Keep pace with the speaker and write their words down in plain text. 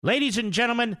Ladies and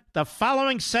gentlemen, the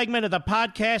following segment of the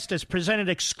podcast is presented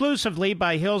exclusively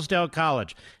by Hillsdale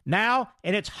College, now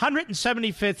in its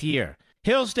 175th year.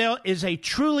 Hillsdale is a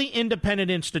truly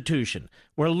independent institution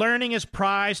where learning is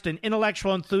prized and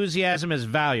intellectual enthusiasm is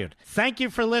valued. Thank you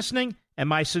for listening, and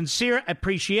my sincere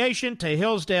appreciation to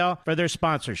Hillsdale for their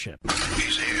sponsorship.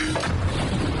 He's here.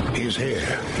 He's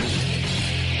here.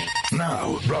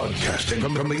 Now, broadcasting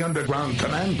from the underground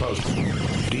command post,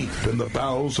 deep in the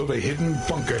bowels of a hidden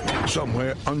bunker,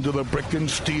 somewhere under the brick and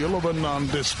steel of a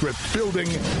nondescript building,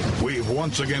 we've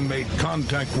once again made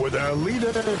contact with our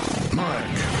leader, Mark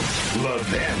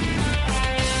Levin.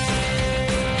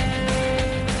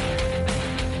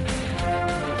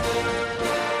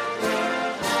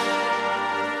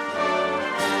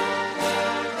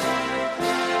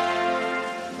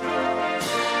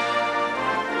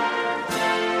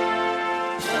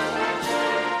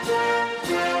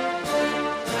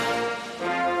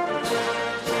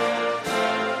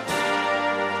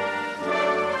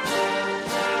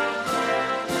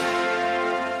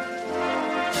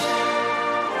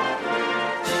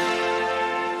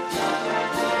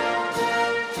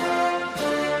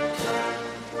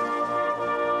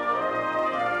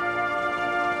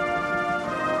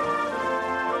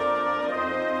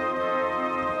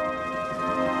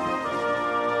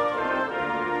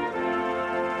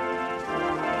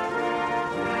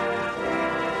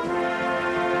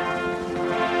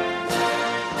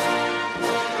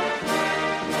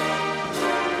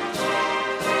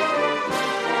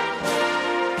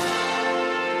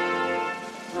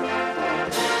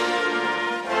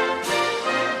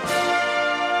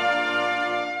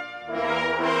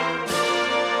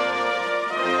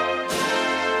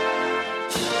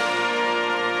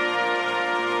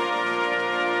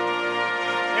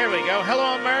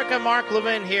 Hello, America. Mark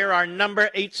Levin here. Our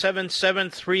number,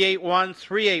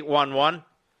 877-381-3811.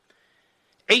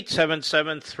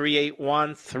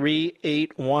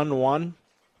 877-381-3811.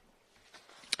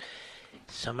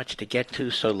 So much to get to,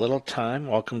 so little time.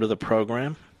 Welcome to the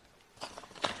program.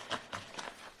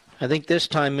 I think this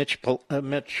time Mitch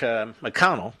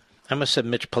McConnell, I must say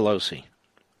Mitch Pelosi.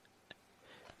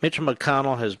 Mitch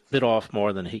McConnell has bit off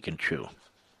more than he can chew.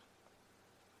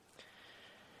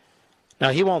 Now,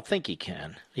 he won't think he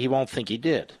can. He won't think he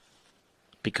did,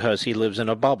 because he lives in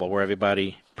a bubble where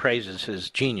everybody praises his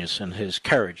genius and his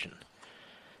courage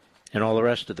and all the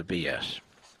rest of the BS.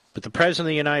 But the President of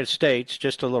the United States,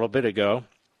 just a little bit ago,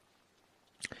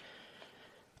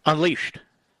 unleashed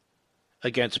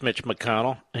against Mitch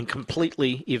McConnell and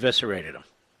completely eviscerated him.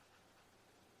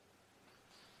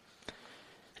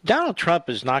 Donald Trump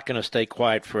is not going to stay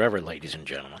quiet forever, ladies and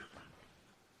gentlemen.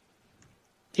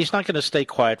 He's not going to stay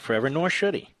quiet forever, nor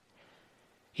should he.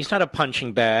 He's not a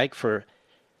punching bag for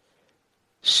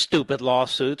stupid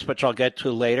lawsuits, which I'll get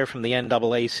to later, from the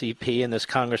NAACP and this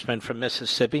congressman from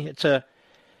Mississippi. It's a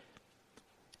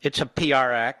PR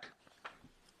act.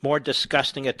 More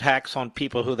disgusting attacks on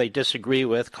people who they disagree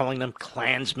with, calling them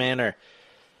Klansmen or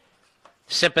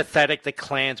sympathetic to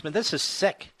Klansmen. This is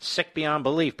sick beyond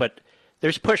belief, but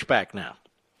there's pushback now.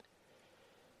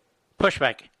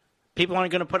 Pushback. People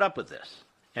aren't going to put up with this.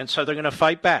 And so they're going to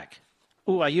fight back.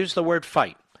 Ooh, I use the word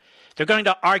fight. They're going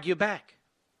to argue back.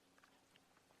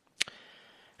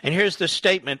 And here's the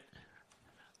statement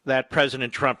that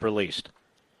President Trump released.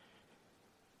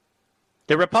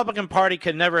 The Republican Party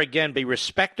can never again be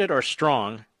respected or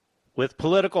strong with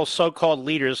political so-called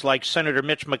leaders like Senator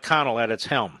Mitch McConnell at its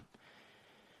helm.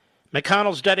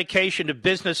 McConnell's dedication to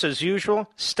business as usual,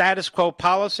 status quo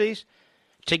policies,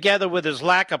 together with his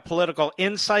lack of political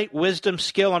insight, wisdom,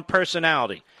 skill, and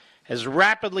personality, has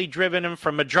rapidly driven him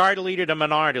from majority leader to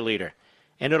minority leader,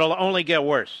 and it'll only get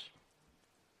worse.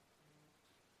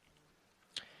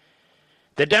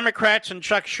 The Democrats and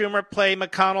Chuck Schumer play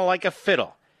McConnell like a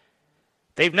fiddle.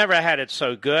 They've never had it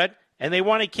so good, and they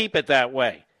want to keep it that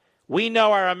way. We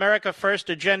know our America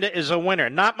First agenda is a winner,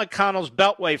 not McConnell's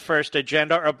Beltway First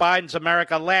agenda or Biden's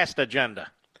America Last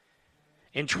agenda.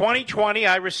 In 2020,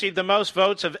 I received the most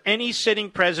votes of any sitting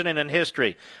president in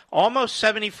history, almost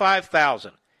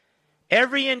 75,000.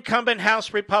 Every incumbent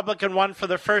House Republican won for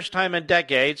the first time in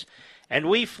decades, and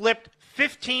we flipped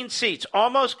 15 seats,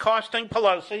 almost costing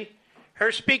Pelosi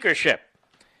her speakership,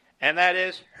 and that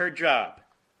is her job.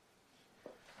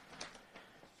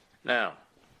 Now,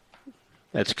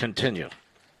 let's continue.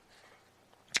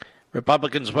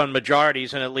 Republicans won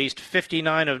majorities in at least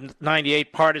 59 of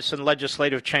 98 partisan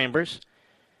legislative chambers,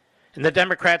 and the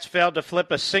Democrats failed to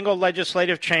flip a single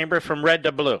legislative chamber from red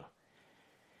to blue.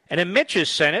 And in Mitch's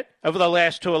Senate, over the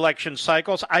last two election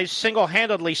cycles, I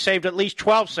single-handedly saved at least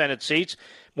 12 Senate seats,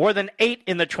 more than 8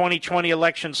 in the 2020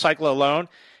 election cycle alone,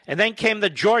 And then came the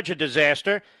Georgia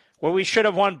disaster, where we should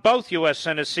have won both U.S.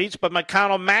 Senate seats, but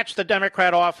McConnell matched the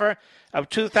Democrat offer of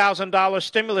 $2,000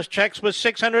 stimulus checks with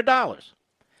 $600.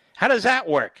 How does that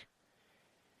work?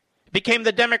 It became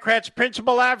the Democrats'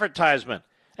 principal advertisement.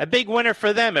 A big winner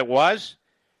for them it was.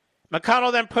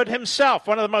 McConnell then put himself,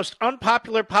 one of the most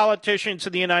unpopular politicians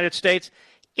in the United States,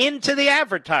 into the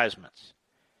advertisements.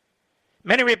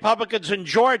 Many Republicans in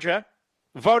Georgia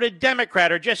voted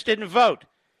Democrat or just didn't vote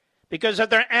because of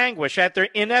their anguish at their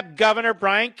inept Governor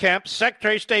Brian Kemp,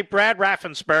 Secretary of State Brad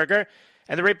Raffensperger,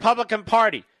 and the Republican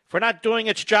Party for not doing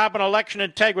its job on election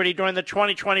integrity during the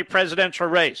 2020 presidential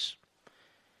race.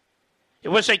 It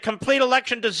was a complete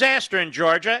election disaster in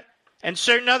Georgia and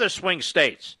certain other swing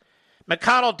states.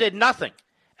 McConnell did nothing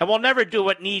and will never do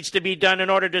what needs to be done in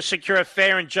order to secure a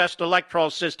fair and just electoral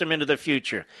system into the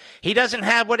future. He doesn't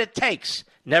have what it takes,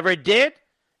 never did,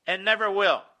 and never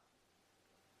will.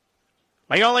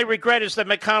 My only regret is that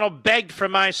McConnell begged for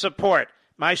my support,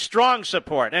 my strong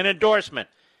support and endorsement,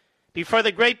 before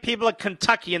the great people of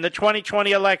Kentucky in the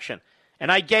 2020 election,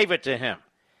 and I gave it to him.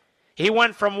 He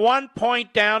went from 1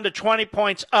 point down to 20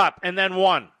 points up and then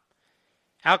won.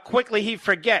 How quickly he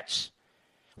forgets.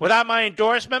 Without my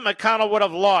endorsement, McConnell would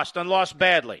have lost and lost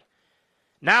badly.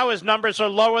 Now his numbers are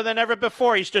lower than ever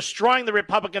before. He's destroying the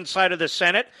Republican side of the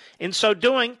Senate. In so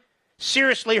doing,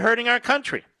 seriously hurting our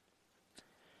country.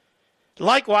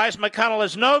 Likewise, McConnell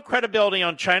has no credibility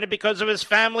on China because of his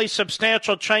family's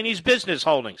substantial Chinese business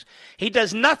holdings. He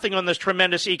does nothing on this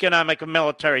tremendous economic and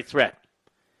military threat.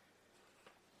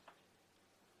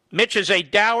 Mitch is a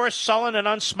dour, sullen, and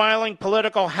unsmiling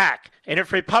political hack, and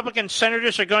if Republican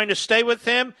senators are going to stay with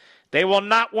him, they will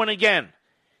not win again.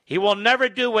 He will never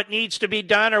do what needs to be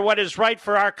done or what is right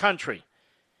for our country.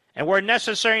 And where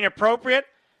necessary and appropriate,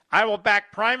 I will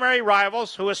back primary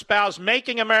rivals who espouse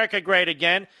making America great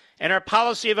again and our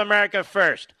policy of America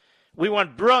first. We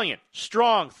want brilliant,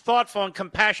 strong, thoughtful, and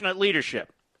compassionate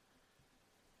leadership.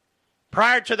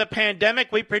 Prior to the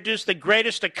pandemic, we produced the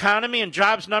greatest economy and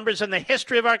jobs numbers in the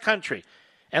history of our country.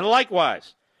 And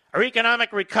likewise, our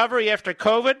economic recovery after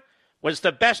COVID was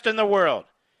the best in the world.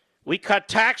 We cut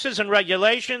taxes and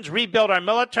regulations, rebuilt our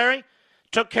military,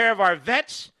 took care of our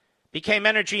vets, became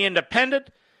energy independent,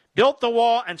 built the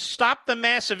wall, and stopped the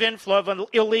massive inflow of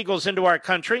illegals into our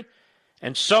country,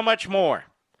 and so much more.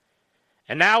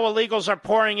 And now illegals are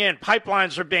pouring in,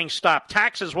 pipelines are being stopped,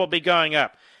 taxes will be going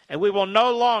up, and we will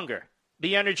no longer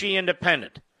be energy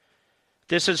independent.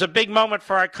 This is a big moment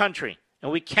for our country,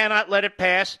 and we cannot let it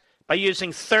pass by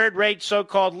using third-rate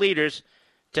so-called leaders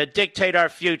to dictate our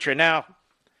future. Now,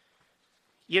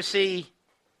 you see,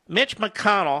 Mitch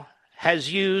McConnell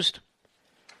has used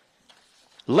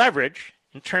leverage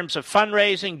in terms of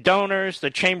fundraising, donors,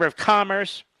 the Chamber of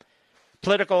Commerce,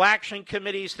 political action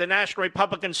committees, the National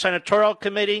Republican Senatorial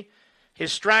Committee,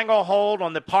 his stranglehold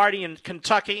on the party in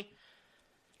Kentucky,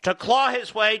 to claw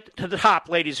his way to the top,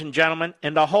 ladies and gentlemen,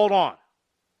 and to hold on.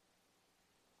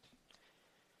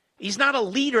 He's not a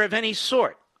leader of any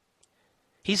sort.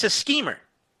 He's a schemer.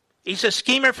 He's a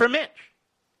schemer for Mitch.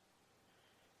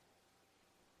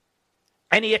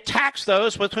 And he attacks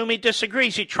those with whom he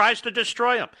disagrees. He tries to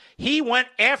destroy them. He went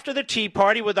after the Tea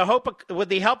Party with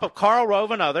the help of Karl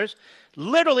Rove and others,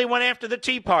 literally went after the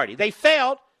Tea Party. They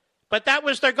failed, but that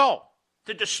was their goal,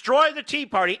 to destroy the Tea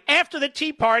Party. After the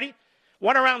Tea Party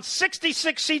won around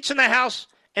 66 seats in the House,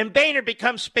 and Boehner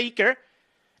becomes Speaker,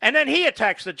 and then he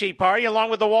attacks the Tea Party along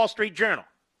with the Wall Street Journal.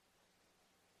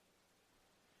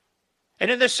 And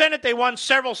in the Senate, they won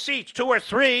several seats, 2 or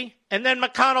 3, and then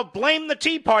McConnell blamed the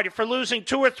Tea Party for losing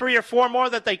 2 or 3 or 4 more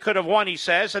that they could have won, he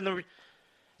says, and the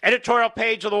editorial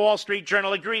page of the Wall Street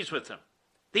Journal agrees with him.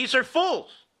 These are fools.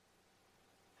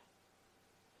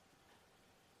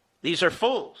 These are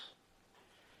fools.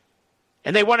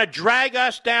 And they want to drag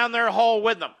us down their hole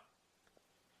with them.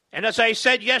 And as I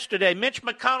said yesterday, Mitch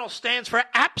McConnell stands for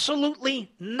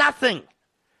absolutely nothing.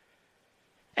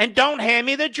 And don't hand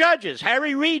me the judges.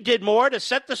 Harry Reid did more to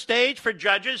set the stage for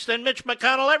judges than Mitch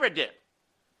McConnell ever did.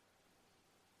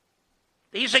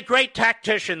 He's a great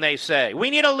tactician, they say. We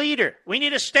need a leader. We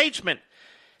need a statesman.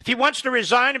 If he wants to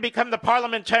resign and become the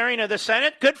parliamentarian of the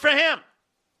Senate, good for him.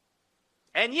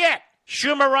 And yet,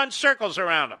 Schumer runs circles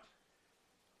around him.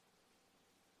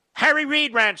 Harry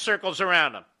Reid ran circles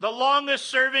around him, the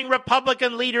longest-serving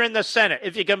Republican leader in the Senate,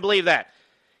 if you can believe that,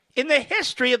 in the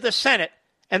history of the Senate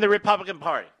and the Republican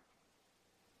Party.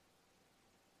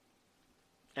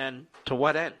 And to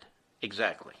what end,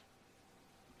 exactly?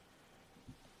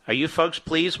 Are you folks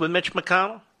pleased with Mitch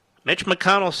McConnell? Mitch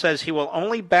McConnell says he will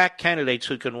only back candidates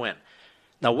who can win.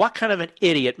 Now, what kind of an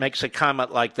idiot makes a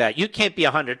comment like that? You can't be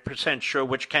 100% sure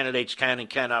which candidates can and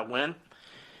cannot win.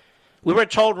 We were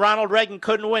told Ronald Reagan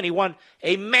couldn't win. He won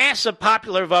a massive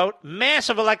popular vote,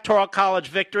 massive electoral college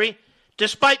victory,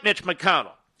 despite Mitch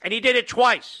McConnell. And he did it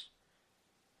twice.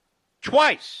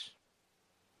 Twice.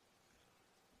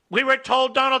 We were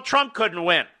told Donald Trump couldn't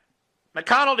win.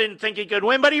 McConnell didn't think he could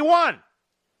win, but he won.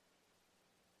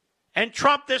 And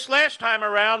Trump this last time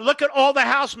around, look at all the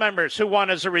House members who won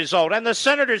as a result and the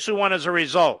senators who won as a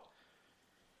result.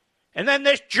 And then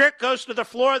this jerk goes to the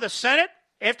floor of the Senate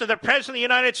after the President of the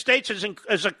United States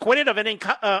is acquitted of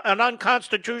an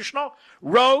unconstitutional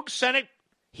rogue Senate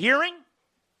hearing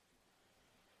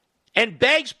and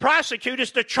begs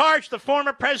prosecutors to charge the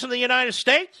former President of the United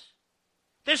States.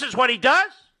 This is what he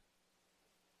does.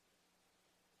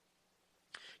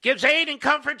 Gives aid and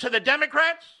comfort to the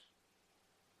Democrats.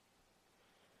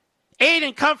 Aid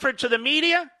and comfort to the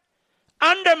media.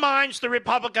 Undermines the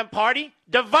Republican Party,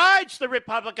 divides the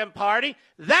Republican Party.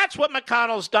 That's what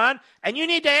McConnell's done. And you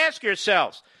need to ask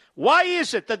yourselves, why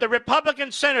is it that the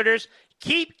Republican senators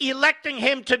keep electing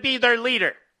him to be their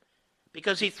leader?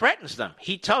 Because he threatens them.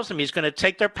 He tells them he's going to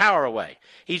take their power away.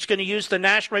 He's going to use the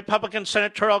National Republican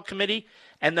Senatorial Committee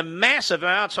and the massive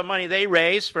amounts of money they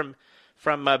raise from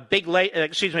big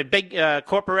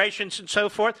corporations and so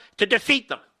forth to defeat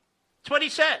them. That's what he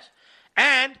says.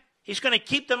 And he's going to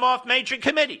keep them off major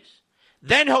committees.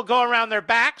 Then he'll go around their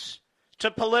backs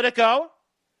to Politico,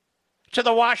 to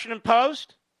the Washington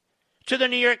Post, to the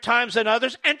New York Times and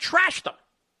others, and trash them.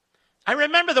 I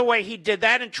remember the way he did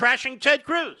that in trashing Ted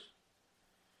Cruz.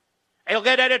 He'll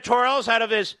get editorials out of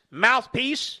his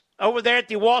mouthpiece over there at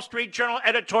the Wall Street Journal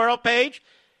editorial page.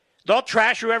 They'll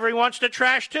trash whoever he wants to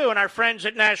trash too, and our friends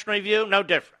at National Review, no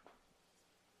different.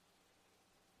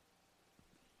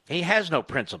 He has no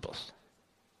principles.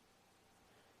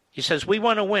 He says, we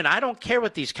want to win. I don't care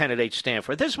what these candidates stand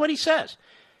for. This is what he says.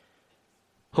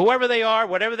 Whoever they are,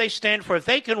 whatever they stand for, if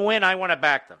they can win, I want to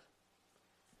back them.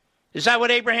 Is that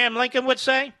what Abraham Lincoln would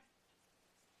say?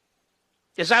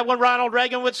 Is that what Ronald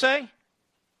Reagan would say?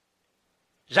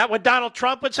 Is that what Donald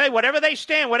Trump would say? Whatever they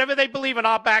stand, whatever they believe in,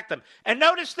 I'll back them. And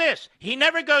notice this. He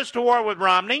never goes to war with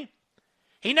Romney.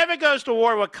 He never goes to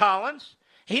war with Collins.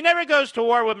 He never goes to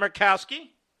war with Murkowski.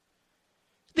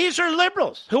 These are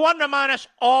liberals who undermine us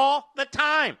all the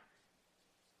time.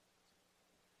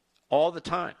 All the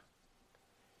time.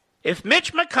 If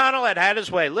Mitch McConnell had had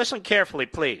his way, listen carefully,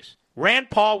 please. Rand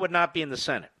Paul would not be in the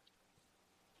Senate.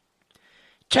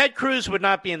 Ted Cruz would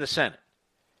not be in the Senate.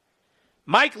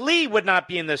 Mike Lee would not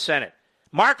be in the Senate.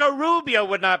 Marco Rubio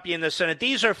would not be in the Senate.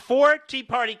 These are 4 Tea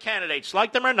Party candidates.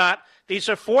 Like them or not, these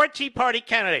are 4 Tea Party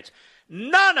candidates,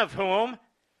 none of whom,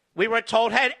 we were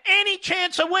told, had any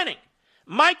chance of winning.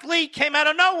 Mike Lee came out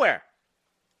of nowhere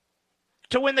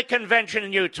to win the convention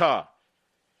in Utah.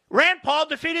 Rand Paul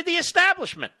defeated the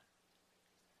establishment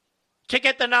to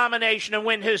get the nomination and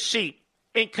win his seat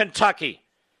in Kentucky.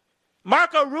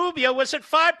 Marco Rubio was at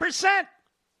 5%.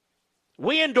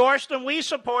 We endorsed him, we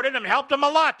supported him, helped him a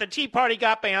lot. The Tea Party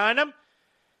got behind him,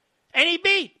 and he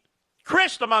beat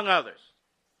Crist, among others.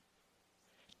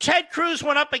 Ted Cruz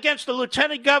went up against the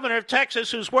lieutenant governor of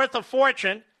Texas, who's worth a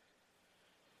fortune.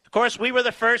 Of course, we were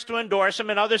the first to endorse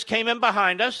him, and others came in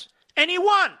behind us, and he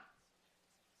won.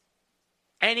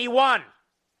 And he won.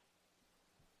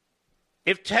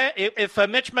 If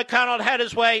Mitch McConnell had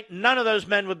his way, none of those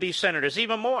men would be senators,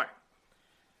 even more.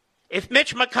 If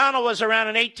Mitch McConnell was around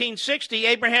in 1860,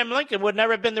 Abraham Lincoln would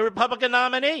never have been the Republican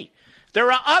nominee.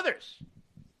 There are others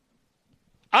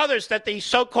that the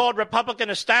so-called Republican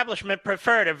establishment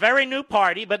preferred, a very new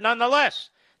party, but nonetheless,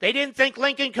 they didn't think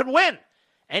Lincoln could win,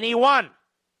 and he won.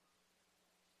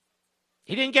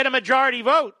 He didn't get a majority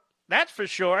vote, that's for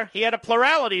sure. He had a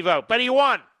plurality vote, but he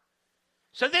won.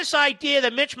 So this idea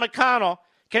that Mitch McConnell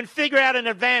can figure out in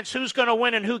advance who's going to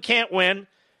win and who can't win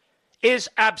is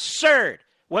absurd.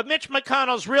 What Mitch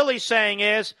McConnell's really saying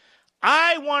is,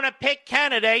 I want to pick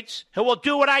candidates who will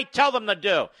do what I tell them to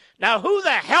do. Now, who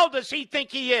the hell does he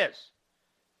think he is?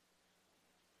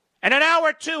 In an hour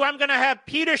or two, I'm going to have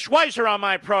Peter Schweizer on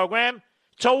my program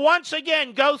to once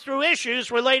again go through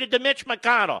issues related to Mitch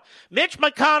McConnell. Mitch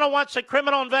McConnell wants a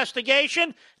criminal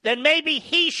investigation, then maybe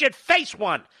he should face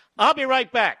one. I'll be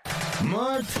right back.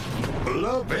 Mark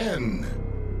Levin.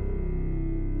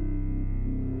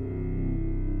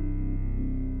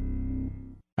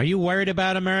 Are you worried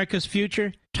about America's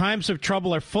future? Times of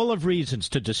trouble are full of reasons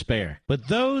to despair. But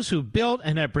those who built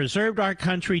and have preserved our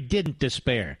country didn't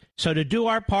despair. So to do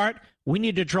our part, we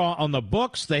need to draw on the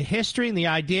books, the history, and the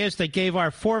ideas that gave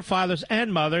our forefathers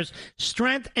and mothers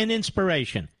strength and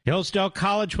inspiration. Hillsdale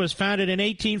College was founded in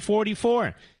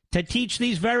 1844 to teach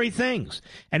these very things,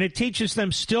 and it teaches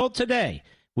them still today.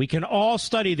 We can all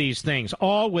study these things,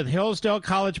 all with Hillsdale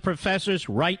College professors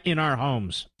right in our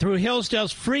homes. Through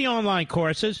Hillsdale's free online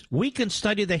courses, we can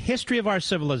study the history of our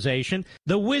civilization,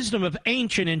 the wisdom of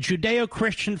ancient and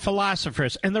Judeo-Christian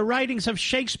philosophers, and the writings of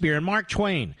Shakespeare and Mark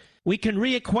Twain. We can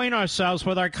reacquaint ourselves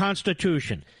with our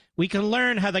Constitution. We can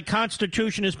learn how the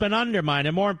Constitution has been undermined,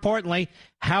 and more importantly,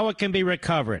 how it can be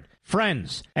recovered.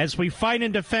 Friends, as we fight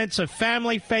in defense of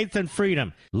family, faith, and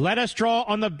freedom, let us draw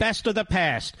on the best of the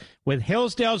past with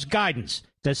Hillsdale's guidance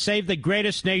to save the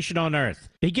greatest nation on earth.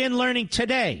 Begin learning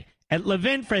today at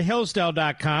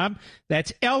levinforhillsdale.com.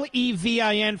 That's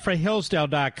Levin for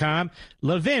Hillsdale.com.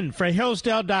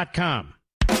 levinforhillsdale.com.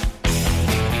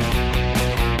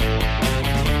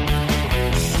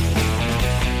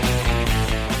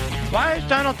 Why is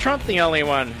Donald Trump the only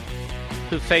one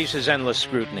who faces endless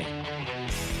scrutiny?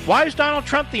 Why is Donald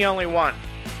Trump the only one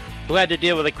who had to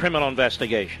deal with a criminal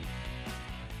investigation?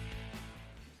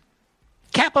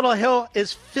 Capitol Hill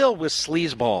is filled with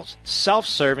sleazeballs,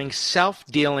 self-serving,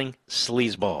 self-dealing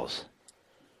sleazeballs.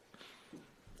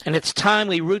 And it's time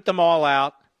we root them all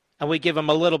out and we give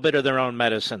them a little bit of their own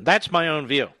medicine. That's my own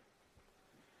view.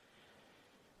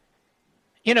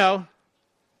 You know,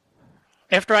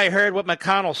 after I heard what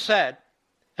McConnell said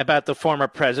about the former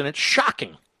president,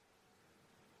 shocking.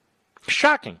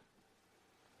 Shocking.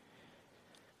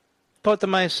 Thought to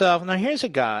myself, now here's a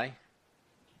guy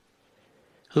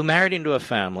who married into a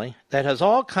family that has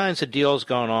all kinds of deals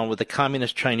going on with the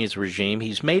communist Chinese regime.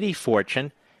 He's made a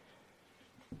fortune.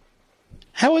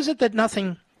 How is it that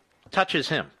nothing touches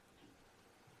him?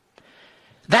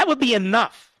 That would be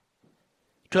enough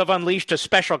to have unleashed a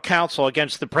special counsel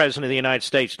against the President of the United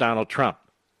States, Donald Trump.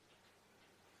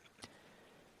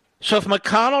 So if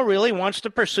McConnell really wants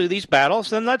to pursue these battles,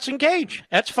 then let's engage.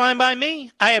 That's fine by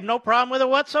me. I have no problem with it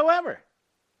whatsoever.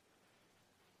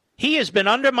 He has been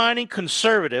undermining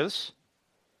conservatives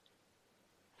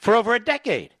for over a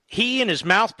decade. He and his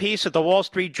mouthpiece at the Wall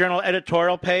Street Journal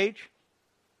editorial page,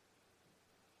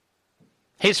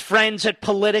 his friends at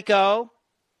Politico,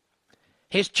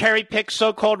 his cherry-picked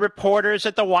so-called reporters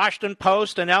at the Washington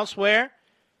Post and elsewhere.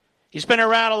 He's been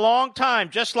around a long time,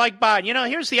 just like Biden. You know,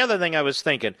 here's the other thing I was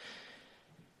thinking.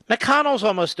 McConnell's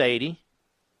almost 80.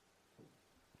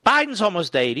 Biden's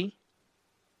almost 80.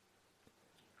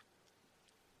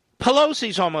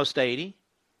 Pelosi's almost 80.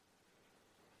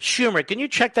 Schumer, can you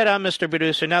check that out, Mr.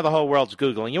 Producer? Now the whole world's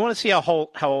Googling. You want to see how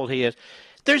old he is?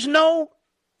 There's no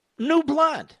new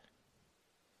blood.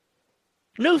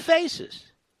 New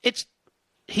faces.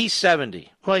 He's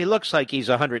 70. Well, he looks like he's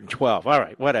 112. All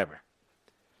right, whatever.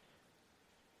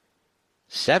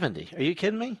 70? Are you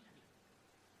kidding me?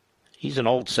 He's an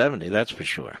old 70, that's for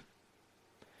sure.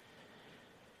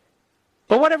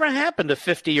 But whatever happened to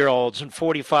 50-year-olds and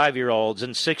 45-year-olds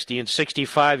and 60 and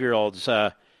 65-year-olds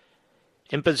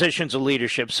in positions of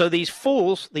leadership? So these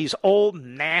fools, these old,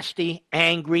 nasty,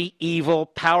 angry, evil,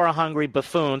 power-hungry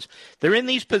buffoons, they're in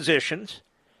these positions,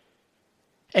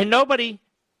 and nobody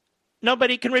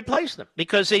can replace them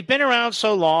because they've been around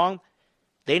so long.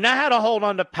 They know how to hold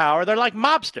on to power. They're like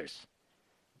mobsters.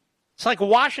 It's like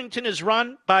Washington is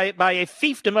run by a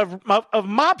fiefdom of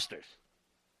mobsters.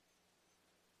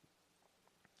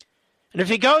 And if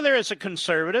you go there as a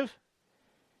conservative,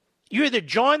 you either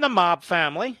join the mob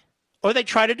family or they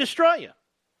try to destroy you.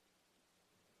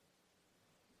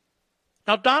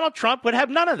 Now, Donald Trump would have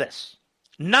none of this.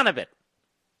 None of it.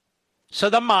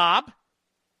 So the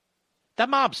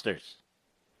mobsters,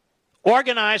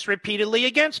 organized repeatedly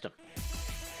against him.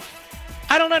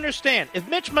 I don't understand. If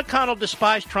Mitch McConnell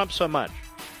despised Trump so much,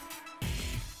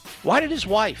 why did his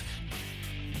wife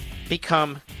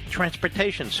become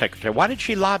transportation secretary? Why did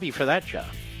she lobby for that job?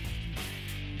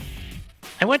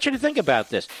 I want you to think about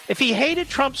this. If he hated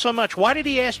Trump so much, why did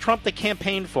he ask Trump to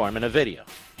campaign for him in a video?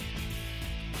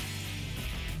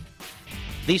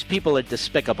 These people are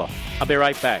despicable. I'll be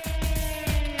right back.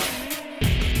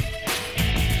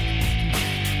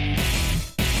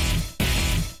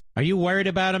 Are you worried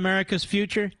about America's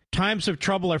future? Times of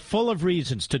trouble are full of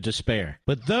reasons to despair.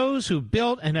 But those who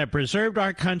built and have preserved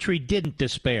our country didn't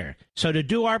despair. So to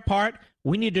do our part,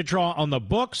 we need to draw on the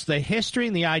books, the history,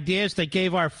 and the ideas that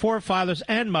gave our forefathers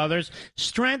and mothers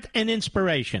strength and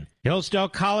inspiration. Hillsdale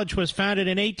College was founded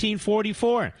in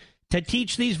 1844 to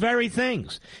teach these very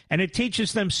things, and it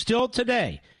teaches them still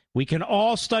today. We can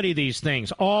all study these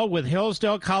things, all with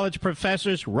Hillsdale College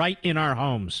professors right in our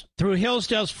homes. Through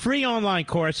Hillsdale's free online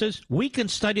courses, we can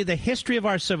study the history of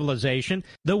our civilization,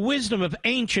 the wisdom of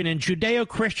ancient and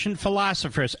Judeo-Christian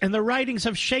philosophers, and the writings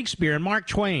of Shakespeare and Mark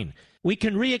Twain. We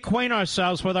can reacquaint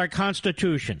ourselves with our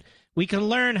Constitution. We can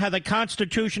learn how the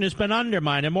Constitution has been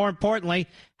undermined, and more importantly,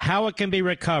 how it can be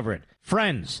recovered.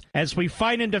 Friends, as we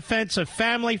fight in defense of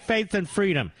family, faith, and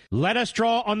freedom, let us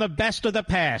draw on the best of the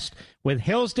past with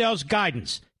Hillsdale's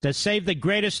guidance to save the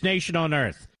greatest nation on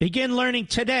earth. Begin learning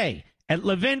today at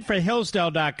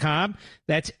levinforhillsdale.com.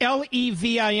 That's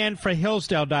Levin for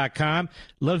Hillsdale.com.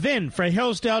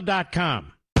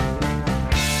 Levinforhillsdale.com.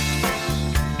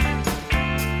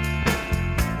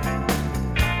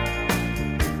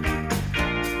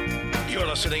 You're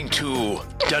listening to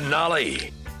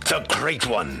Denali, the Great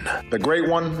One. The Great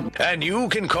One. And you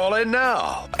can call in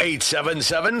now,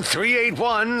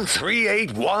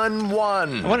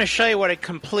 877-381-3811. I want to show you what a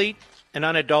complete and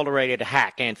unadulterated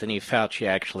hack Anthony Fauci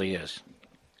actually is.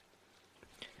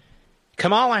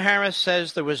 Kamala Harris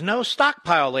says there was no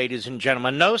stockpile, ladies and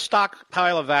gentlemen, no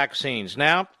stockpile of vaccines.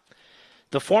 Now,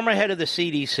 the former head of the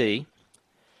CDC,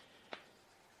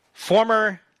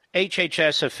 former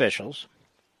HHS officials,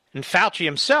 and Fauci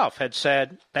himself had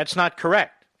said that's not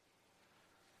correct.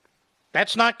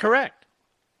 That's not correct.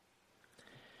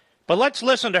 But let's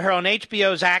listen to her on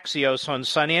HBO's Axios on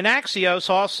Sunday. And Axios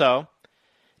also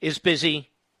is busy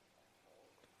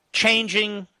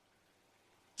changing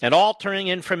and altering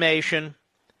information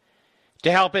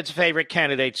to help its favorite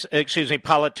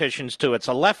politicians too. It's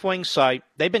a left-wing site.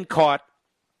 They've been caught.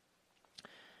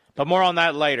 But more on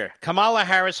that later. Kamala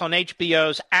Harris on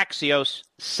HBO's Axios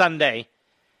Sunday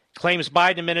claims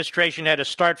Biden administration had to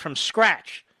start from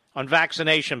scratch on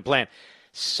vaccination plan.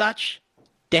 Such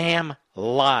damn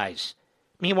lies.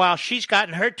 Meanwhile, she's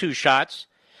gotten her 2 shots.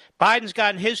 Biden's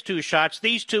gotten his 2 shots.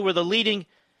 These two were the leading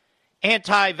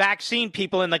anti-vaccine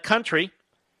people in the country.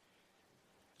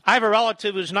 I have a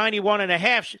relative who's 91 and a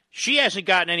half. She hasn't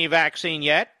gotten any vaccine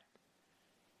yet.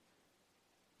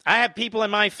 I have people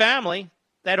in my family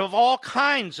that have all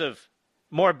kinds of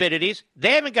morbidities.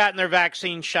 They haven't gotten their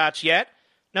vaccine shots yet,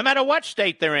 no matter what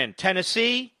state they're in.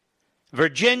 Tennessee,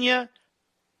 Virginia,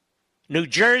 New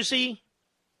Jersey.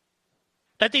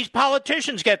 Let these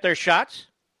politicians get their shots.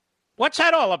 What's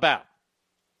that all about?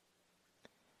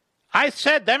 I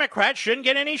said Democrats shouldn't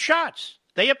get any shots.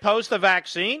 They opposed the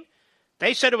vaccine.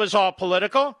 They said it was all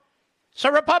political. So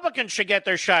Republicans should get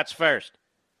their shots first.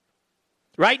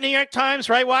 Right, New York Times?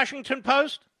 Right, Washington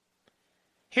Post?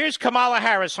 Here's Kamala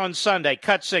Harris on Sunday.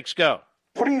 Cut 6, go.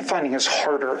 What are you finding is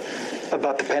harder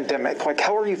about the pandemic? Like,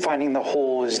 how are you finding the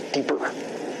hole is deeper?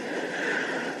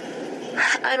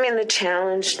 I mean, the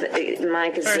challenge,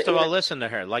 Mike, is... First of all, listen to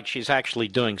her like she's actually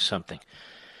doing something.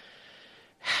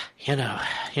 You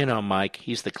know, Mike,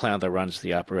 he's the clown that runs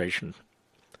the operation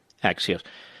Axios.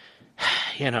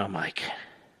 You know, Mike,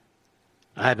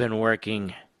 I've been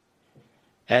working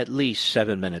at least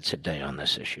 7 minutes a day on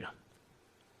this issue.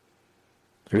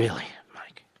 Really,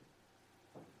 Mike?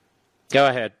 Go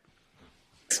ahead.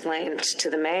 Explained to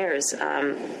the mayors,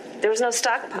 there was no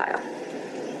stockpile.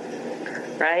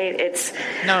 Right? It's...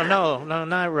 No,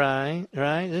 not right.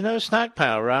 There's no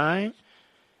stockpile, right?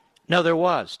 No, there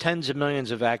was. Tens of millions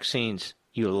of vaccines,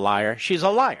 you liar. She's a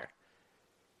liar.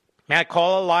 May I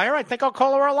call her a liar? I think I'll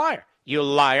call her a liar. You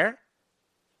liar.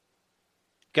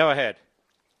 Go ahead.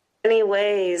 Many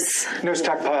ways... No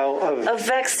stockpile of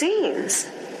vaccines,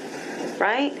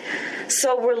 right?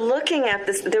 So we're looking at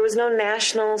this. There was no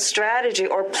national strategy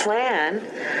or plan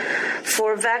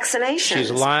for vaccinations.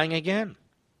 She's lying again.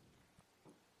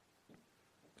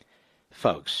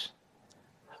 Folks,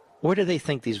 where do they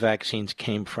think these vaccines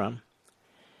came from?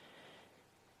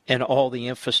 And all the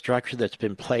infrastructure that's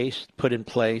been put in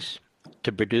place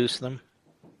to produce them?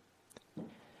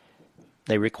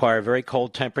 They require very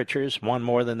cold temperatures, one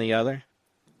more than the other,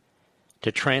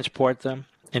 to transport them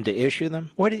and to issue them.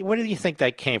 Where do you think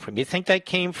that came from? You think that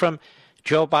came from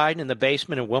Joe Biden in the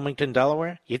basement in Wilmington,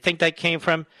 Delaware? You think that came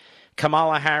from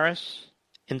Kamala Harris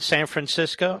in San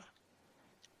Francisco?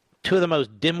 2 of the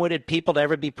most dim-witted people to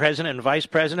ever be president and vice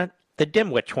president? The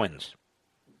dimwit twins.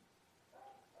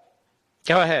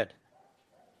 Go ahead.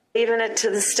 Leaving it to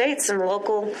the states and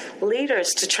local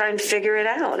leaders to try and figure it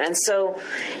out. And so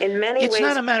in many ways... It's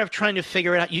not a matter of trying to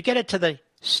figure it out. You get it to the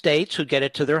states who get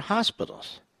it to their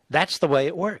hospitals. That's the way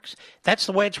it works. That's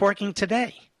the way it's working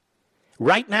today.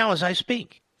 Right now as I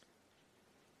speak.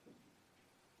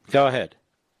 Go ahead.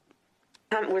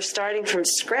 We're starting from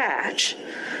scratch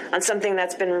on something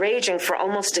that's been raging for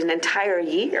almost an entire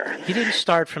year. You didn't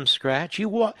start from scratch.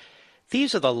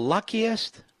 These are the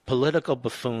luckiest political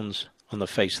buffoons on the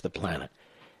face of the planet.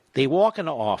 They walk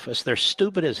into office. They're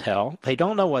stupid as hell. They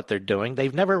don't know what they're doing.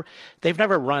 They've never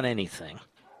run anything.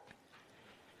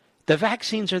 The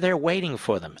vaccines are there waiting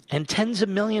for them, and tens of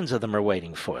millions of them are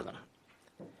waiting for them.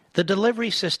 The delivery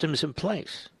system's in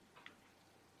place.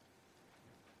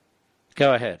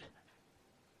 Go ahead.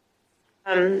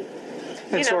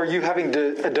 And so are you having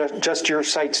to adjust your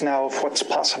sights now of what's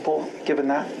possible, given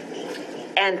that?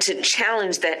 And to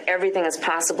challenge that everything is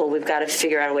possible, we've got to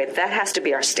figure out a way. That has to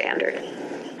be our standard.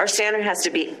 Our standard has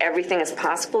to be everything is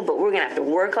possible, but we're going to have to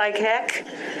work like heck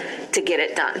to get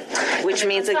it done, which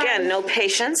means, again, no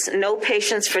patience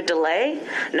for delay,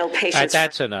 no patience.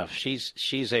 That's enough.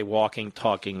 She's a walking,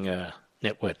 talking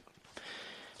nitwit.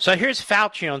 So here's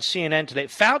Fauci on CNN today.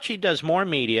 Fauci does more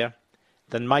media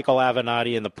than Michael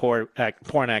Avenatti and the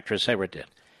porn actress ever did.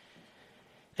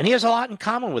 And he has a lot in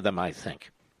common with them, I think.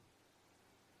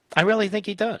 I really think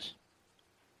he does.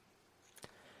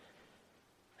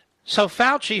 So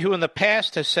Fauci, who in the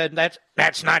past has said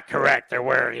that's not correct. There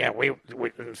were,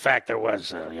 in fact, there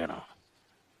was,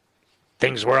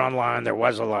 things were online. There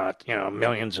was a lot,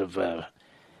 millions of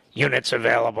units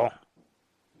available.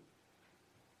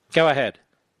 Go ahead.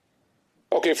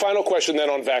 Okay, final question then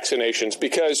on vaccinations,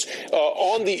 because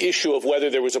on the issue of whether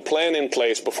there was a plan in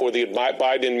place before the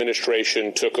Biden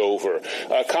administration took over,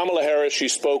 Kamala Harris, she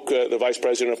spoke, the vice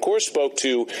president, of course, spoke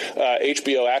to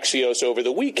HBO Axios over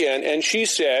the weekend, and she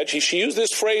said, she used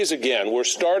this phrase again, we're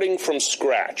starting from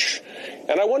scratch.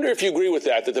 And I wonder if you agree with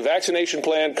that the vaccination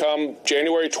plan come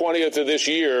January 20th of this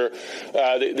year,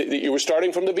 that you were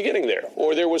starting from the beginning there,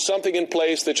 or there was something in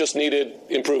place that just needed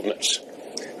improvements.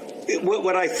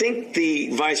 What I think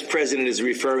the vice president is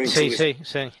referring to is...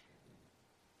 See.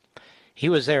 He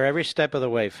was there every step of the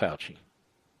way, Fauci.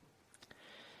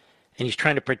 And he's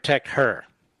trying to protect her.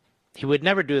 He would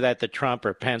never do that to Trump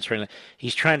or Pence or anything.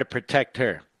 He's trying to protect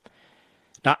her.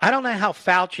 Now, I don't know how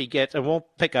Fauci gets, and we'll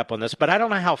pick up on this, but I don't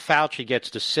know how Fauci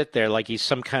gets to sit there like he's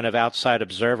some kind of outside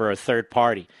observer or third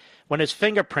party when his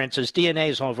fingerprints, his DNA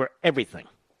is all over everything.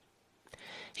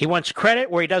 He wants credit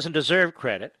where he doesn't deserve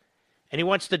credit. And he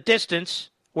wants to distance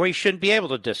where he shouldn't be able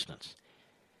to distance.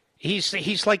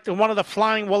 He's like one of the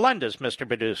flying Wallendas, Mr.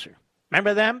 Producer.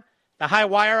 Remember them? The high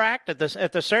wire act at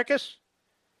the circus?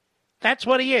 That's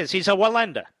what he is. He's a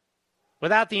Wallenda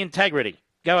without the integrity.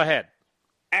 Go ahead.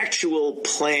 Actual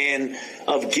plan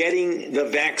of getting the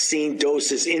vaccine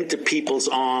doses into people's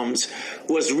arms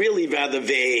was really rather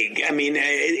vague. I mean,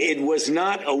 it was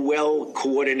not a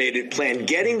well-coordinated plan.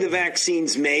 Getting the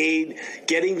vaccines made,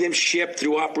 getting them shipped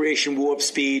through Operation Warp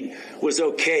Speed was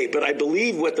okay. But I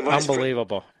believe what the vice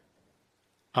president...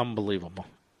 Unbelievable.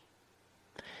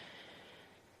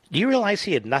 Do you realize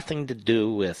he had nothing to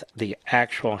do with the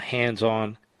actual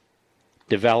hands-on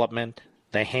development,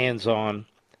 the hands-on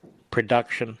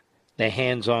production, the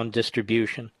hands-on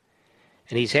distribution?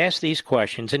 And he's asked these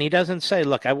questions, and he doesn't say,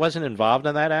 look, I wasn't involved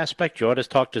in that aspect. You ought to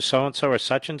talk to so-and-so or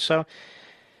such-and-so.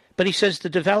 But he says the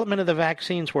development of the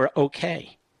vaccines were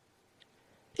okay.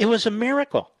 It was a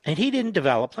miracle, and he didn't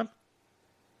develop them.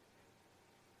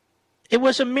 It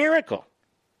was a miracle.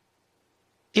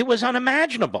 It was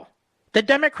unimaginable. The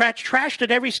Democrats trashed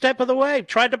it every step of the way,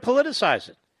 tried to politicize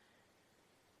it.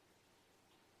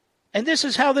 And this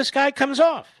is how this guy comes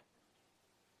off.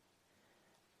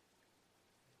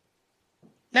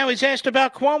 Now he's asked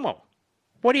about Cuomo.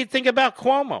 What do you think about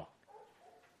Cuomo?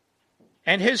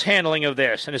 And his handling of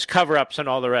this and his cover-ups and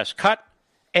all the rest. Cut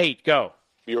 8, go.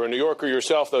 You're a New Yorker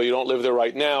yourself, though you don't live there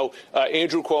right now.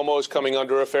 Andrew Cuomo is coming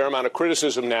under a fair amount of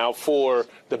criticism now for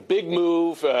the big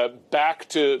move back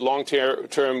to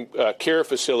long-term care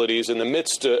facilities in the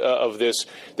midst of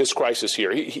this crisis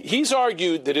here. He's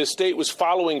argued that his state was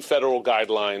following federal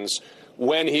guidelines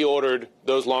when he ordered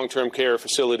those long-term care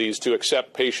facilities to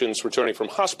accept patients returning from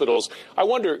hospitals. I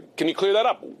wonder, can you clear that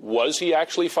up? Was he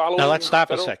actually following? Now, let's stop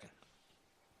a second.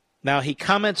 Now, he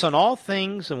comments on all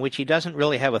things in which he doesn't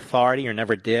really have authority or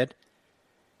never did.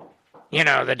 You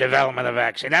know, the development of the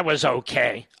vaccine, that was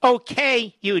okay.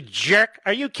 Okay, you jerk.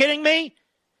 Are you kidding me?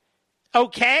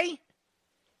 Okay?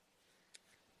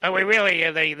 Oh, we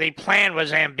really, the plan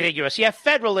was ambiguous. Yeah,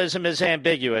 federalism is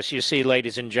ambiguous, you see,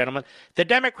 ladies and gentlemen. The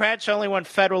Democrats only want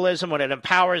federalism when it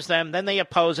empowers them. Then they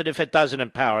oppose it if it doesn't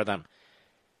empower them.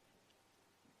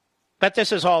 But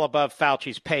this is all above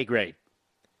Fauci's pay grade.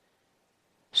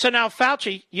 So now,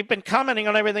 Fauci, you've been commenting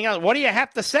on everything else. What do you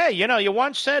have to say? You know, you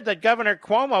once said that Governor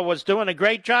Cuomo was doing a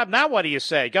great job. Now what do you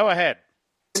say? Go ahead.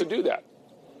 To do that.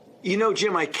 You know,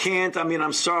 Jim, I can't. I mean,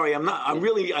 I'm sorry. I'm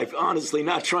honestly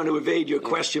not trying to evade your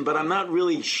question, but I'm not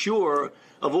really sure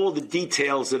of all the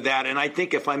details of that. And I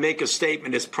think if I make a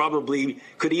statement, it's probably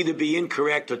could either be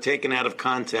incorrect or taken out of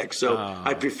context. So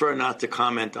I prefer not to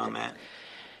comment on that.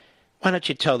 Why don't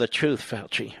you tell the truth,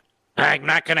 Fauci? I'm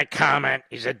not going to comment.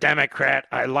 He's a Democrat.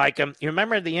 I like him. You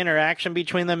remember the interaction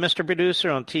between them, Mr. Producer,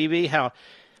 on TV? How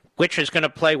which is going to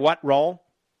play what role?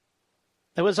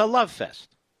 It was a love fest.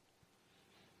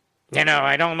 You know,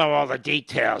 I don't know all the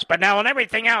details, but now on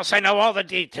everything else, I know all the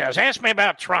details. Ask me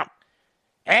about Trump.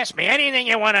 Ask me anything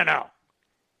you want to know.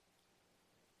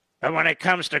 But when it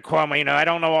comes to Cuomo, you know, I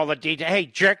don't know all the details. Hey,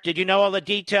 jerk, did you know all the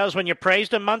details when you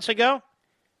praised him months ago?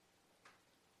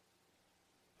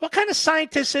 What kind of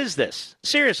scientist is this?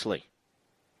 Seriously.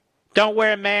 Don't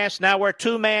wear a mask, now wear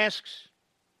 2 masks.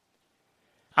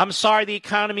 I'm sorry the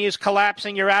economy is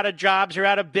collapsing. You're out of jobs, you're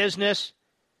out of business.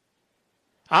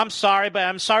 I'm sorry, but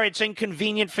I'm sorry it's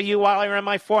inconvenient for you while I earn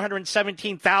my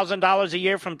 $417,000 a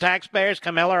year from taxpayers,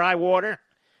 come hell or high water.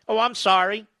 Oh, I'm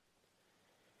sorry.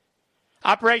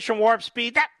 Operation Warp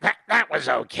Speed, that was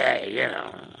okay, you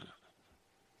know.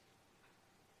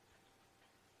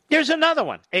 There's another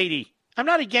one, 80. I'm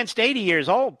not against 80 years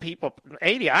old people.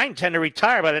 80, I intend to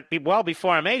retire, but it'd be well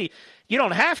before I'm 80. You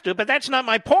don't have to, but that's not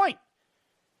my point.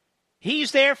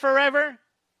 He's there forever,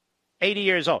 80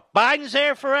 years old. Biden's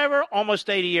there forever, almost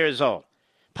 80 years old.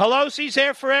 Pelosi's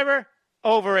there forever,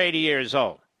 over 80 years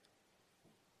old.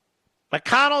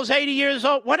 McConnell's 80 years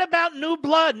old. What about new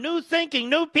blood, new thinking,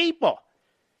 new people?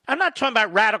 I'm not talking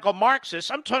about radical Marxists.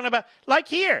 I'm talking about, like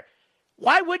here,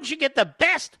 why wouldn't you get the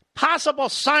best possible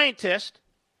scientist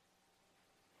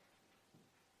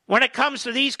when it comes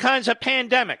to these kinds of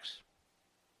pandemics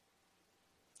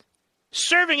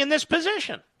serving in this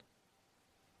position?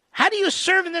 How do you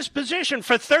serve in this position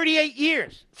for 38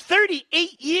 years?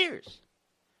 38 years.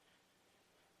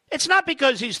 It's not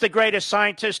because he's the greatest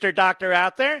scientist or doctor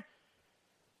out there.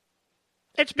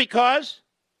 It's because,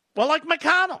 well, like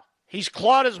McConnell, he's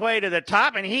clawed his way to the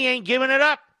top and he ain't giving it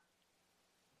up.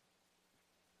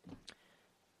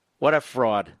 What a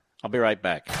fraud. I'll be right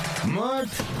back. Mark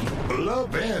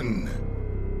Levin.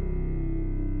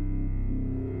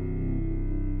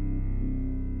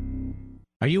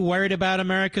 Are you worried about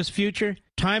America's future?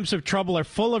 Times of trouble are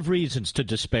full of reasons to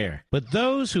despair. But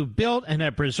those who built and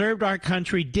have preserved our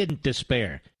country didn't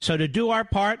despair. So to do our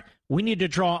part, we need to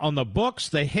draw on the books,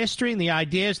 the history, and the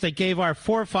ideas that gave our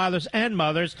forefathers and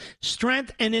mothers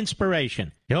strength and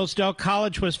inspiration. Hillsdale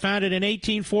College was founded in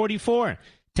 1844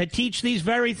 to teach these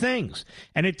very things,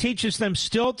 and it teaches them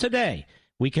still today.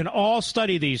 We can all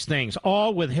study these things,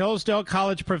 all with Hillsdale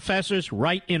College professors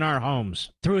right in our homes.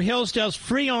 Through Hillsdale's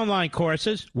free online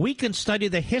courses, we can study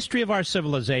the history of our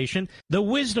civilization, the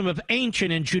wisdom of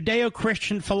ancient and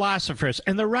Judeo-Christian philosophers,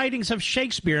 and the writings of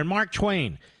Shakespeare and Mark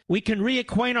Twain. We can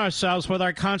reacquaint ourselves with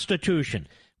our Constitution.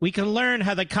 We can learn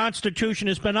how the Constitution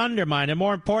has been undermined, and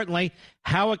more importantly,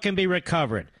 how it can be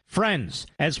recovered. Friends,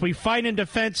 as we fight in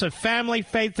defense of family,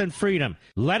 faith, and freedom,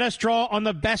 let us draw on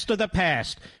the best of the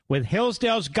past with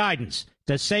Hillsdale's guidance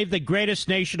to save the greatest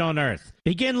nation on earth.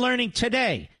 Begin learning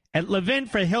today at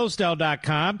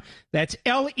levinforhillsdale.com. That's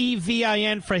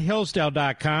Levin for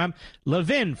Hillsdale.com.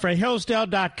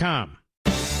 Levinforhillsdale.com.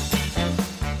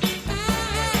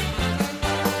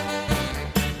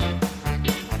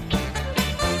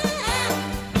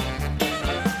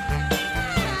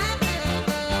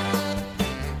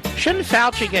 Shouldn't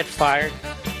Fauci get fired?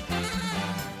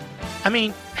 I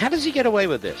mean, how does he get away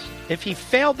with this? If he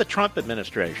failed the Trump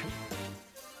administration,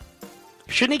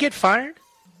 shouldn't he get fired?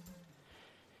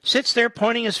 Sits there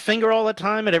pointing his finger all the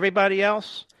time at everybody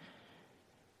else.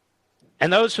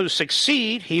 And those who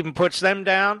succeed, he even puts them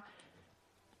down.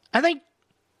 I think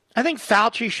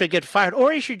Fauci should get fired,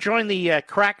 or he should join the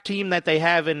crack team that they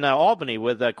have in Albany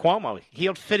with Cuomo.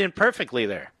 He'll fit in perfectly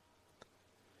there,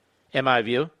 in my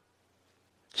view.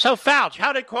 So, Fauci,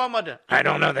 how did Cuomo do? I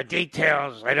don't know the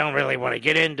details. I don't really want to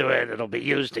get into it. It'll be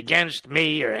used against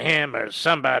me or him or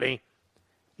somebody. Isn't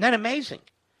that amazing?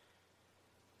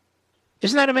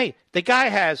 Isn't that amazing? The guy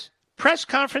has press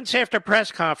conference after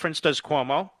press conference, does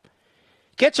Cuomo.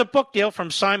 Gets a book deal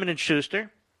from Simon & Schuster.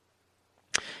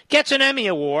 Gets an Emmy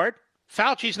Award.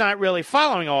 Fauci's not really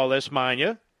following all this, mind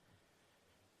you.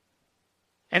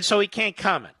 And so he can't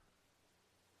comment.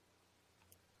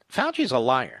 Fauci's a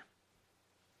liar.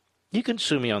 You can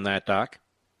sue me on that, Doc.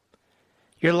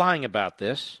 You're lying about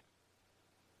this.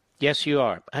 Yes, you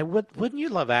are. Wouldn't you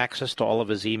love access to all of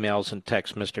his emails and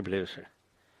texts, Mr. Producer?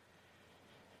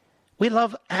 We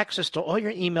love access to all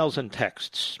your emails and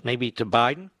texts, maybe to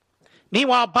Biden.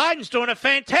 Meanwhile, Biden's doing a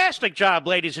fantastic job,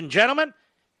 ladies and gentlemen.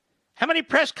 How many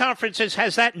press conferences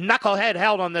has that knucklehead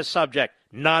held on this subject?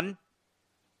 None.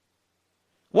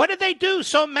 What did they do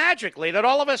so magically that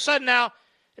all of a sudden now,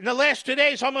 in the last 2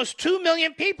 days, almost 2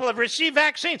 million people have received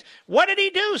vaccines? What did he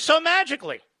do so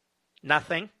magically?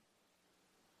 Nothing.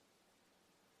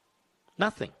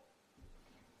 Nothing.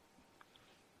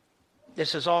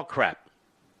 This is all crap,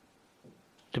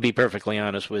 to be perfectly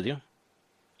honest with you.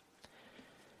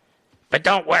 But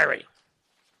don't worry.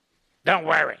 Don't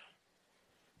worry.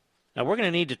 Now, we're going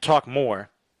to need to talk more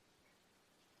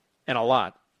and a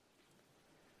lot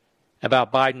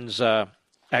about Biden's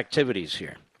activities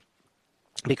here,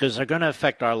 because they're going to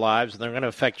affect our lives, they're going to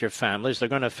affect your families, they're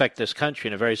going to affect this country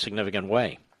in a very significant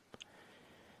way.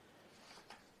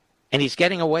 And he's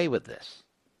getting away with this.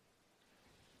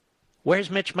 Where's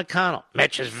Mitch McConnell?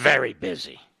 Mitch is very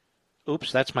busy.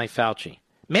 Oops, that's my Fauci.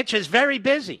 Mitch is very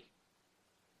busy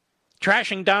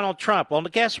trashing Donald Trump. Well,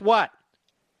 guess what?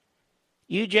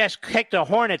 You just kicked a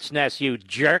hornet's nest, you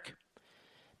jerk,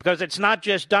 because it's not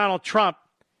just Donald Trump.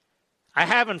 I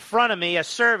have in front of me a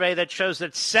survey that shows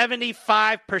that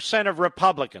 75% of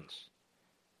Republicans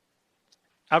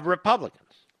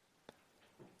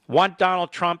want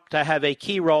Donald Trump to have a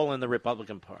key role in the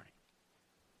Republican Party.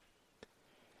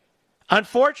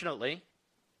 Unfortunately,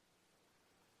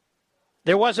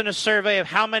 there wasn't a survey of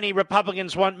how many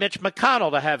Republicans want Mitch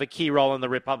McConnell to have a key role in the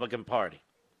Republican Party.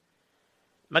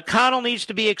 McConnell needs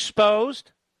to be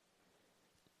exposed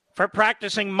for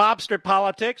practicing mobster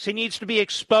politics. He needs to be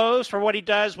exposed for what he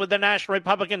does with the National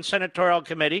Republican Senatorial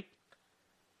Committee.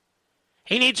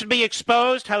 He needs to be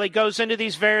exposed how he goes into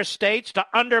these various states to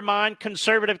undermine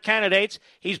conservative candidates.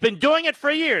 He's been doing it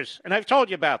for years, and I've told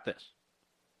you about this.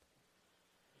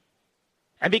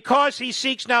 And because he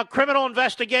seeks now criminal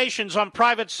investigations on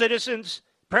private citizens,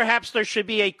 perhaps there should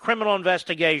be a criminal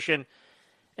investigation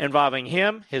involving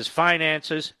him, his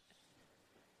finances,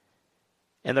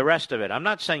 and the rest of it. I'm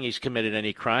not saying he's committed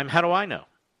any crime. How do I know?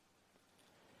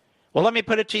 Well, let me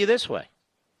put it to you this way.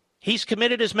 He's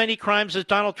committed as many crimes as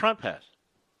Donald Trump has.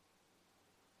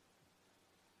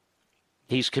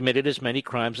 He's committed as many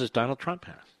crimes as Donald Trump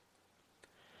has.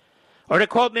 Or to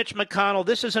quote Mitch McConnell,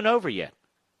 this isn't over yet.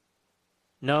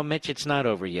 No, Mitch, it's not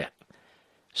over yet.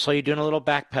 So you're doing a little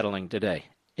backpedaling today.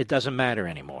 It doesn't matter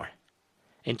anymore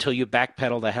until you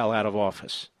backpedal the hell out of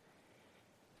office.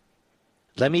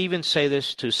 Let me even say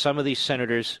this to some of these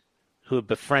senators who have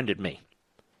befriended me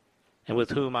and with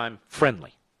whom I'm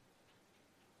friendly.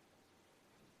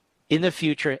 In the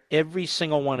future, every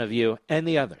single one of you and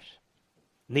the others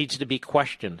needs to be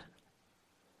questioned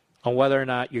on whether or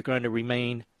not you're going to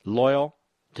remain loyal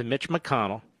to Mitch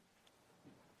McConnell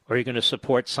or you're going to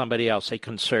support somebody else, a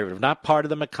conservative, not part of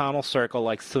the McConnell circle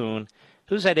like Thune.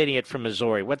 Who's that idiot from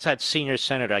Missouri? What's that senior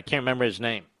senator? I can't remember his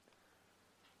name.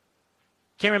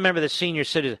 Can't remember the senior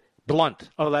citizen. Blunt.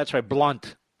 Oh, that's right,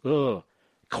 Blunt. Ugh.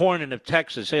 Cornyn of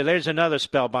Texas. Hey, there's another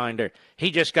spellbinder.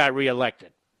 He just got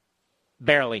reelected.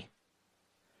 Barely.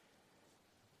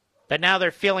 But now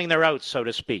they're feeling their oats, so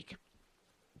to speak.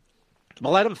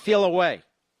 But let them feel away.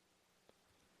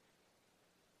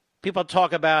 People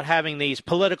talk about having these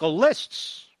political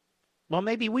lists. Well,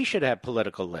 maybe we should have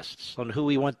political lists on who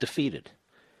we want defeated.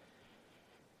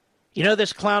 You know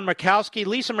this clown Murkowski?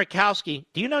 Lisa Murkowski,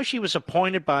 do you know she was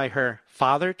appointed by her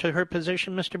father to her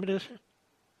position, Mr. Producer?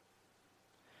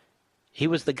 He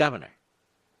was the governor.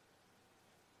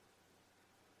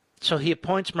 So he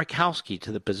appoints Murkowski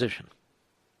to the position,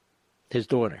 his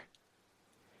daughter.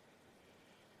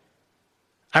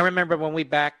 I remember when we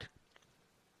backed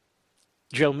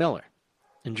Joe Miller,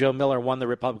 and Joe Miller won the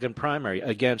Republican primary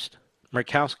against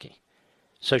Murkowski.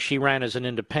 So she ran as an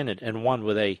independent and won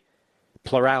with a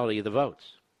plurality of the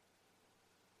votes.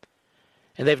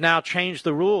 And they've now changed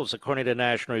the rules, according to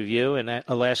National Review, in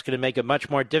Alaska to make it much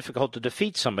more difficult to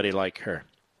defeat somebody like her.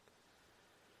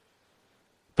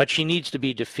 But she needs to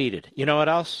be defeated. You know what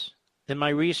else? In my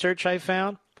research I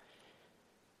found,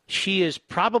 she is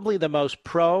probably the most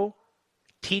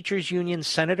pro-teachers union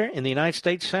senator in the United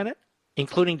States Senate,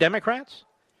 including Democrats,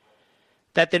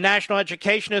 that the National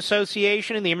Education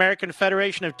Association and the American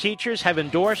Federation of Teachers have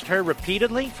endorsed her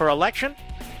repeatedly for election,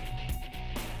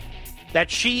 that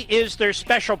she is their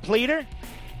special pleader,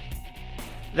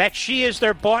 that she is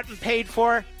their bought and paid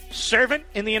for servant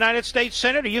in the United States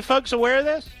Senate. Are you folks aware of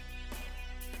this?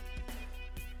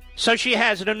 So she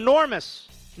has an enormous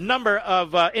number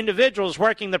of individuals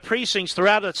working the precincts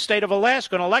throughout the state of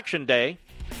Alaska on Election Day.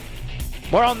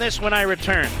 More on this when I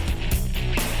return.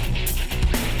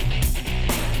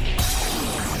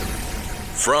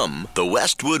 From the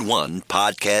Westwood One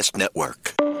Podcast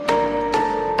Network.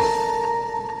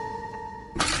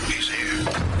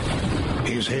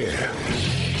 He's here.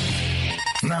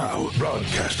 Now,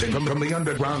 broadcasting from the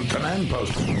underground command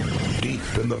post, deep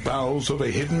in the bowels of a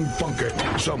hidden bunker,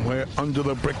 somewhere under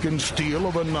the brick and steel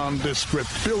of a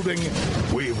nondescript building,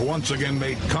 we've once again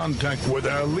made contact with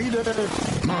our leader,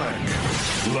 Mark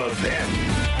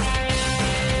Levin.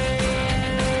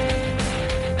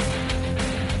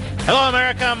 Hello,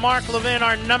 America. I'm Mark Levin.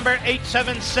 Our number,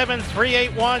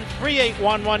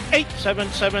 877-381-3811,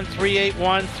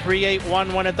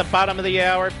 877-381-3811. At the bottom of the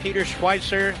hour, Peter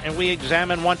Schweizer, and we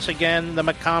examine once again the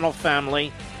McConnell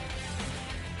family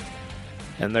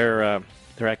and their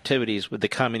activities with the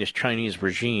communist Chinese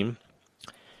regime.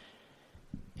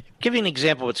 Give you an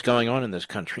example of what's going on in this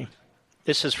country.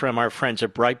 This is from our friends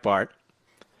at Breitbart.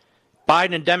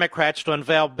 Biden and Democrats to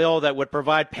unveil bill that would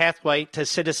provide pathway to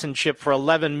citizenship for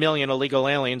 11 million illegal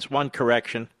aliens. One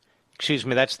correction. Excuse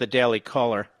me, that's the Daily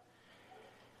Caller.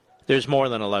 There's more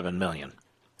than 11 million.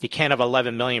 You can't have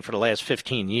 11 million for the last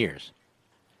 15 years.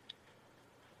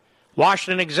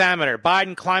 Washington Examiner.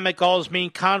 Biden climate goals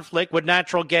mean conflict with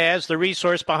natural gas, the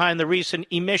resource behind the recent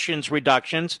emissions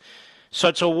reductions. So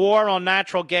it's a war on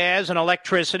natural gas and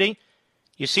electricity.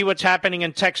 You see what's happening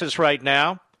in Texas right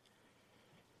now.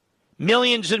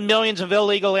 Millions and millions of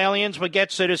illegal aliens would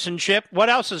get citizenship. What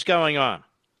else is going on?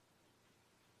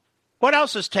 What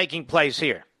else is taking place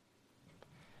here?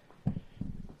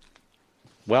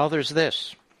 Well, there's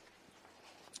this.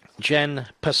 Jen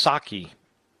Psaki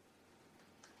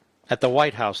at the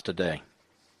White House today.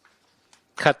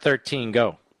 Cut 13,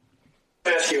 go. I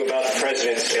want to ask you about the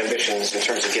president's ambitions in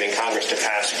terms of getting Congress to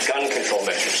pass gun control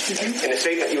measures. Mm-hmm. In a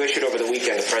statement you issued over the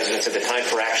weekend, the president said the time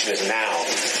for action is now.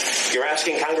 You're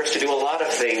asking Congress to do a lot of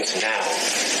things now.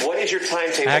 What is your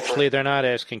timetable? Actually, they're not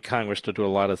asking Congress to do a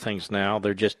lot of things now.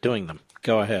 They're just doing them.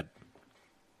 Go ahead.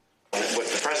 What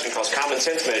the president calls common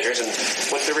sense measures, and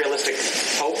what's the realistic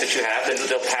hope that you have that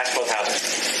they'll pass both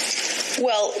houses?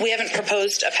 Well, we haven't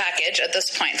proposed a package at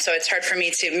this point, so it's hard for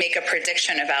me to make a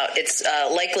prediction about its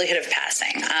likelihood of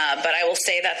passing. But I will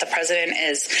say that the president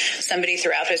is somebody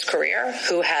throughout his career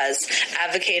who has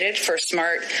advocated for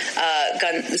smart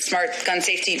gun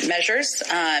safety measures.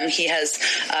 He has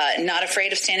not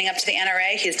afraid of standing up to the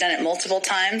NRA. He's done it multiple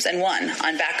times and won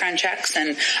on background checks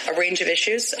and a range of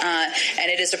issues.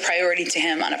 And it is a priority to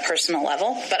him on a personal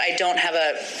level. But I don't have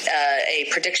a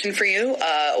prediction for you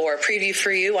or a preview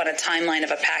for you on a timeline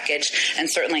of a package, and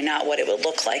certainly not what it would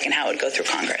look like and how it would go through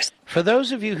Congress. For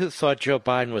those of you who thought Joe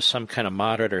Biden was some kind of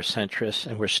moderate or centrist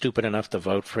and were stupid enough to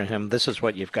vote for him, this is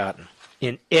what you've gotten.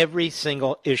 In every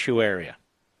single issue area,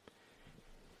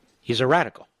 he's a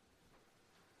radical.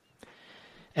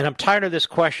 And I'm tired of this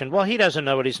question. Well, he doesn't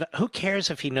know what he's... Who cares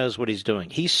if he knows what he's doing?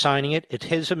 He's signing it. It's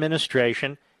his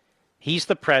administration. He's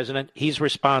the president. He's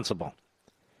responsible.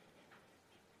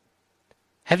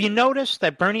 Have you noticed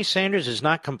that Bernie Sanders is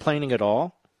not complaining at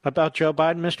all about Joe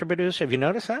Biden, Mr. Producer? Have you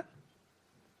noticed that?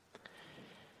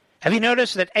 Have you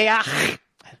noticed that Ayach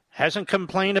hasn't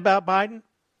complained about Biden?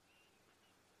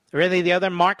 Or any of the other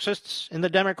Marxists in the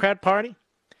Democrat Party?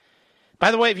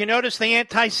 By the way, have you noticed the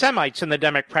anti-Semites in the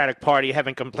Democratic Party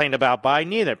haven't complained about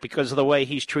Biden either because of the way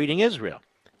he's treating Israel?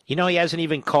 You know he hasn't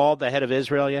even called the head of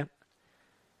Israel yet?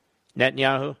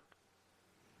 Netanyahu?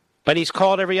 But he's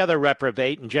called every other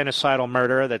reprobate and genocidal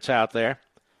murderer that's out there.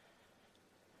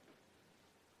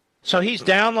 So he's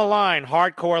down the line,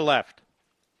 hardcore left.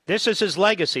 This is his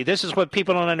legacy. This is what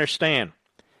people don't understand.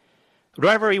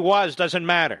 Whoever he was doesn't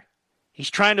matter. He's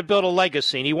trying to build a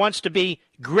legacy, and he wants to be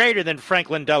greater than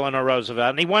Franklin Delano Roosevelt,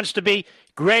 and he wants to be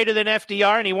greater than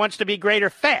FDR, and he wants to be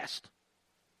greater fast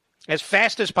as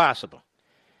possible.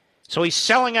 So he's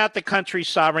selling out the country's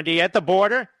sovereignty at the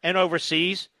border and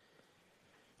overseas,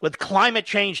 with climate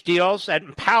change deals that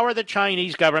empower the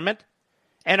Chinese government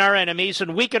and our enemies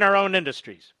and weaken our own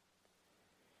industries.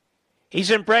 He's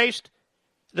embraced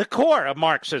the core of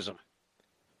Marxism,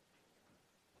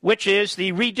 which is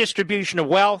the redistribution of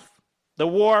wealth, the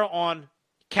war on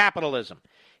capitalism.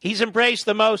 He's embraced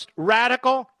the most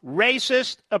radical,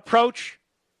 racist approach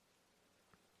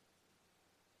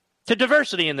to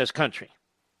diversity in this country.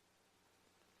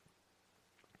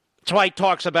 That's why he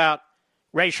talks about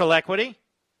racial equity.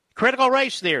 Critical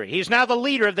race theory. He's now the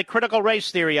leader of the critical race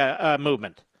theory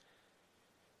movement,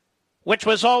 which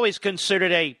was always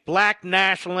considered a black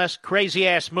nationalist,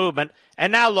 crazy-ass movement.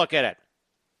 And now look at it.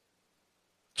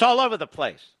 It's all over the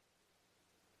place.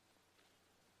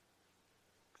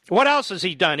 What else has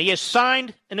he done? He has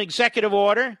signed an executive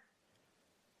order,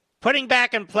 putting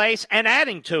back in place and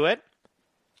adding to it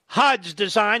HUD's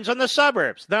designs on the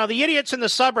suburbs. Now, the idiots in the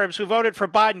suburbs who voted for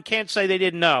Biden can't say they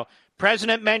didn't know.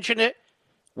 President mentioned it.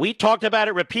 We talked about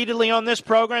it repeatedly on this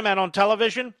program and on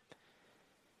television.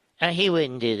 He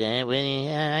wouldn't do that.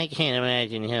 I can't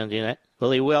imagine he'll do that.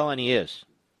 Well, he will, and he is.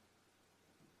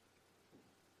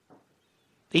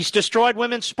 He's destroyed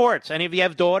women's sports. Any of you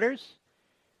have daughters?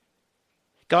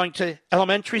 Going to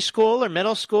elementary school or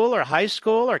middle school or high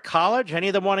school or college? Any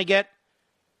of them want to get,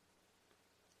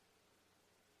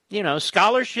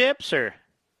 scholarships or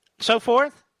so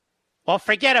forth? Well,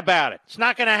 forget about it. It's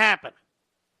not going to happen.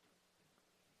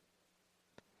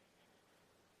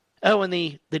 Oh, and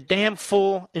the damn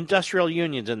fool industrial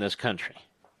unions in this country.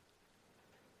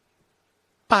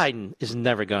 Biden is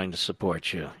never going to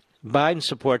support you. Biden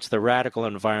supports the radical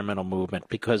environmental movement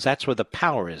because that's where the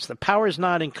power is. The power is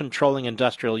not in controlling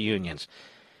industrial unions.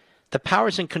 The power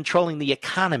is in controlling the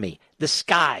economy, the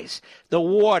skies, the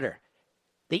water,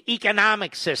 the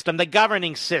economic system, the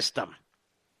governing system.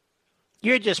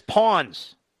 You're just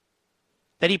pawns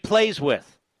that he plays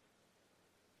with.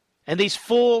 And these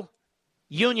fool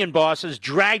union bosses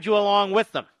dragged you along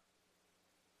with them.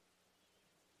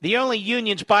 The only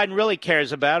unions Biden really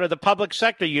cares about are the public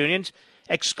sector unions,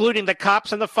 excluding the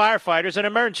cops and the firefighters and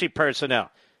emergency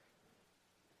personnel.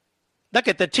 Look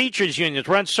at the teachers' unions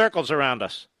run circles around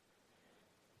us.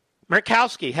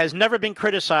 Murkowski has never been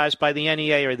criticized by the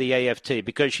NEA or the AFT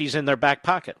because she's in their back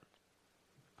pocket.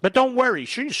 But don't worry,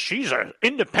 she's an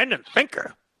independent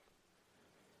thinker.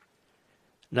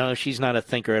 No, she's not a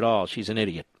thinker at all. She's an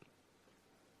idiot.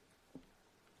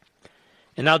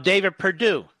 And now David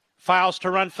Perdue files to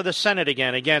run for the Senate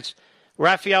again against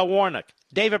Raphael Warnock.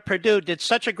 David Perdue did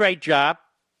such a great job.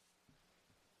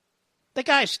 The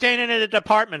guy's standing at a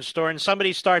department store and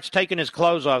somebody starts taking his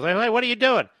clothes off. They're like, what are you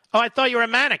doing? Oh, I thought you were a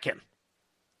mannequin.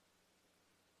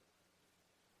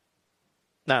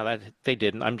 No, they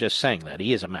didn't. I'm just saying that.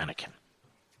 He is a mannequin.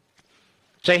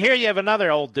 So here you have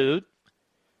another old dude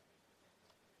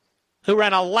who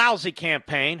ran a lousy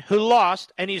campaign, who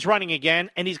lost, and he's running again,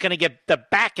 and he's going to get the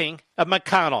backing of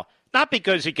McConnell. Not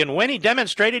because he can win. He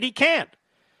demonstrated he can't.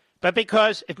 But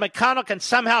because if McConnell can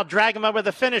somehow drag him over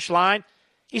the finish line,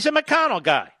 he's a McConnell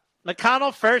guy.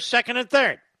 McConnell first, second, and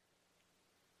third.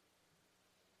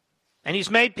 And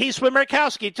he's made peace with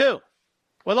Murkowski, too,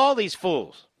 with all these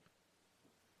fools.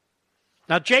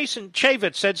 Now, Jason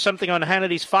Chaffetz said something on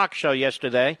Hannity's Fox show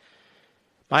yesterday.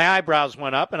 My eyebrows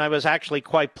went up, and I was actually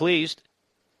quite pleased.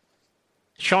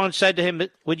 Sean said to him,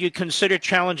 would you consider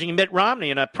challenging Mitt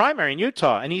Romney in a primary in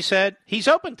Utah? And he said he's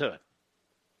open to it.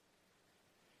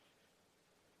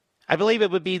 I believe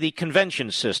it would be the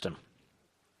convention system.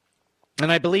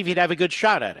 And I believe he'd have a good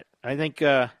shot at it. I think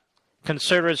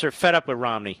conservatives are fed up with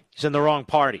Romney. He's in the wrong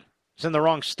party. He's in the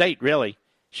wrong state, really.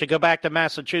 Should go back to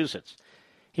Massachusetts.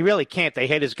 He really can't. They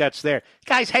hate his guts there.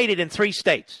 Guy's hated in 3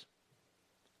 states.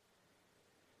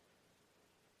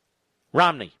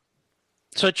 Romney.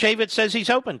 So Chaffetz says he's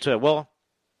open to it. Well,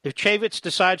 if Chaffetz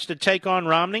decides to take on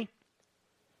Romney,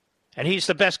 and he's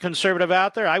the best conservative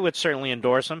out there, I would certainly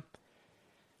endorse him.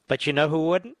 But you know who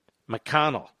wouldn't?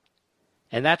 McConnell.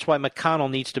 And that's why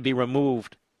McConnell needs to be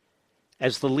removed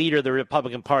as the leader of the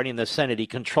Republican Party in the Senate. He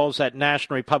controls that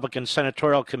National Republican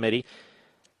Senatorial Committee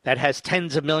that has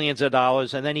tens of millions of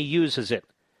dollars, and then he uses it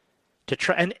to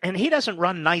try. And he doesn't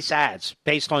run nice ads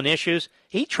based on issues.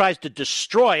 He tries to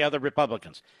destroy other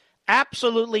Republicans.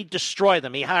 Absolutely destroy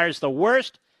them. He hires the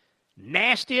worst,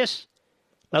 nastiest,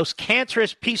 most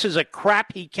cancerous pieces of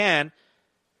crap he can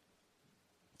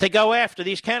to go after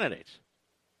these candidates.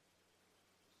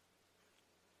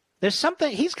 There's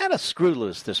something, he's got a screw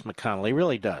loose, this McConnell. He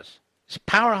really does. He's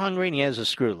power hungry and he has a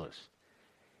screw loose.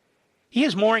 He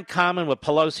has more in common with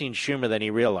Pelosi and Schumer than he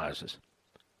realizes,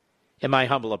 in my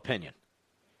humble opinion.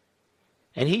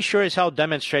 And he sure as hell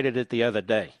demonstrated it the other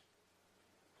day.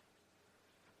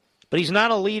 But he's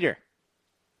not a leader.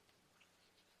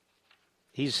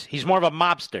 He's more of a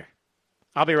mobster.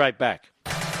 I'll be right back.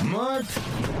 Mark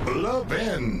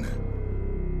Levin.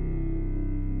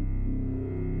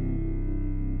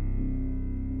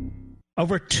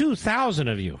 Over 2,000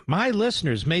 of you, my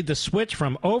listeners, made the switch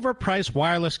from overpriced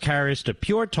wireless carriers to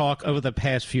Pure Talk over the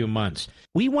past few months.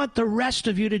 We want the rest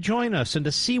of you to join us and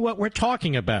to see what we're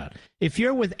talking about. If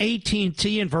you're with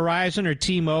AT&T and Verizon or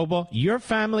T-Mobile, your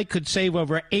family could save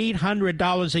over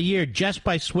 $800 a year just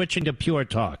by switching to Pure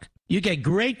Talk. You get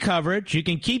great coverage, you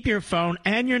can keep your phone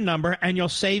and your number, and you'll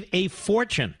save a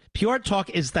fortune. Pure Talk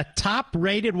is the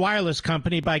top-rated wireless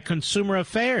company by Consumer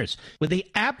Affairs with the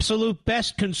absolute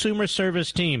best consumer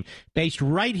service team based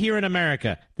right here in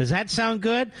America. Does that sound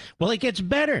good? Well, it gets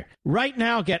better. Right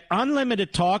now, get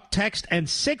unlimited talk, text, and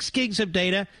 6 gigs of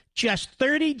data, just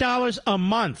 $30 a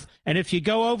month. And if you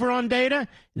go over on data,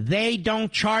 they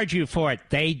don't charge you for it.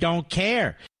 They don't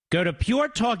care. Go to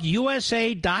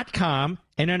puretalkusa.com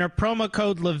and enter promo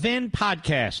code Levin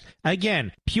Podcast.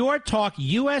 Again,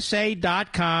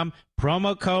 puretalkusa.com,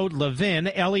 promo code Levin,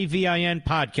 Levin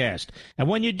Podcast. And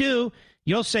when you do,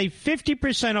 you'll save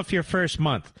 50% off your first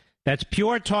month. That's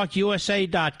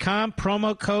puretalkusa.com,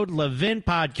 promo code Levin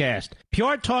Podcast.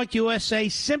 Pure Talk USA,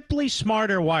 simply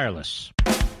smarter wireless.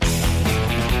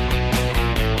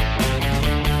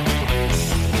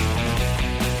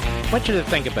 I want you to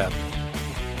think about it.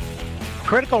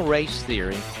 Critical race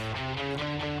theory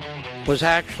was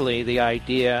actually the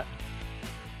idea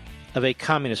of a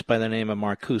communist by the name of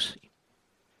Marcuse.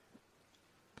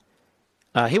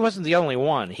 He wasn't the only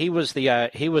one. He was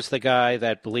the guy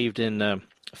that believed in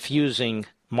fusing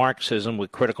Marxism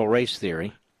with critical race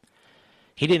theory.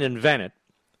 He didn't invent it,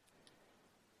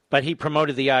 but he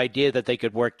promoted the idea that they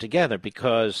could work together,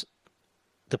 because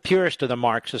the purest of the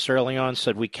Marxists early on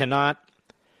said we cannot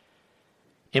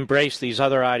embrace these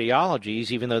other ideologies,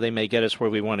 even though they may get us where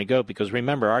we want to go. Because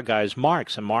remember, our guy's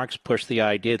Marx, and Marx pushed the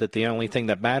idea that the only thing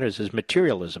that matters is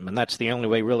materialism, and that's the only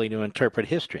way really to interpret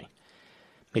history.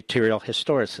 Material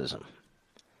historicism.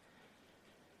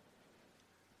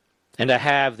 And to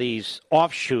have these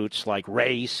offshoots like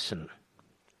race and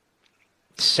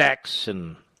sex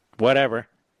and whatever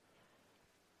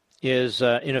is,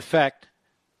 in effect,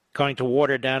 going to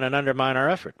water down and undermine our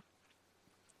effort.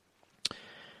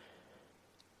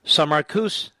 So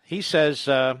Marcuse, he says,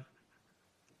 no,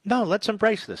 let's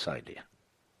embrace this idea.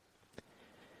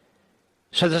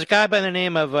 So there's a guy by the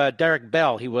name of Derek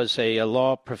Bell. He was a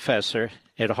law professor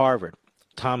at Harvard.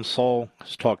 Tom Sowell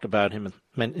has talked about him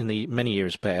in the many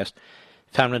years past.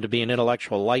 Found him to be an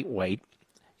intellectual lightweight.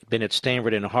 He'd been at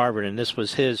Stanford and Harvard, and this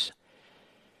was his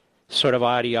sort of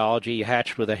ideology. He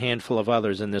hatched with a handful of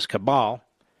others in this cabal.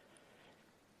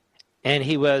 And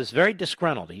he was very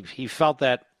disgruntled. He felt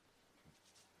that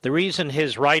the reason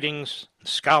his writings,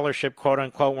 scholarship,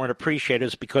 quote-unquote, weren't appreciated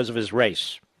is because of his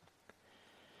race.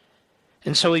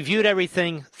 And so he viewed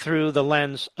everything through the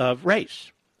lens of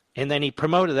race. And then he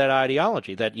promoted that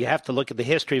ideology, that you have to look at the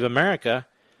history of America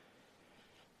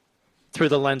through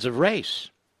the lens of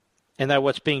race. And that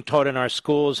what's being taught in our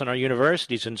schools and our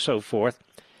universities and so forth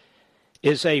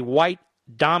is a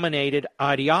white-dominated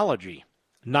ideology,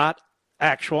 not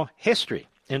actual history.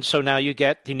 And so now you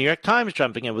get the New York Times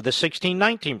jumping in with the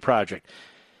 1619 Project.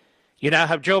 You now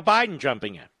have Joe Biden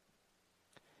jumping in.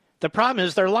 The problem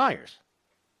is they're liars.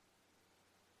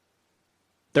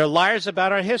 They're liars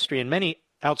about our history, and many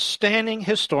outstanding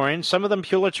historians, some of them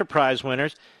Pulitzer Prize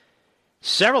winners,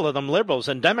 several of them liberals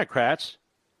and Democrats,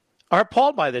 are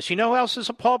appalled by this. You know who else is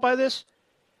appalled by this?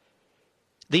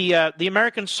 The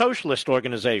American Socialist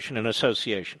Organization and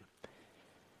Association.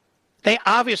 They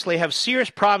obviously have serious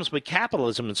problems with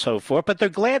capitalism and so forth, but they're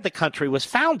glad the country was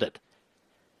founded.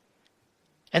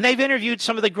 And they've interviewed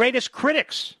some of the greatest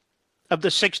critics of the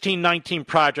 1619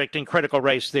 Project and critical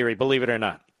race theory, believe it or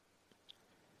not,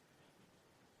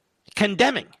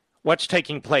 condemning what's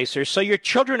taking place here. So your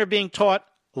children are being taught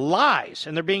lies,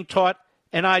 and they're being taught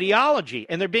an ideology,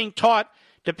 and they're being taught,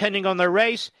 depending on their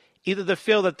race, either to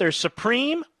feel that they're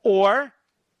supreme or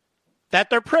that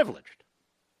they're privileged.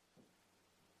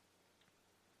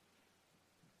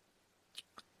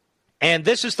 And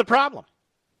this is the problem.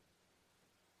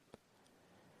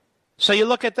 So you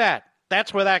look at that.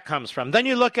 That's where that comes from. Then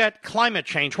you look at climate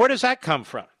change. Where does that come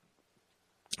from?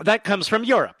 That comes from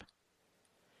Europe.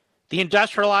 The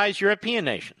industrialized European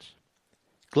nations.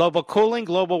 Global cooling,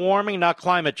 global warming, not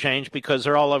climate change, because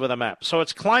they're all over the map. So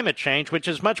it's climate change, which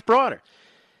is much broader.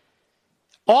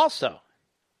 Also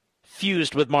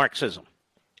fused with Marxism.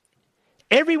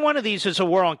 Every one of these is a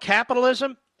war on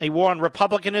capitalism, a war on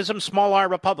republicanism, small r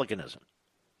republicanism.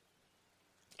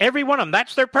 Every one of them,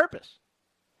 that's their purpose.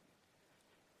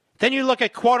 Then you look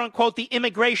at, quote-unquote, the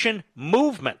immigration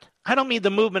movement. I don't mean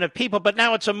the movement of people, but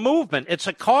now it's a movement. It's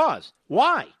a cause.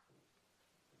 Why?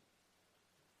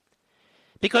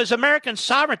 Because American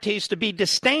sovereignty is to be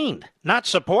disdained, not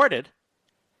supported.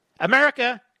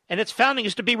 America and its founding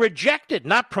is to be rejected,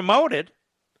 not promoted.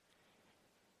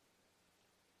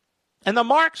 And the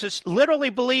Marxists literally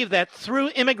believe that through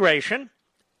immigration,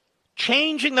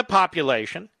 changing the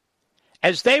population,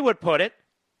 as they would put it,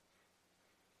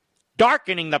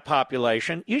 darkening the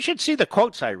population, you should see the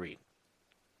quotes I read,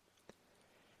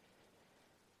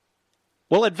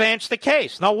 will advance the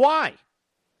case. Now, why?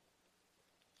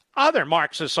 Other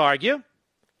Marxists argue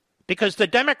because the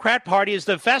Democrat Party is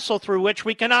the vessel through which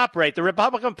we can operate. The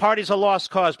Republican Party is a lost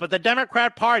cause, but the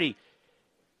Democrat Party,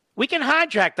 we can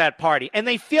hijack that party, and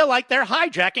they feel like they're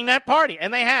hijacking that party,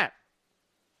 and they have.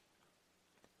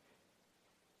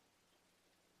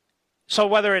 So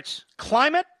whether it's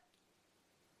climate,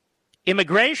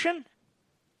 immigration,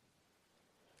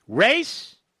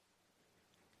 race,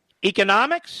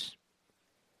 economics,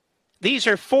 these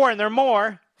are four, and there are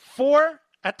more, 4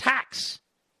 attacks,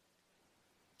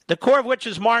 the core of which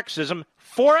is Marxism,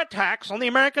 4 attacks on the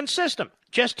American system,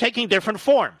 just taking different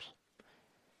forms.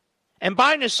 And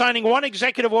Biden is signing one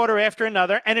executive order after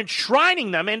another and enshrining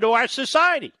them into our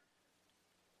society.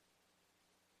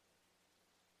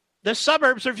 The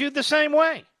suburbs are viewed the same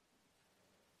way.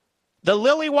 The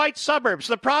lily white suburbs.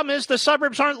 The problem is the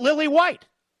suburbs aren't lily white.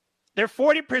 They're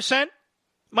 40%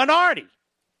 minority.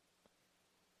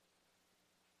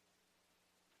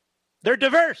 They're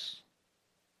diverse.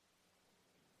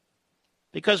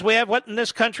 Because we have what in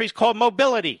this country is called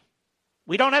mobility.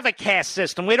 We don't have a caste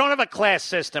system. We don't have a class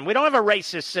system. We don't have a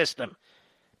racist system.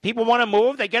 People want to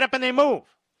move, they get up and they move.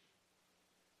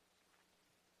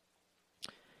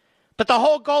 But the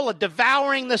whole goal of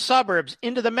devouring the suburbs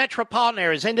into the metropolitan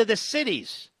areas, into the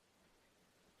cities,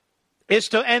 is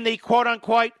to end the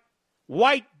quote-unquote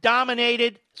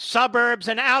white-dominated suburbs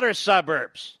and outer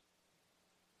suburbs.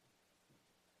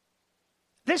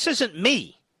 This isn't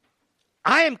me.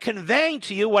 I am conveying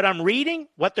to you what I'm reading,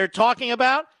 what they're talking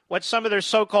about, what some of their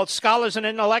so-called scholars and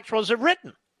intellectuals have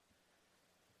written.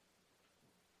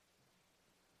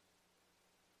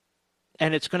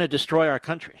 And it's going to destroy our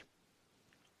country.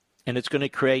 And it's going to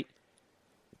create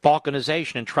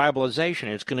balkanization and tribalization.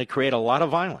 It's going to create a lot of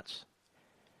violence.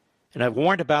 And I've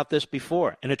warned about this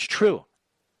before, and it's true.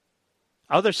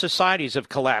 Other societies have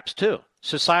collapsed too.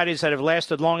 Societies that have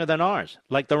lasted longer than ours,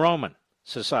 like the Roman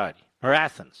society or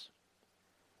Athens.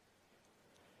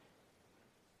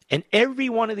 And every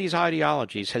one of these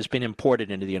ideologies has been imported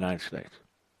into the United States.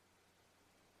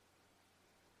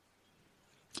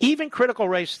 Even critical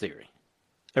race theory,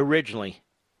 originally.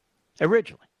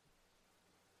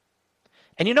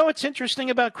 And you know what's interesting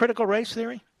about critical race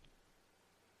theory?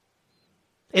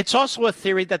 It's also a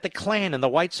theory that the Klan and the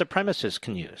white supremacists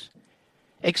can use,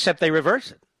 except they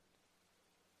reverse it.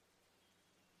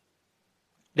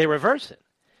 They reverse it.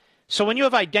 So when you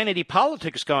have identity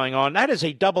politics going on, that is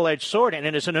a double-edged sword, and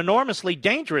it is an enormously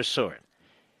dangerous sword.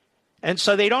 And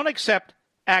so they don't accept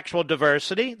actual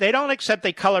diversity. They don't accept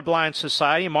a colorblind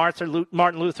society,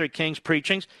 Martin Luther King's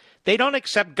preachings. They don't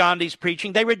accept Gandhi's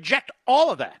preaching. They reject all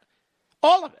of that.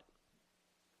 All of it.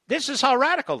 This is how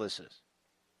radical this is.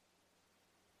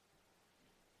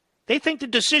 They think the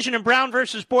decision in Brown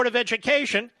versus Board of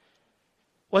Education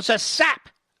was a sap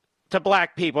to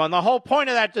black people. And the whole point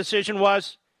of that decision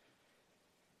was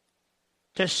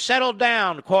to settle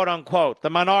down, quote unquote,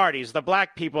 the minorities, the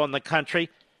black people in the country,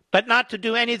 but not to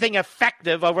do anything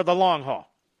effective over the long haul.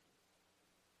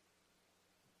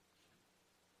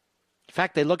 In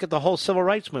fact, they look at the whole civil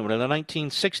rights movement in the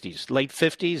 1960s, late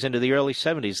 50s into the early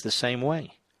 70s the same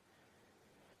way.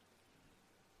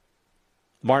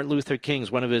 Martin Luther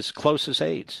King's one of his closest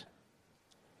aides.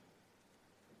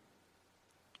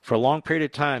 For a long period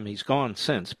of time, he's gone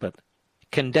since, but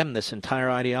condemned this entire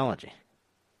ideology.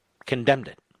 Condemned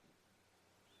it.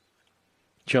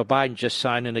 Joe Biden just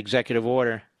signed an executive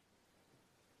order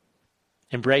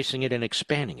embracing it and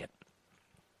expanding it.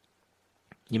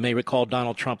 You may recall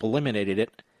Donald Trump eliminated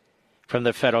it from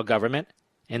the federal government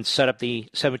and set up the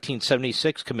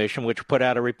 1776 Commission, which put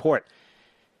out a report.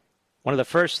 One of the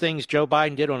first things Joe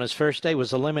Biden did on his first day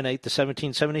was eliminate the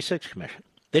 1776 Commission.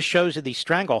 This shows you the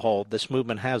stranglehold this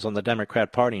movement has on the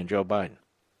Democrat Party and Joe Biden.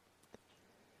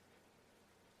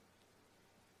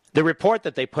 The report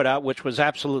that they put out, which was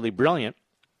absolutely brilliant,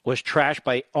 was trashed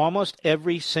by almost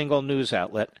every single news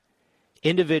outlet.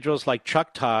 Individuals like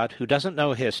Chuck Todd, who doesn't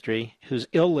know history, who's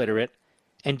illiterate,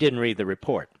 and didn't read the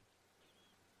report.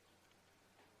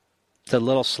 It's a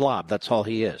little slob, that's all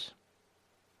he is.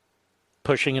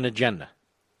 Pushing an agenda.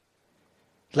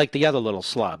 Like the other little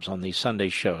slobs on these Sunday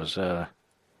shows.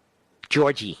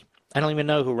 Georgie. I don't even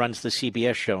know who runs the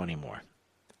CBS show anymore.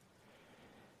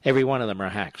 Every one of them are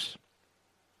hacks.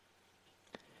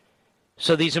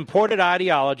 So these imported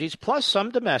ideologies, plus some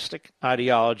domestic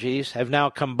ideologies, have now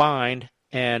combined,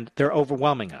 and they're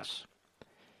overwhelming us.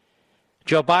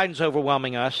 Joe Biden's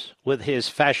overwhelming us with his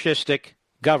fascistic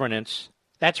governance.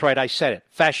 That's right, I said it.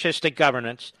 Fascistic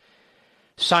governance.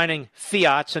 Signing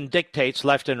fiats and dictates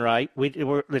left and right.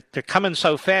 They're coming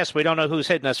so fast, we don't know who's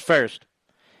hitting us first.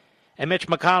 And Mitch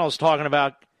McConnell's talking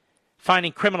about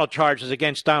finding criminal charges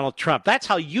against Donald Trump. That's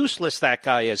how useless that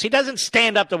guy is. He doesn't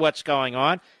stand up to what's going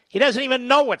on. He doesn't even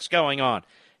know what's going on.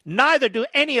 Neither do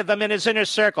any of them in his inner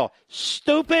circle.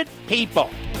 Stupid people.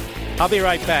 I'll be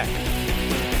right back.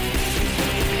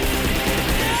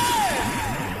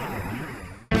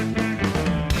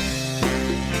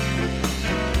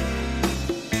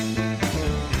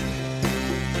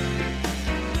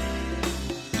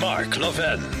 Mark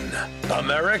Levin,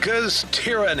 America's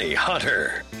tyranny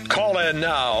hunter. Call in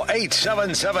now,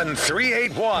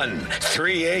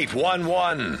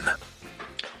 877-381-3811.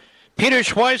 Peter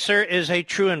Schweizer is a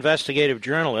true investigative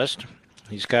journalist.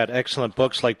 He's got excellent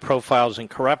books like Profiles in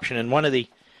Corruption, and one of the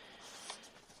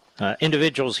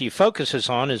individuals he focuses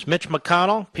on is Mitch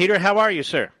McConnell. Peter, how are you,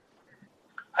 sir?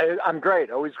 I'm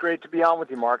great. Always great to be on with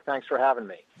you, Mark. Thanks for having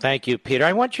me. Thank you, Peter.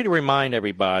 I want you to remind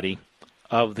everybody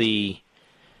of the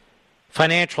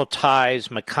financial ties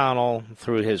McConnell,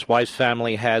 through his wife's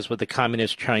family, has with the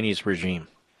communist Chinese regime.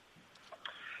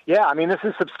 Yeah, I mean, this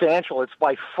is substantial. It's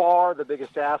by far the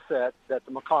biggest asset that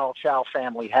the McConnell-Chao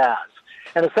family has.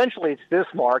 And essentially it's this,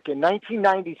 Mark. In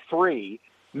 1993,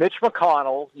 Mitch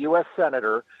McConnell, U.S.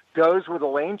 Senator, goes with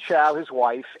Elaine Chao, his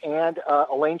wife, and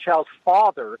Elaine Chao's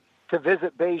father to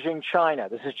visit Beijing, China.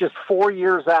 This is just 4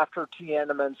 years after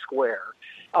Tiananmen Square.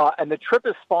 And the trip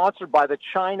is sponsored by the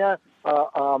China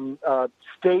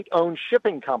state-owned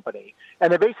shipping company.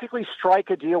 And they basically strike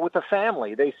a deal with the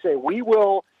family. They say, we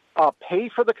will pay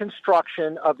for the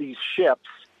construction of these ships,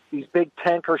 these big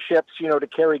tanker ships, to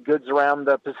carry goods around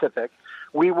the Pacific.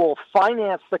 We will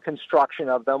finance the construction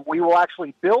of them. We will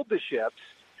actually build the ships.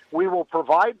 We will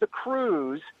provide the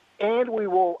crews, and we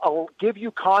will give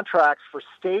you contracts for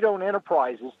state-owned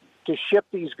enterprises to ship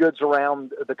these goods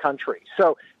around the country.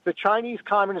 So the Chinese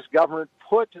Communist government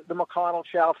put the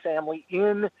McConnell-Chao family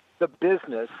in the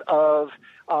business of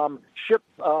ship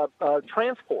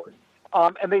transport.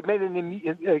 And they've made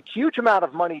a huge amount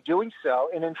of money doing so.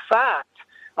 And in fact,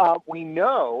 we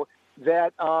know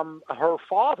that her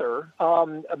father,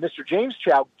 Mr. James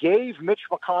Chao, gave Mitch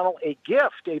McConnell a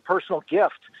gift, a personal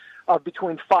gift of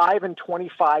between $5 and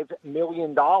 $25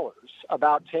 million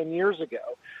about 10 years ago.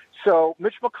 So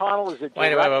Mitch McConnell is a direct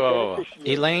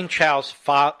beneficiary. Elaine Chao's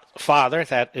father,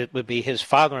 that it would be his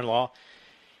father-in-law,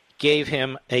 gave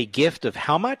him a gift of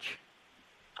how much?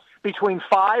 Between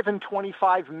 $5 and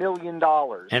 $25 million.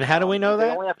 And how do we know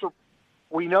that?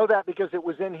 We know that because it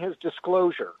was in his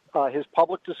disclosure, his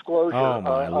public disclosure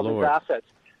of his assets.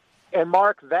 And,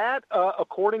 Mark, that,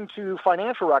 according to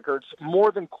financial records,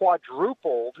 more than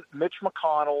quadrupled Mitch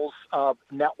McConnell's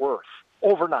net worth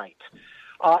overnight.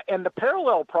 And the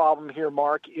parallel problem here,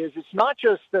 Mark, is it's not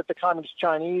just that the Communist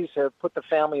Chinese have put the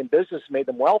family in business and made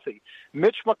them wealthy.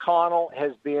 Mitch McConnell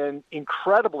has been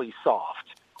incredibly soft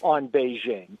on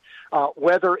Beijing,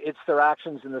 whether it's their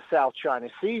actions in the South China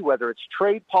Sea, whether it's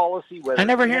trade policy, whether I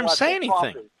never hear him say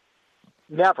anything.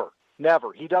 Never.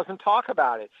 He doesn't talk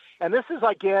about it. And this is,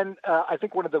 again, I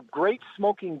think one of the great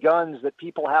smoking guns that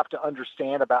people have to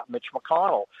understand about Mitch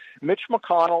McConnell. Mitch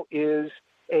McConnell is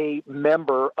a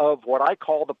member of what I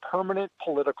call the permanent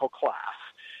political class.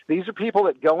 These are people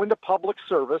that go into public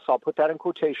service, I'll put that in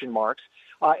quotation marks,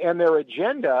 and their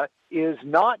agenda is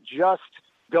not just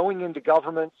going into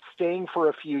government, staying for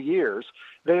a few years.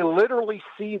 They literally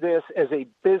see this as a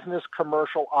business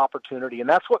commercial opportunity, and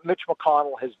that's what Mitch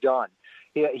McConnell has done.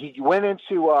 He went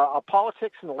into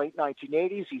politics in the late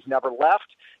 1980s. He's never left.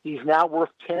 He's now worth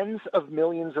tens of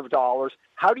millions of dollars.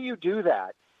 How do you do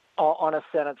that on a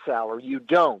Senate salary? You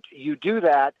don't. You do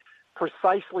that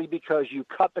precisely because you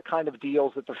cut the kind of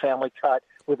deals that the family cut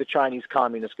with the Chinese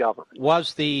Communist government.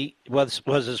 Was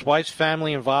his wife's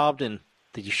family involved in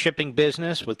the shipping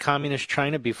business with Communist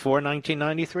China before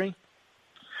 1993?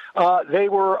 They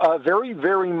were a very,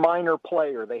 very minor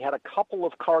player. They had a couple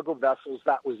of cargo vessels.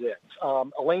 That was it.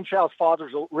 Elaine Chao's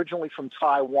father's originally from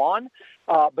Taiwan,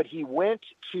 but he went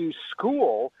to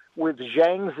school with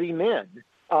Jiang Zemin,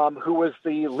 who was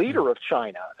the leader of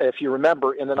China, if you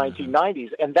remember, in the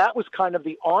 1990s. And that was kind of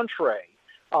the entree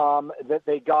that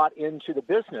they got into the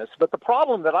business. But the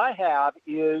problem that I have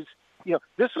is,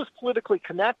 this was politically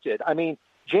connected. I mean,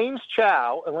 James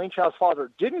Chao, Elaine Chao's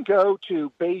father, didn't go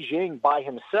to Beijing by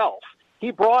himself. He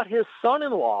brought his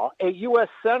son-in-law, a U.S.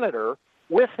 senator,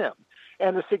 with him.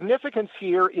 And the significance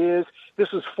here is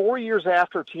this was 4 years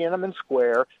after Tiananmen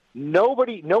Square. No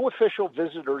official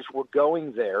visitors were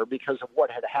going there because of what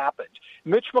had happened.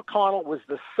 Mitch McConnell was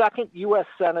the second U.S.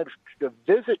 senator to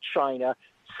visit China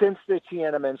since the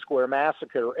Tiananmen Square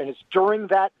massacre, and it's during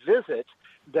that visit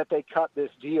that they cut this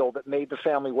deal that made the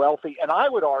family wealthy, and I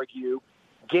would argue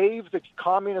gave the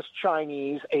Communist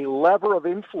Chinese a lever of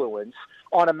influence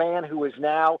on a man who is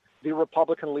now the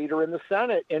Republican leader in the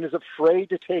Senate and is afraid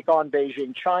to take on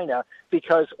Beijing, China,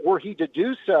 because were he to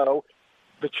do so,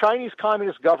 the Chinese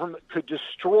Communist government could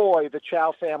destroy the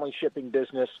Chao family shipping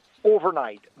business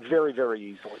overnight very, very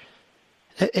easily.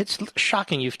 It's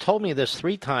shocking. You've told me this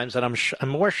 3 times, and I'm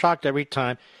more shocked every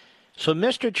time. So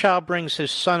Mr. Chao brings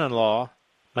his son-in-law,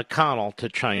 McConnell, to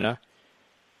China,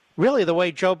 really the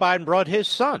way Joe Biden brought his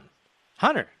son,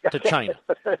 Hunter, to China.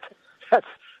 That's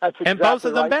exactly and both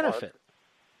of them right, benefit. Mark.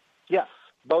 Yes,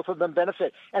 both of them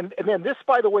benefit. And then this,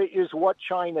 by the way, is what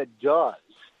China does.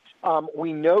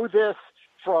 We know this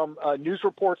from news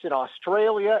reports in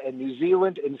Australia and New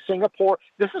Zealand and Singapore.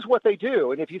 This is what they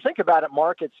do. And if you think about it,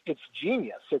 Mark, it's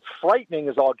genius. It's frightening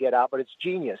as all get out, but it's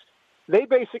genius. They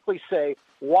basically say,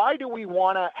 why do we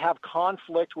want to have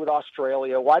conflict with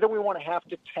Australia? Why do we want to have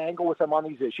to tangle with them on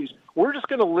these issues? We're just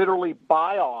going to literally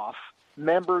buy off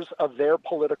members of their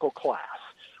political class.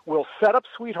 We'll set up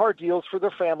sweetheart deals for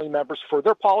their family members, for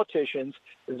their politicians.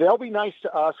 They'll be nice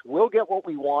to us. We'll get what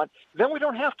we want. Then we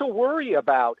don't have to worry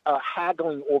about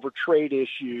haggling over trade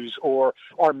issues or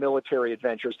our military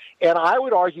adventures. And I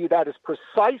would argue that is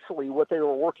precisely what they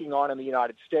were working on in the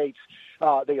United States.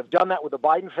 They have done that with the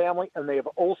Biden family, and they have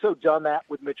also done that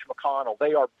with Mitch McConnell.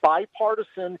 They are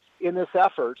bipartisan in this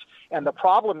effort, and the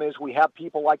problem is we have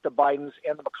people like the Bidens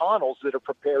and the McConnells that are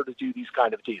prepared to do these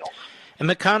kind of deals. And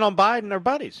McConnell and Biden are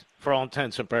buddies, for all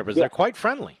intents and purposes. Yeah. They're quite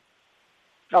friendly.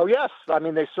 Oh, yes. I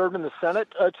mean, they served in the Senate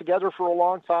together for a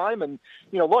long time. And,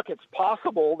 look, it's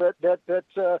possible that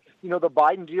the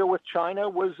Biden deal with China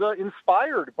was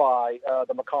inspired by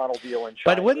the McConnell deal in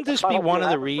China. But wouldn't this be one of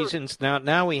the reasons?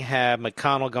 Now we have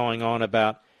McConnell going on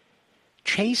about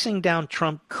chasing down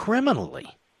Trump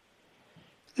criminally.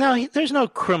 Now, there's no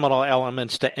criminal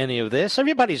elements to any of this.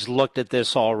 Everybody's looked at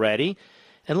this already.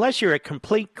 Unless you're a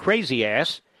complete crazy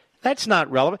ass, that's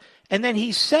not relevant. And then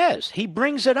he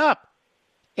brings it up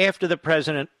after the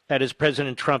president, that is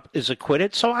President Trump, is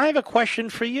acquitted. So I have a question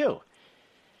for you.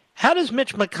 How does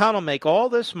Mitch McConnell make all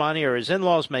this money, or his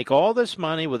in-laws make all this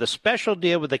money with a special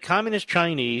deal with the Communist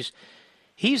Chinese?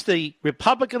 He's the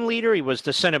Republican leader. He was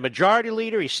the Senate Majority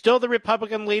Leader. He's still the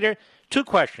Republican leader. Two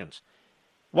questions.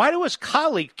 Why do his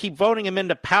colleagues keep voting him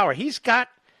into power?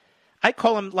 I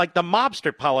call him like the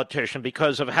mobster politician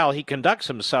because of how he conducts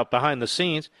himself behind the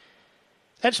scenes.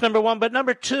 That's number one. But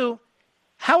number two,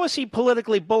 how is he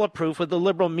politically bulletproof with the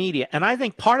liberal media? And I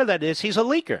think part of that is he's a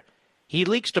leaker. He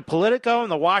leaks to Politico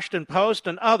and the Washington Post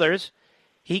and others.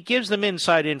 He gives them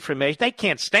inside information. They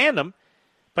can't stand him,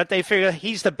 but they figure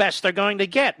he's the best they're going to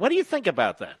get. What do you think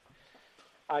about that?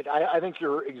 I think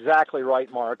you're exactly right,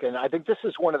 Mark, and I think this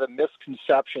is one of the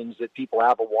misconceptions that people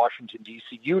have of Washington,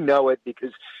 D.C. You know it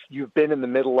because you've been in the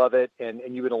middle of it and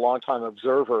you've been a long-time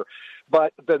observer.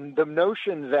 But the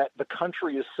notion that the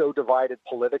country is so divided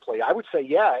politically, I would say,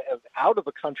 yeah, out of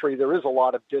the country there is a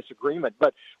lot of disagreement.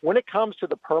 But when it comes to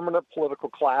the permanent political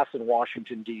class in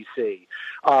Washington, D.C.,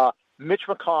 Mitch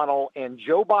McConnell and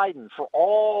Joe Biden, for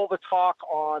all the talk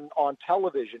on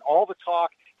television, all the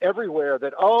talk everywhere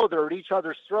that, they're at each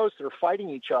other's throats, they're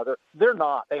fighting each other. They're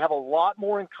not. They have a lot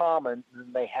more in common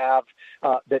than they have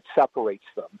that separates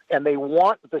them. And they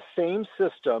want the same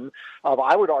system of,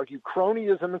 I would argue,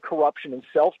 cronyism and corruption and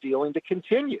self-dealing to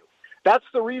continue. That's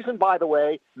the reason, by the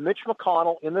way, Mitch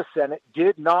McConnell in the Senate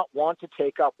did not want to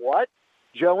take up what?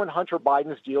 Joe and Hunter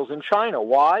Biden's deals in China.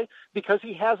 Why? Because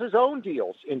he has his own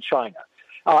deals in China.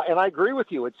 And I agree with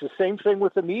you. It's the same thing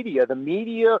with the media. The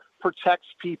media protects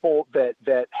people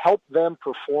that help them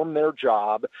perform their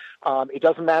job. It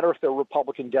doesn't matter if they're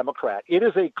Republican, Democrat. It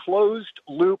is a closed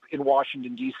loop in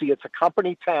Washington, D.C. It's a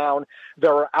company town.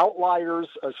 There are outliers.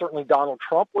 Certainly Donald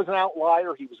Trump was an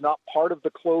outlier. He was not part of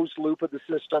the closed loop of the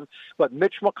system, but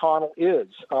Mitch McConnell is.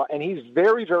 And he's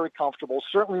very, very comfortable,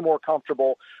 certainly more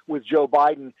comfortable with Joe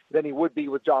Biden than he would be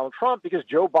with Donald Trump, because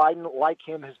Joe Biden, like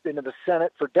him, has been in the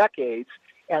Senate for decades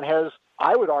and has,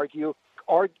 I would argue,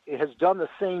 has done the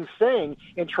same thing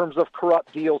in terms of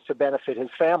corrupt deals to benefit his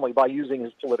family by using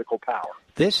his political power.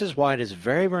 This is why it is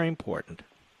very, very important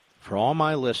for all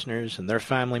my listeners and their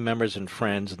family members and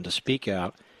friends and to speak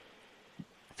out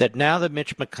that now that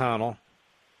Mitch McConnell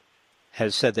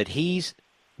has said that he's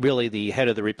really the head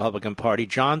of the Republican Party,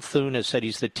 John Thune has said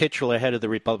he's the titular head of the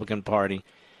Republican Party,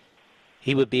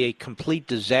 he would be a complete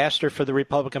disaster for the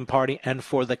Republican Party and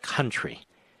for the country.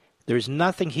 There's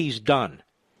nothing he's done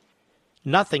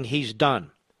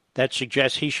that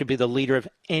suggests he should be the leader of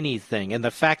anything. And the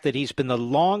fact that he's been the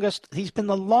longest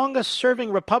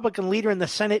serving Republican leader in the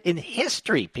Senate in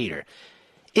history, Peter,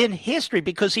 in history,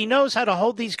 because he knows how to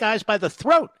hold these guys by the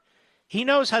throat. He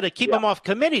knows how to keep them off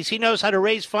committees. He knows how to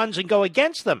raise funds and go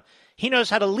against them. He knows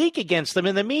how to leak against them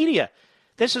in the media.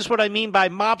 This is what I mean by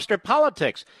mobster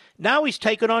politics. Now he's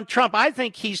taken on Trump. I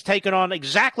think he's taken on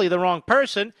exactly the wrong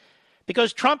person,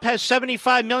 because Trump has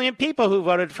 75 million people who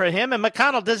voted for him, and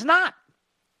McConnell does not.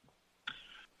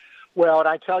 Well, and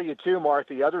I tell you, too, Mark,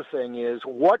 the other thing is,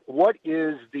 what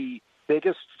is the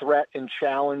biggest threat and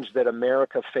challenge that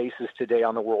America faces today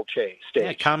on the world stage?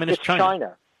 Yeah, communist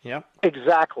China. Yeah,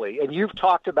 exactly. And you've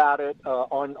talked about it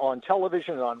on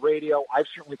television and on radio. I've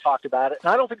certainly talked about it,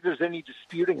 and I don't think there's any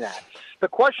disputing that. The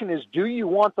question is, do you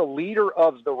want the leader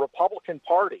of the Republican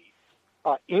Party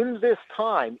in this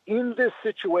time, in this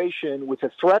situation, with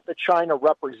the threat that China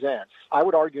represents, I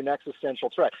would argue an existential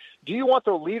threat, do you want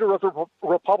the leader of the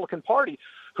Republican Party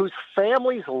whose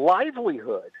family's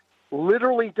livelihood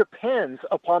literally depends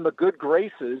upon the good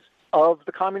graces of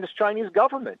the Communist Chinese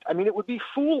government. I mean, it would be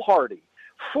foolhardy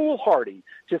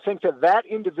to think that that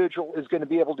individual is going to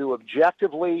be able to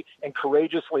objectively and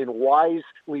courageously and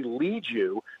wisely lead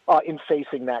you in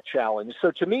facing that challenge.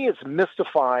 So to me, it's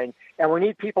mystifying, and we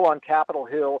need people on Capitol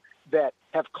Hill that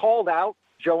have called out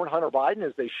Joe and Hunter Biden,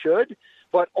 as they should,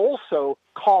 but also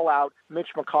call out Mitch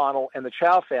McConnell and the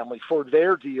Chow family for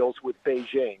their deals with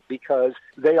Beijing, because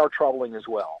they are troubling as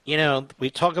well. You know,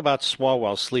 we talk about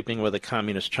Swalwell sleeping with a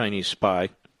communist Chinese spy,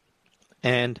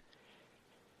 and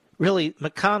really,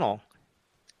 McConnell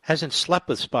hasn't slept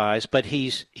with spies, but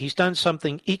he's done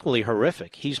something equally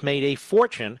horrific. He's made a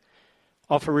fortune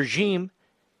off a regime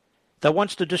that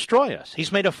wants to destroy us.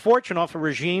 He's made a fortune off a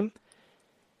regime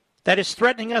that is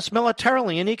threatening us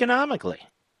militarily and economically.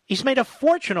 He's made a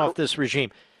fortune off this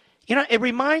regime. You know, it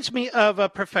reminds me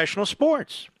of professional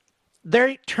sports.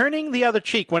 They're turning the other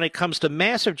cheek when it comes to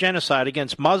massive genocide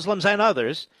against Muslims and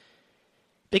others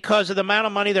because of the amount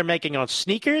of money they're making on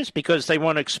sneakers, because they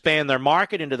want to expand their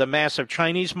market into the massive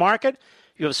Chinese market.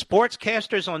 You have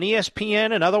sportscasters on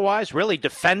ESPN and otherwise really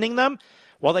defending them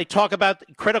while they talk about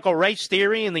critical race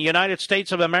theory in the United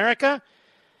States of America.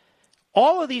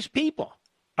 All of these people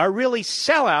are really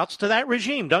sellouts to that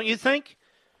regime, don't you think?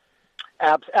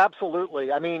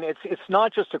 Absolutely. I mean, it's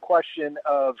not just a question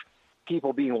of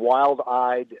people being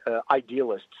wild-eyed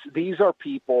idealists. These are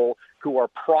people who are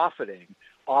profiting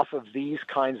off of these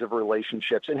kinds of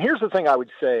relationships. And here's the thing I would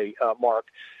say, Mark.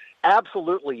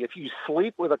 Absolutely, if you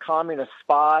sleep with a communist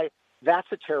spy, that's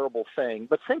a terrible thing.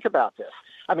 But think about this.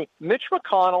 I mean, Mitch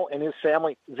McConnell and his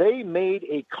family, they made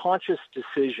a conscious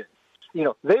decision. You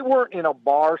know, they weren't in a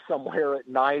bar somewhere at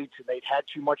night and they'd had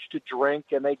too much to drink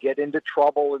and they get into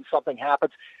trouble and something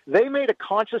happens. They made a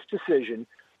conscious decision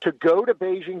to go to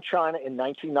Beijing, China in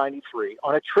 1993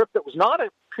 on a trip that was not a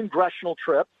congressional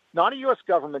trip, not a U.S.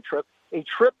 government trip, a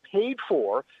trip paid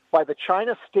for by the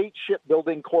China State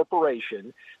Shipbuilding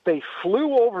Corporation. They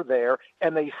flew over there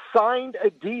and they signed a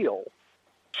deal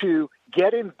to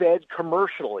get in bed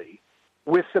commercially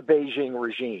with the Beijing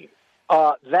regime.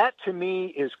 That, to me,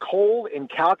 is cold and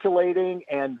calculating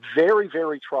and very,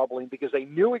 very troubling because they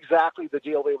knew exactly the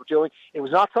deal they were doing. It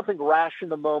was not something rash in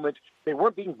the moment. They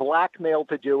weren't being blackmailed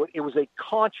to do it. It was a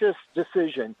conscious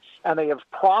decision, and they have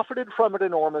profited from it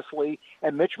enormously,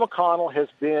 and Mitch McConnell has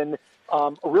been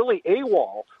really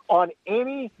AWOL on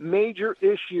any major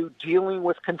issue dealing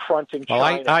with confronting China.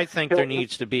 Well, I think there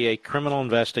needs to be a criminal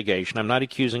investigation. I'm not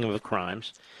accusing him of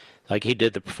crimes like he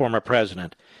did the former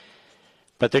president.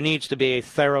 But there needs to be a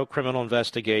thorough criminal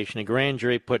investigation, a grand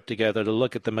jury put together to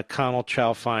look at the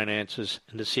McConnell-Chow finances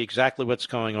and to see exactly what's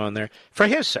going on there, for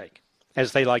his sake,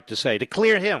 as they like to say, to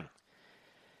clear him.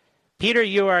 Peter,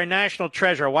 you are a national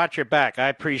treasure. Watch your back. I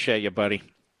appreciate you, buddy.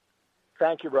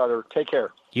 Thank you, brother. Take care.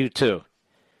 You too.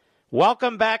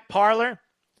 Welcome back, Parler.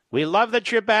 We love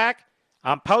that you're back.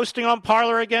 I'm posting on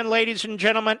Parler again, ladies and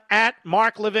gentlemen, at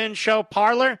Mark Levin Show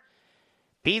Parler.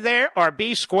 Be there or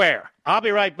be square. I'll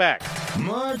be right back.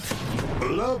 Mark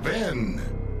Levin.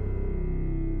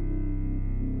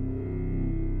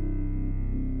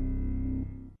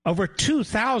 Over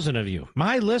 2,000 of you,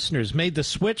 my listeners, made the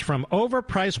switch from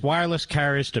overpriced wireless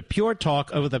carriers to Pure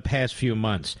Talk over the past few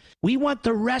months. We want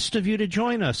the rest of you to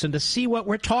join us and to see what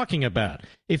we're talking about.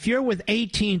 If you're with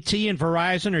AT&T and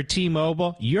Verizon or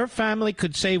T-Mobile, your family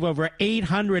could save over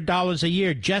 $800 a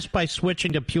year just by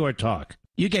switching to Pure Talk.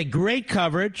 You get great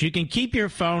coverage, you can keep your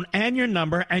phone and your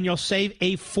number, and you'll save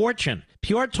a fortune.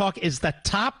 Pure Talk is the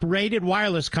top-rated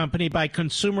wireless company by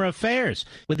Consumer Affairs,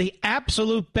 with the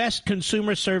absolute best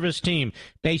consumer service team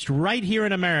based right here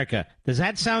in America. Does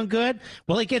that sound good?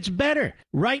 Well, it gets better.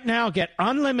 Right now, get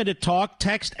unlimited talk,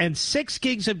 text, and 6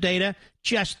 gigs of data,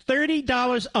 just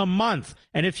 $30 a month.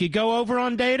 And if you go over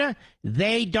on data,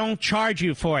 they don't charge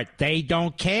you for it. They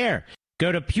don't care.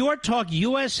 Go to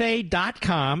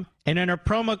puretalkusa.com and enter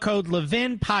promo code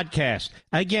Levin Podcast.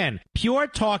 Again,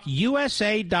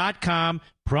 puretalkusa.com,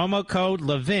 promo code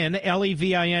Levin,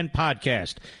 Levin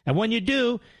Podcast. And when you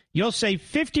do, you'll save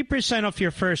 50% off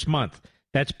your first month.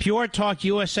 That's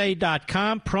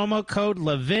puretalkusa.com, promo code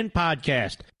Levin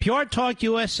Podcast. Pure Talk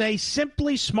USA,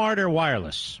 simply smarter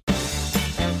wireless.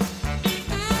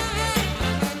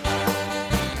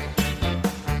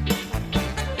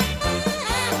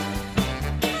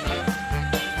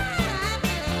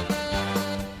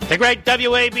 The great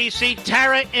WABC,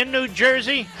 Tara in New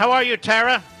Jersey. How are you,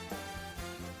 Tara?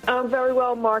 I'm very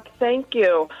well, Mark. Thank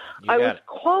you. I was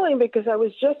calling because I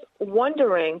was just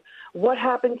wondering what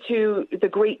happened to the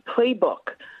great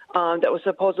playbook that was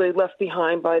supposedly left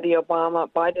behind by the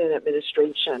Obama-Biden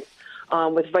administration.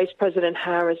 with Vice President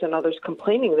Harris and others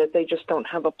complaining that they just don't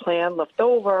have a plan left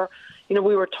over. You know,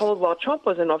 we were told while Trump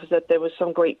was in office that there was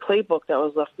some great playbook that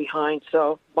was left behind.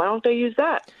 So why don't they use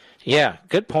that? Yeah,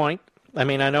 good point. I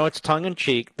mean, I know it's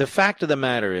tongue-in-cheek. The fact of the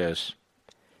matter is,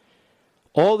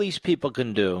 all these people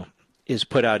can do is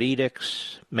put out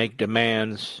edicts, make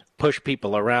demands, push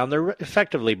people around. They're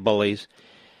effectively bullies.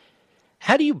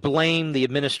 How do you blame the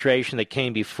administration that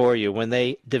came before you when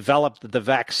they developed the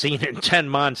vaccine in 10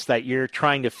 months that you're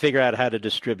trying to figure out how to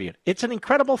distribute? It's an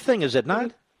incredible thing, is it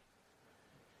not?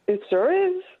 It sure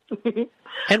is.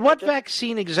 And what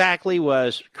vaccine exactly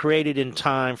was created in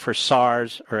time for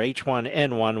SARS or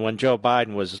H1N1 when Joe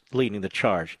Biden was leading the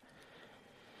charge?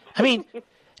 I mean,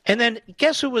 and then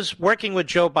guess who was working with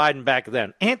Joe Biden back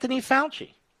then? Anthony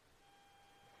Fauci.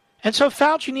 And so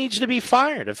Fauci needs to be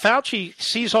fired. If Fauci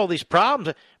sees all these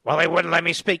problems, well, they wouldn't let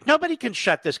me speak. Nobody can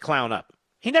shut this clown up.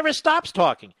 He never stops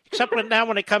talking, except now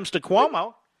when it comes to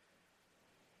Cuomo.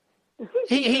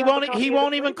 He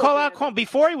won't even call out Cuomo.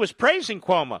 Before he was praising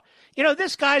Cuomo. You know,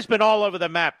 this guy's been all over the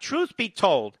map. Truth be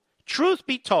told,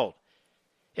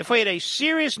 if we had a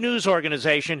serious news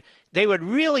organization, they would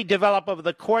really develop over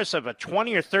the course of a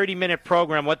 20 or 30-minute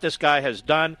program what this guy has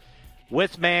done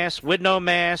with masks, with no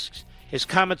masks, his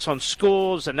comments on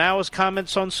schools, and now his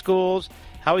comments on schools,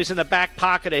 how he's in the back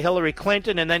pocket of Hillary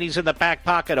Clinton, and then he's in the back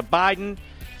pocket of Biden.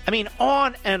 I mean,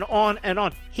 on and on and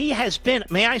on. He has been,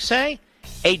 may I say,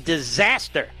 a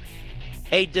disaster.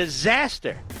 A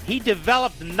disaster. He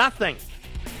developed nothing.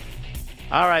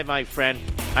 All right, my friend,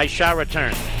 I shall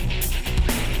return.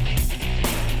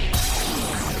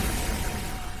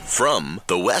 From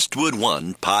the Westwood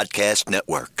One Podcast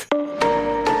Network.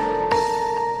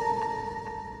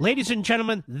 Ladies and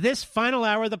gentlemen, this final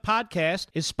hour of the podcast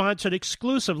is sponsored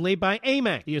exclusively by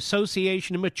AMAC, the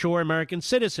Association of Mature American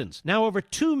Citizens. Now over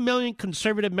 2 million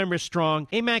conservative members strong,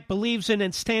 AMAC believes in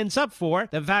and stands up for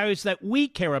the values that we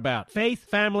care about: faith,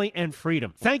 family, and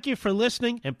freedom. Thank you for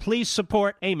listening, and please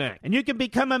support AMAC. And you can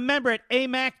become a member at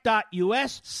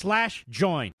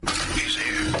amac.us/join.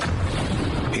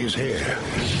 He's here.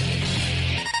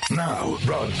 Now,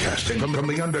 broadcasting from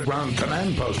the underground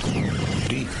command post,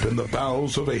 deep in the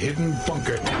bowels of a hidden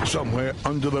bunker, somewhere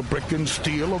under the brick and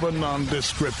steel of a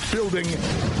nondescript building,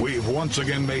 we've once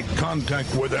again made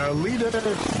contact with our leader,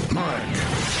 Mark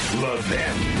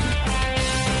Levin.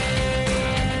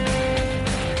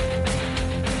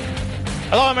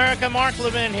 Hello, America. Mark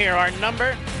Levin here. Our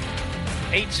number,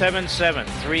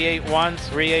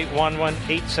 877-381-3811,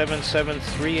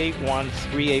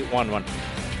 877-381-3811.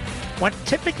 What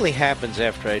typically happens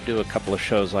after I do a couple of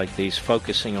shows like these,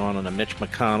 focusing on a Mitch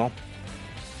McConnell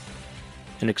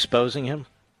and exposing him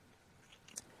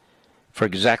for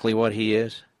exactly what he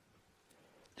is,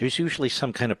 there's usually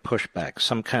some kind of pushback,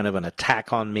 some kind of an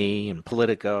attack on me in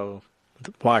Politico,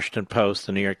 the Washington Post,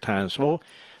 the New York Times. We'll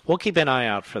keep an eye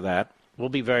out for that. We'll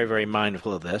be very, very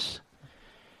mindful of this.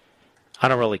 I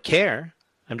don't really care.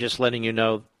 I'm just letting you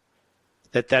know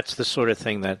that that's the sort of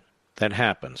thing that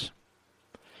happens.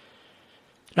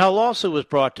 Now, a lawsuit was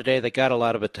brought today that got a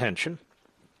lot of attention,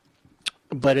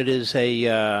 but it's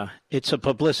a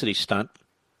publicity stunt.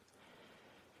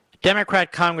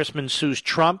 Democrat congressman sues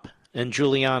Trump and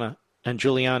Giuliani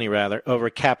over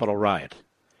a Capitol riot.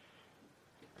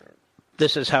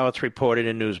 This is how it's reported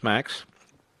in Newsmax.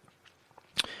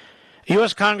 A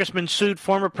U.S. congressman sued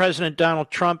former President Donald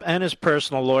Trump and his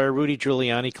personal lawyer, Rudy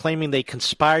Giuliani, claiming they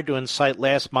conspired to incite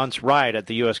last month's riot at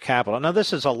the U.S. Capitol. Now,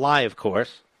 this is a lie, of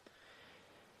course.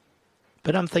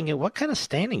 But I'm thinking, what kind of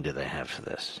standing do they have for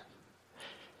this?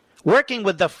 Working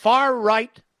with the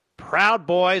far-right Proud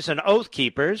Boys and Oath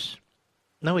Keepers.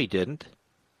 No, he didn't.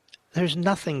 There's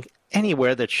nothing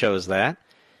anywhere that shows that.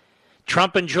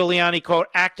 Trump and Giuliani, quote,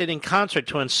 acted in concert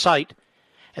to incite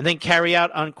and then carry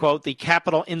out, unquote, the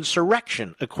Capitol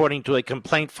insurrection, according to a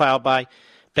complaint filed by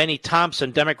Benny Thompson,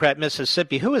 Democrat,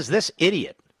 Mississippi. Who is this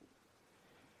idiot?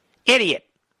 Idiot.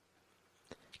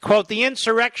 Quote, the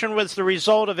insurrection was the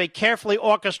result of a carefully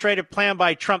orchestrated plan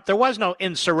by Trump. There was no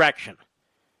insurrection.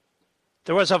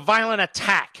 There was a violent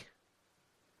attack.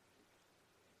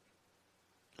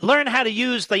 Learn how to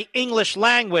use the English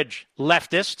language,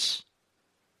 leftists.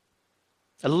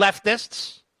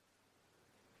 Leftists.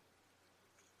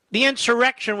 The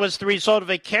insurrection was the result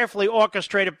of a carefully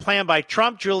orchestrated plan by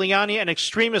Trump, Giuliani, and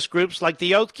extremist groups like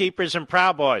the Oath Keepers and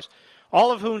Proud Boys,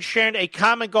 all of whom shared a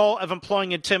common goal of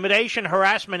employing intimidation,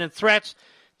 harassment, and threats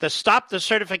to stop the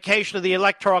certification of the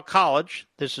Electoral College.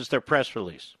 This is their press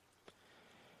release.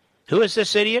 Who is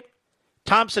this idiot?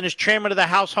 Thompson is chairman of the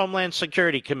House Homeland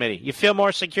Security Committee. You feel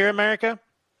more secure, America?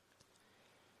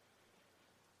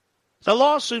 The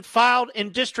lawsuit filed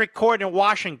in district court in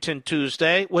Washington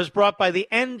Tuesday was brought by the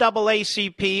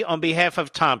NAACP on behalf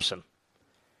of Thompson.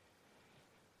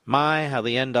 My, how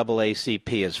the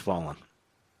NAACP has fallen.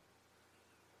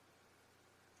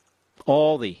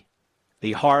 All the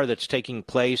horror that's taking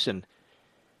place in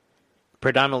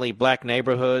predominantly black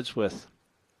neighborhoods with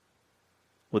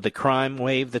the crime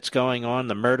wave that's going on,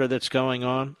 the murder that's going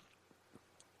on,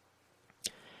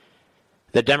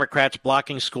 the Democrats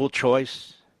blocking school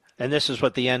choice, and this is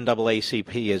what the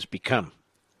NAACP has become.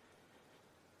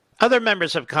 Other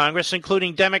members of Congress,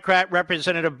 including Democrat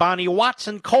Representative Bonnie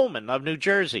Watson Coleman of New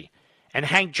Jersey and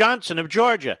Hank Johnson of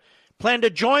Georgia, plan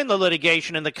to join the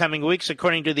litigation in the coming weeks,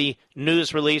 according to the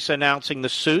news release announcing the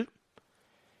suit.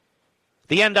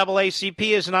 The NAACP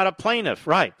is not a plaintiff,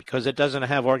 right, because it doesn't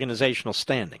have organizational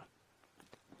standing.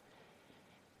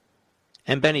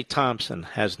 And Benny Thompson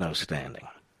has no standing.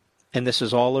 And this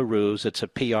is all a ruse. It's a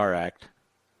PR act.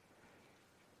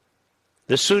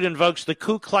 The suit invokes the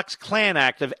Ku Klux Klan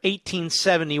Act of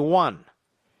 1871,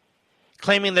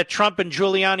 claiming that Trump and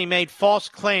Giuliani made false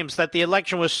claims that the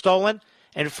election was stolen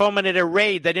and fomented a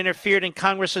raid that interfered in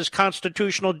Congress's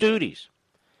constitutional duties.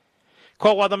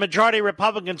 Quote, while the majority of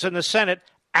Republicans in the Senate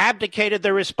abdicated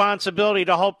their responsibility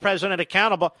to hold President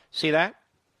accountable, see that?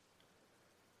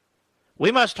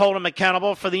 We must hold him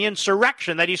accountable for the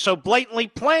insurrection that he so blatantly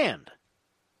planned.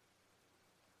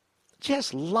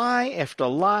 Just lie after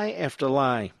lie after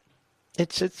lie.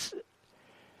 It's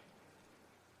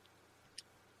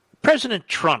President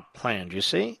Trump planned, you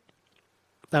see.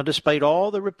 Now, despite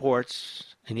all the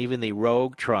reports and even the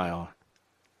rogue trial,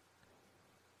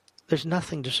 there's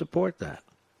nothing to support that.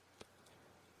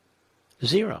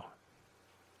 Zero.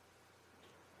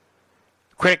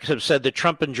 Critics have said that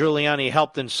Trump and Giuliani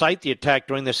helped incite the attack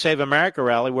during the Save America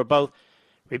rally, where both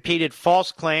repeated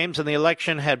false claims and the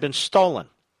election had been stolen.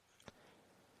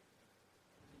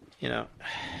 You know,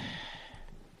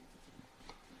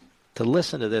 to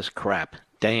listen to this crap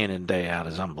day in and day out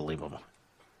is unbelievable.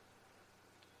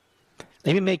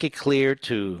 Let me make it clear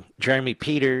to Jeremy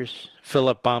Peters,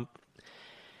 Philip Bump,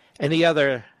 and the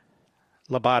other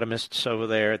lobotomists over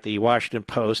there at the Washington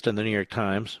Post and the New York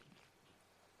Times.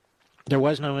 There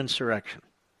was no insurrection.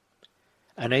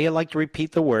 I know you like to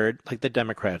repeat the word like the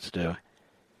Democrats do,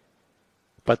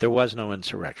 but there was no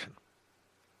insurrection.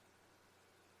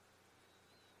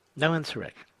 No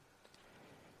insurrection.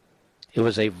 It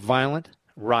was a violent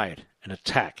riot, an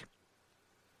attack.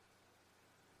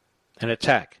 An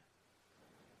attack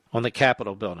on the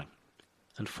Capitol building.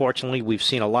 Unfortunately, we've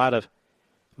seen a lot of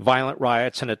violent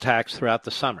riots and attacks throughout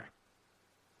the summer.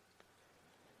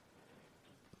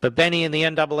 But Benny and the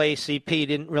NAACP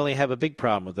didn't really have a big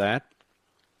problem with that.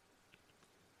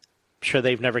 I'm sure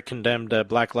they've never condemned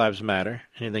Black Lives Matter,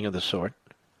 anything of the sort.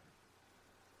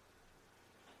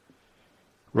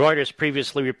 Reuters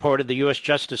previously reported the U.S.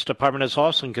 Justice Department is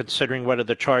also considering whether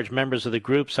to charge members of the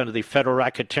groups under the Federal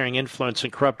Racketeering Influence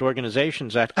and Corrupt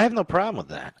Organizations Act. I have no problem with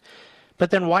that. But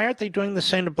then why aren't they doing the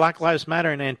same to Black Lives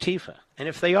Matter and Antifa? And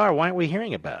if they are, why aren't we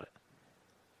hearing about it?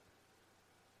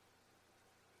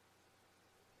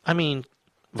 I mean,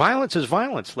 violence is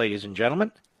violence, ladies and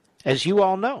gentlemen, as you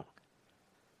all know.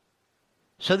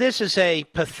 So this is a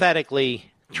pathetically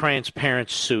transparent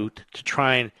suit to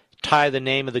try and tie the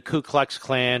name of the Ku Klux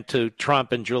Klan to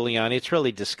Trump and Giuliani. It's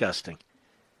really disgusting.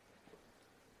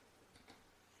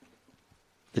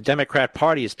 The Democrat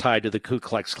Party is tied to the Ku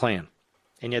Klux Klan.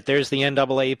 And yet there's the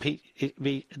NAACP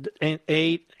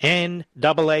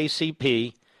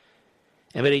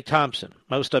and Benny Thompson.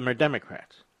 Most of them are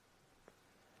Democrats.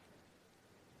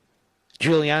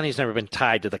 Giuliani's never been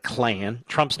tied to the Klan.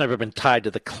 Trump's never been tied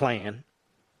to the Klan.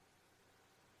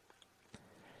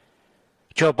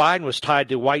 Joe Biden was tied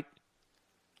to white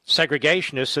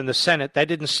segregationists in the Senate. That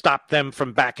didn't stop them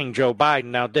from backing Joe Biden,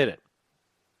 now did it?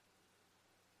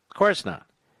 Of course not.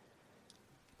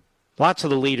 Lots of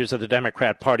the leaders of the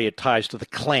Democrat Party had ties to the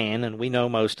Klan, and we know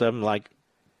most of them, like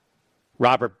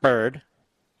Robert Byrd.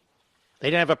 They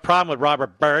didn't have a problem with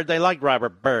Robert Byrd. They liked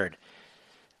Robert Byrd.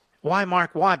 Why,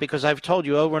 Mark? Why? Because I've told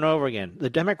you over and over again, the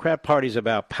Democrat Party is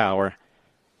about power.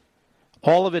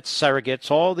 All of its surrogates,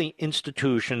 all the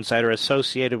institutions that are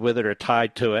associated with it are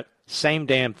tied to it. Same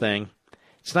damn thing.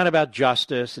 It's not about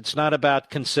justice. It's not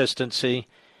about consistency.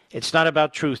 It's not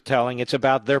about truth-telling. It's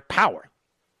about their power.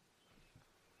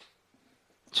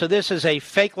 So this is a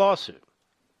fake lawsuit.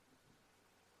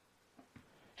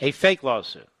 A fake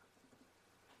lawsuit.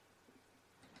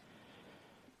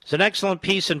 It's an excellent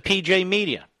piece in PJ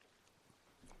Media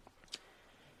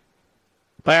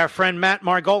by our friend Matt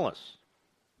Margolis.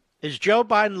 Is Joe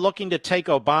Biden looking to take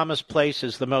Obama's place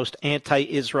as the most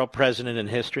anti-Israel president in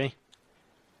history?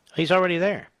 He's already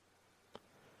there.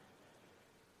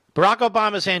 Barack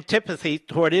Obama's antipathy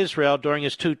toward Israel during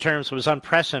his 2 terms was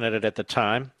unprecedented at the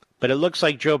time, but it looks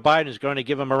like Joe Biden is going to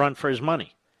give him a run for his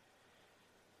money.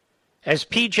 As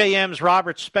PJM's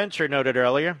Robert Spencer noted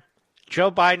earlier, Joe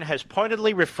Biden has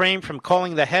pointedly refrained from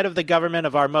calling the head of the government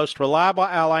of our most reliable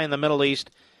ally in the Middle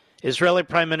East, Israeli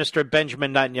Prime Minister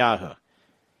Benjamin Netanyahu,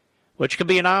 which could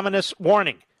be an ominous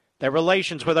warning that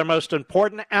relations with our most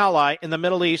important ally in the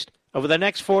Middle East over the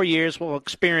next 4 years will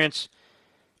experience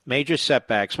major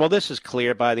setbacks. Well, this is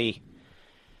clear by the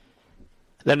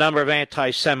number of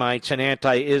anti-Semites and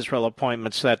anti-Israel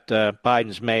appointments that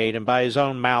Biden's made and by his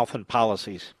own mouth and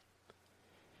policies.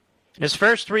 In his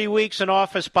first 3 weeks in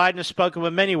office, Biden has spoken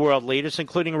with many world leaders,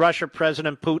 including Russia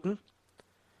President Putin,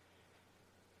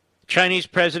 Chinese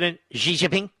President Xi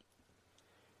Jinping,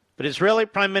 but Israeli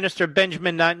Prime Minister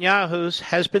Benjamin Netanyahu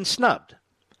has been snubbed.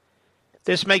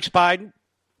 This makes Biden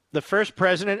the first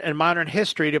president in modern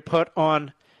history to punt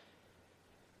on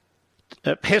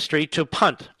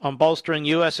bolstering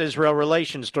U.S.-Israel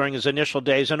relations during his initial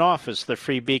days in office, the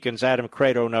Free Beacon's Adam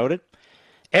Credo noted.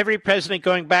 Every president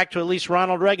going back to at least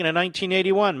Ronald Reagan in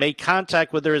 1981 made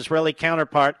contact with their Israeli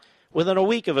counterpart within a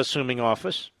week of assuming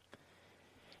office.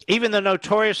 Even the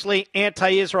notoriously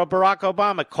anti-Israel Barack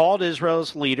Obama called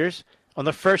Israel's leaders on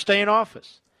the first day in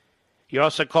office. He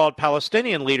also called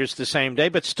Palestinian leaders the same day,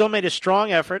 but still made a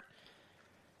strong effort,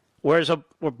 where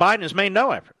Biden has made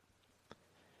no effort.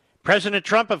 President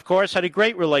Trump, of course, had a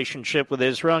great relationship with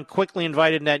Israel and quickly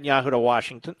invited Netanyahu to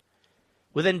Washington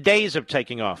within days of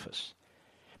taking office.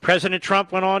 President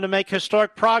Trump went on to make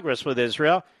historic progress with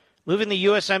Israel, moving the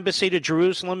U.S. Embassy to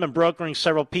Jerusalem and brokering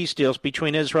several peace deals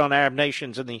between Israel and Arab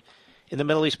nations in the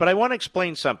Middle East. But I want to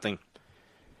explain something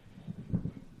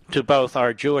to both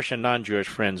our Jewish and non-Jewish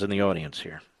friends in the audience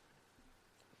here.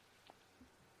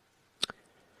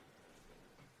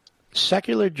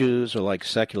 Secular Jews are like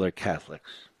secular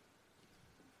Catholics,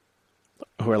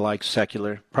 who are like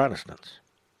secular Protestants.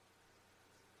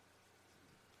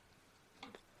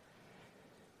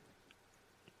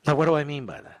 Now, what do I mean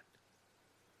by that?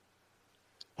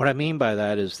 What I mean by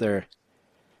that is their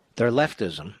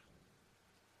leftism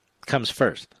comes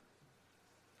first.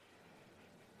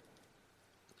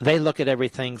 They look at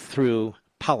everything through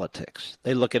politics.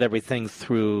 They look at everything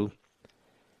through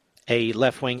a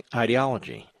left-wing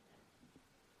ideology.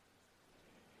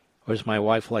 Or as my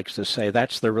wife likes to say,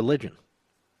 that's their religion.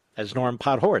 As Norm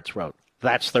Podhoretz wrote,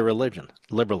 that's their religion,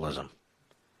 liberalism.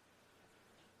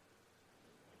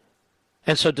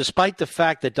 And so despite the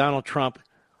fact that Donald Trump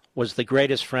was the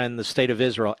greatest friend the state of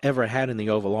Israel ever had in the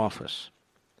Oval Office,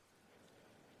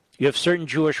 you have certain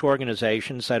Jewish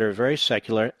organizations that are very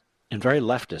secular and very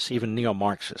leftist, even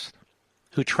neo-Marxist,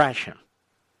 who trash him.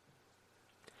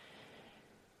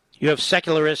 You have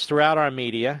secularists throughout our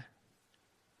media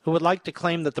who would like to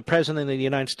claim that the President of the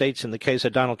United States, in the case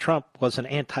of Donald Trump, was an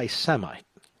anti-Semite,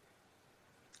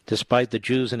 despite the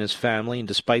Jews in his family and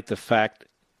despite the fact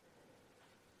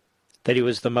that he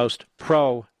was the most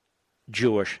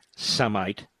pro-Jewish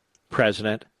Semite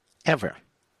president ever.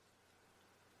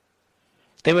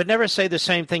 They would never say the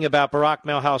same thing about Barack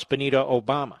Milhouse Benito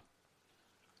Obama,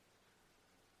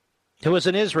 who was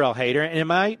an Israel hater, and in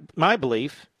my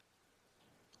belief,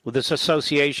 with his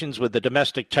associations with the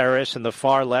domestic terrorists and the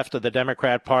far left of the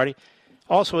Democrat Party,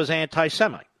 also was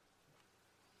anti-Semite.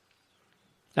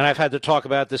 And I've had to talk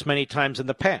about this many times in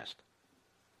the past.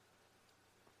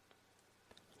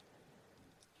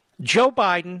 Joe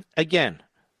Biden, again,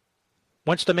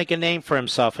 wants to make a name for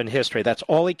himself in history. That's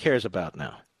all he cares about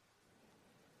now.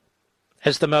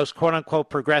 As the most,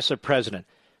 quote-unquote, progressive president.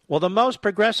 Well, the most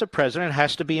progressive president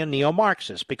has to be a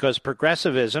neo-Marxist, because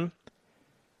progressivism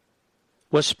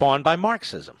was spawned by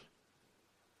Marxism.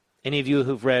 Any of you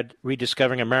who've read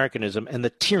Rediscovering Americanism and the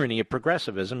Tyranny of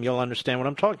Progressivism, you'll understand what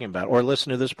I'm talking about, or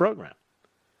listen to this program.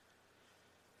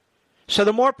 So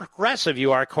the more progressive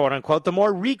you are, quote-unquote, the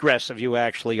more regressive you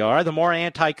actually are, the more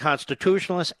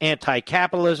anti-constitutionalist,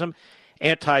 anti-capitalism,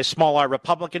 anti-small r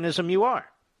republicanism you are.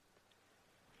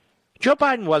 Joe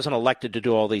Biden wasn't elected to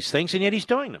do all these things, and yet he's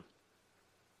doing them.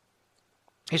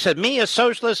 He said, me a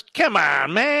socialist? Come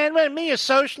on, man, me a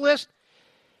socialist?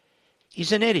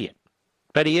 He's an idiot,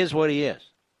 but he is what he is,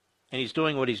 and he's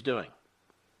doing what he's doing.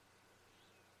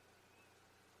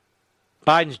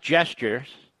 Biden's gestures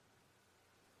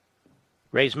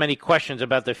raise many questions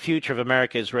about the future of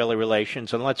America-Israeli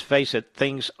relations, and let's face it,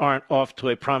 things aren't off to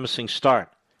a promising start.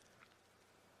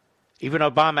 Even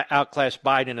Obama outclassed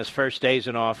Biden in his first days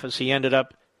in office. He ended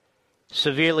up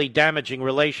severely damaging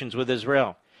relations with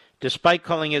Israel. Despite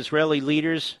calling Israeli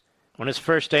leaders on his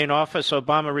first day in office,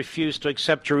 Obama refused to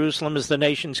accept Jerusalem as the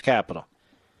nation's capital.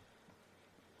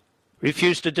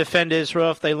 refused to defend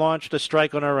Israel if they launched a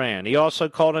strike on Iran. He also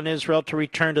called on Israel to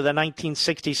return to the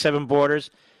 1967 borders,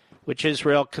 which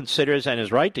Israel considers, and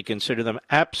is right to consider them,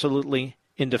 absolutely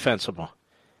indefensible.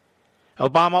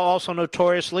 Obama also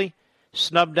notoriously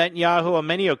snubbed Netanyahu on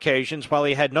many occasions while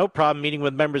he had no problem meeting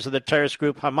with members of the terrorist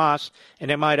group Hamas,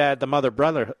 and I might add the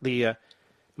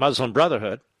Muslim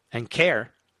Brotherhood, and CARE.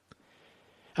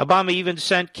 Obama even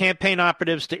sent campaign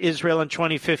operatives to Israel in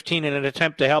 2015 in an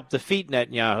attempt to help defeat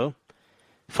Netanyahu.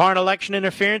 Foreign election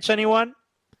interference, anyone?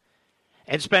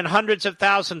 And spent hundreds of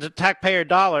thousands of taxpayer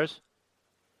dollars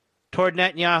toward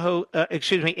Netanyahu,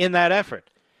 in that effort.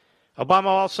 Obama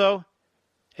also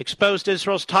exposed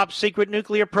Israel's top-secret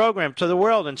nuclear program to the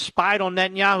world and spied on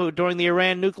Netanyahu during the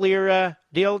Iran nuclear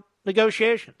deal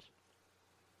negotiations.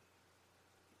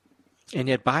 And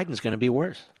yet Biden's going to be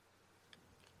worse.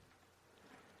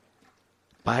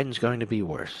 Biden's going to be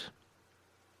worse.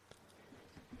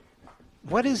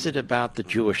 What is it about the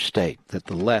Jewish state that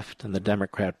the left and the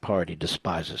Democrat Party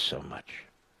despises so much?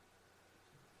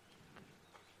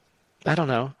 I don't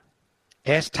know.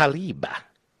 Ask Tlaib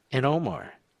and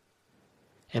Omar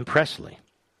and Presley.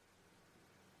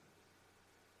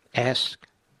 Ask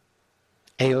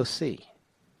AOC.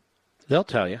 They'll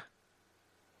tell you.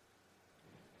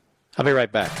 I'll be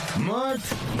right back. Mark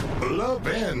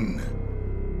Levin.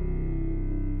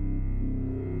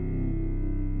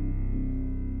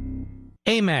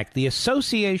 AMAC, the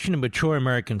Association of Mature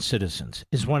American Citizens,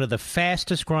 is one of the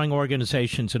fastest-growing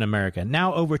organizations in America,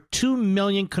 now over 2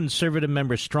 million conservative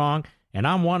members strong, and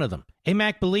I'm one of them.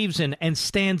 AMAC believes in and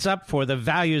stands up for the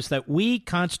values that we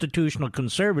constitutional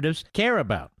conservatives care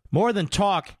about. More than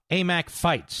talk, AMAC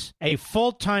fights. A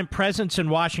full-time presence in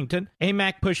Washington,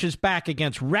 AMAC pushes back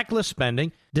against reckless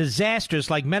spending, disasters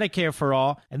like Medicare for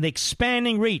All, and the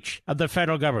expanding reach of the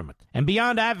federal government. And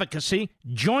beyond advocacy,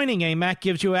 joining AMAC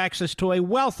gives you access to a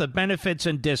wealth of benefits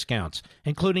and discounts,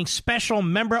 including special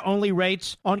member-only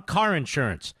rates on car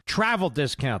insurance, travel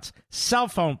discounts, cell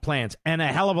phone plans, and a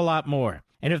hell of a lot more.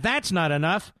 And if that's not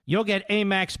enough, you'll get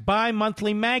AMAC's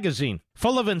bi-monthly magazine,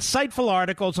 full of insightful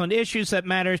articles on issues that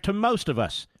matter to most of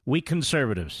us, we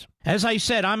conservatives. As I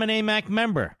said, I'm an AMAC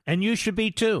member, and you should be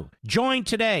too. Join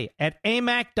today at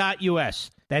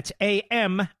amac.us. That's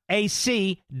AMAC.us.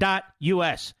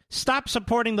 Stop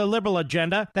supporting the liberal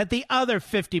agenda that the other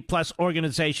 50-plus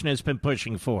organization has been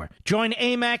pushing for. Join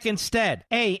AMAC instead.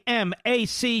 AMAC.us.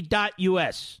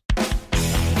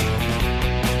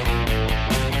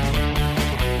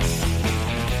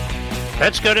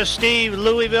 Let's go to Steve,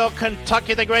 Louisville,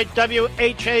 Kentucky, the great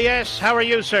WHAS. How are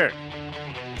you, sir?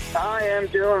 I am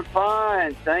doing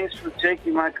fine. Thanks for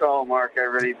taking my call, Mark. I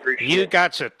really appreciate it. You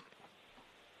got it.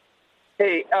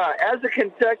 Hey, as a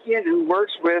Kentuckian who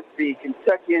works with the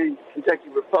Kentucky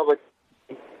Republic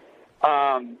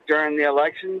during the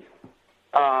elections,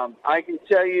 I can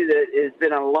tell you that it's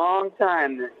been a long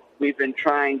time that we've been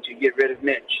trying to get rid of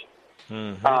Mitch.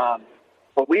 Mm-hmm.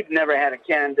 But we've never had a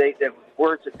candidate that was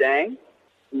worth a dang,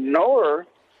 nor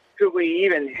could we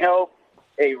even help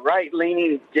a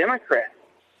right-leaning Democrat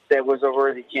that was a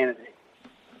worthy candidate.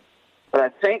 But I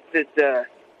think that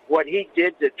what he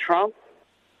did to Trump,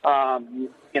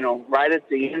 right at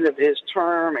the end of his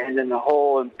term, and then the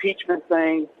whole impeachment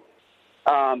thing,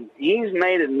 he's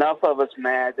made enough of us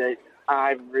mad that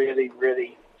I really,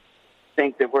 really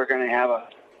think that we're going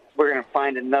to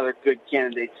find another good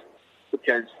candidate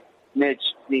because Mitch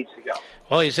needs to go.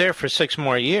 Well, he's there for 6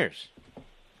 more years.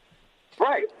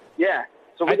 Right. Yeah.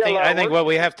 So I think what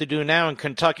we have to do now in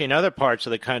Kentucky and other parts of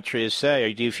the country is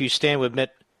say, if you stand with Mitch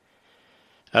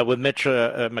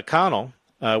McConnell,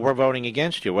 we're voting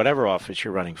against you, whatever office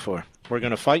you're running for. We're going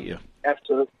to fight you.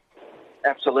 Absolutely.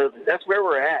 That's where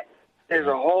we're at. There's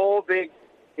a whole big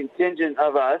contingent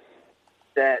of us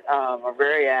that are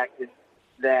very active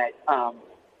that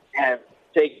have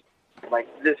taken, like,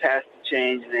 this has to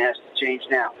change and it has to change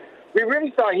now. We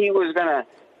really thought he was going to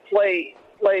play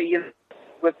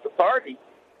with the party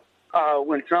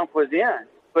when Trump was in.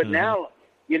 But now,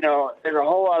 there's a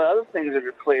whole lot of other things that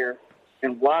are clear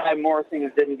and why more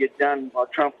things didn't get done while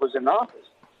Trump was in office.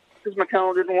 Because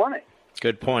McConnell didn't want it.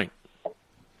 Good point.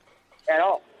 At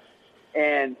all.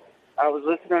 And I was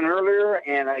listening earlier,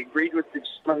 and I agreed with the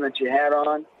gentleman that you had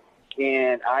on,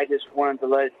 and I just wanted to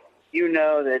let you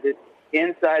know that it's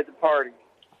inside the party.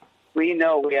 We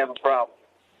know we have a problem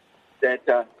that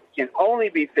can only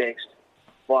be fixed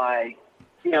by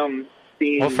him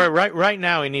being... Well, for right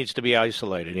now, he needs to be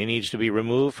isolated. He needs to be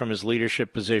removed from his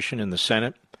leadership position in the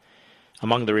Senate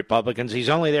among the Republicans. He's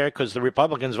only there because the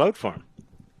Republicans vote for him.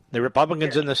 The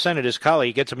Republicans in the Senate, his colleague,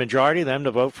 he gets a majority of them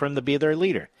to vote for him to be their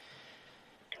leader.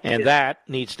 And that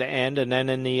needs to end. And then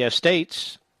in the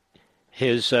states,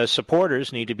 His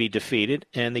supporters need to be defeated,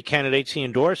 and the candidates he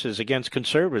endorses against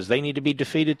conservatives, they need to be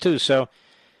defeated too. So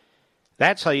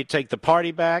that's how you take the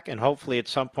party back, and hopefully at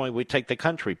some point we take the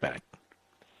country back.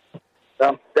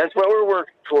 That's what we're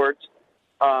working towards.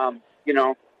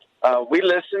 We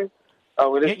listen.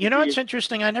 You know what's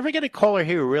interesting? I never get a caller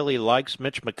here who really likes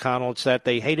Mitch McConnell. It's that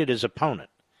they hated his opponent.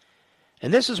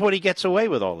 And this is what he gets away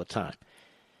with all the time.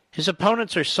 His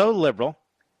opponents are so liberal,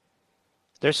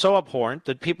 they're so abhorrent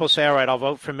that people say, all right, I'll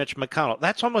vote for Mitch McConnell.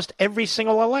 That's almost every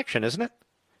single election, isn't it?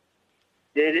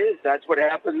 It is. That's what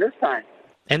happened this time.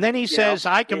 And then he says,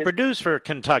 I can produce for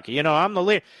Kentucky. I'm the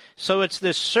leader. So it's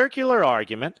this circular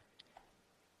argument.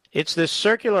 Well,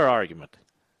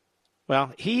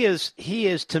 he is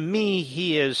to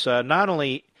me, not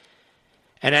only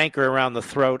an anchor around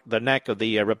the neck of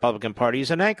the Republican Party,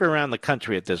 he's an anchor around the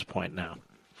country at this point now.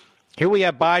 Here we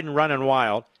have Biden running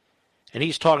wild, and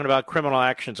he's talking about criminal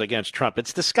actions against Trump.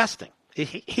 It's disgusting.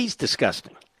 He's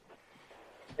disgusting.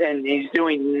 And he's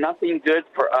doing nothing good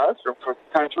for us or for the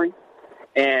country.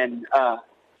 And,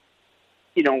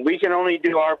 we can only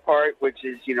do our part, which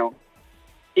is,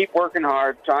 keep working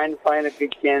hard, trying to find a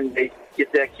good candidate,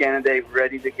 get that candidate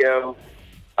ready to go.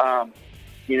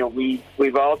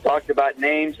 We've all talked about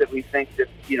names that we think that,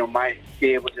 might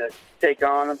be able to take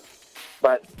on them.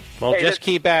 But just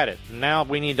keep at it. Now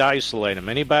we need to isolate them.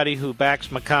 Anybody who backs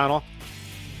McConnell,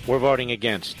 we're voting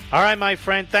against. All right, my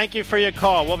friend, thank you for your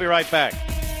call. We'll be right back.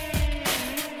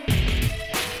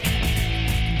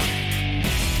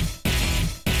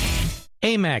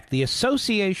 AMAC, the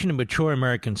Association of Mature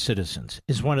American Citizens,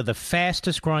 is one of the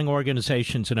fastest-growing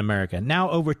organizations in America, now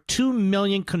over 2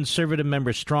 million conservative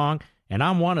members strong, and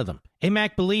I'm one of them.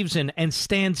 AMAC believes in and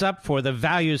stands up for the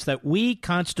values that we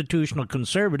constitutional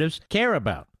conservatives care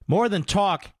about. More than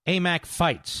talk, AMAC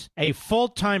fights. A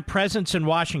full-time presence in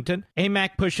Washington,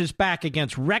 AMAC pushes back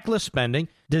against reckless spending,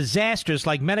 disasters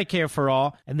like Medicare for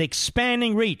All, and the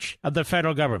expanding reach of the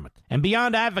federal government. And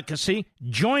beyond advocacy,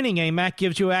 joining AMAC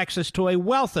gives you access to a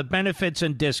wealth of benefits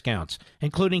and discounts,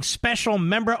 including special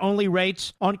member-only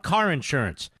rates on car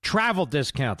insurance, travel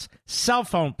discounts, cell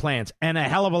phone plans, and a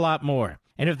hell of a lot more.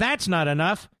 And if that's not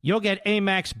enough, you'll get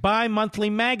AMAC's bi-monthly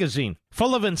magazine,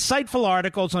 full of insightful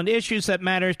articles on issues that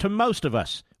matter to most of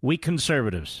us, we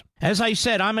conservatives. As I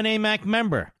said, I'm an AMAC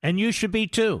member, and you should be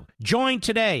too. Join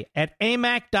today at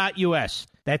amac.us.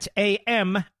 That's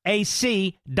AMAC.us.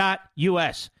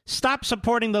 Stop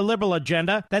supporting the liberal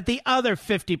agenda that the other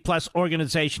 50-plus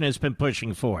organization has been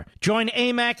pushing for. Join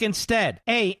AMAC instead.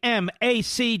 AMAC.us.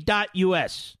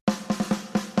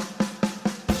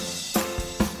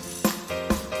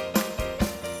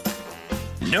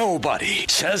 Nobody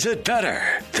says it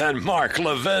better than Mark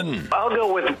Levin. I'll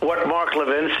go with what Mark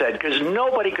Levin said, because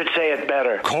nobody could say it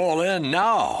better. Call in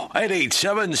now at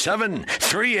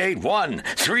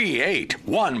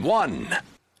 877-381-3811.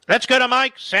 Let's go to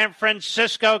Mike, San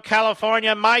Francisco,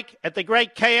 California. Mike, at the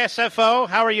great KSFO.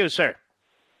 How are you, sir?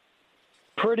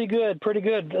 Pretty good.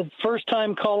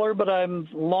 First-time caller, but I'm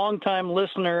a long-time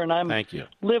listener, and I'm Thank you.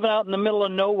 Living out in the middle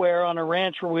of nowhere on a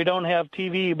ranch where we don't have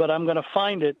TV, but I'm going to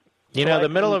find it. The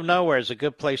middle of nowhere is a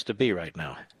good place to be right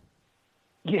now.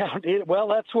 Yeah, well,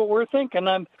 that's what we're thinking.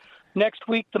 Next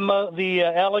week,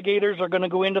 the alligators are going to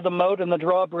go into the moat, and the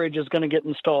drawbridge is going to get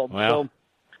installed. Well,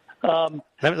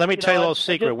 let me tell you a little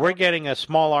secret. We're getting a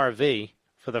small RV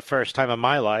for the first time in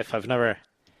my life. I've never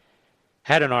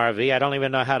had an RV. I don't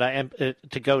even know how to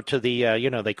go to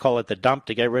the, they call it the dump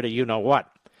to get rid of you-know-what.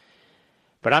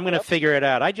 But I'm going to figure it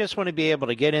out. I just want to be able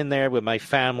to get in there with my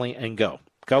family and go.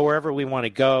 Go wherever we want to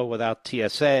go without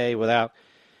TSA, without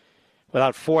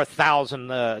 4,000,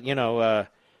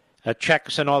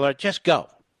 checks and all that. Just go.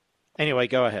 Anyway,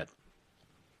 go ahead.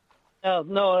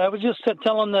 No, I was just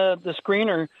telling the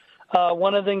screener,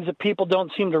 one of the things that people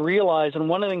don't seem to realize, and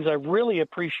one of the things I really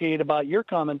appreciate about your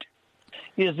comment,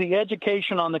 is the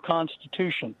education on the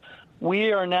Constitution.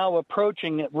 We are now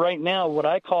approaching it right now what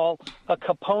I call a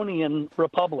Caponian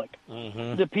republic.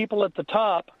 Mm-hmm. The people at the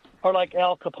top are like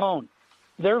Al Capone.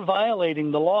 They're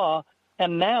violating the law,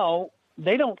 and now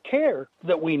they don't care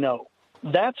that we know.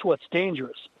 That's what's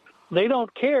dangerous. They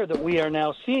don't care that we are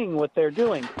now seeing what they're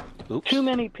doing. Oops. Too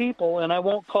many people, and I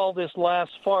won't call this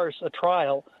last farce a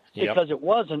trial because it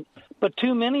wasn't, but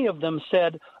too many of them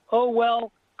said, oh,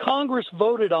 well, Congress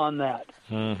voted on that.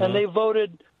 Mm-hmm. And they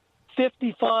voted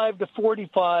 55 to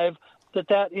 45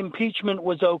 that impeachment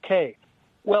was okay.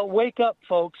 Well, wake up,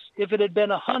 folks. If it had been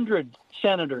 100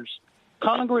 senators,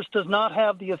 Congress does not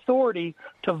have the authority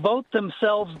to vote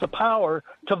themselves the power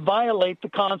to violate the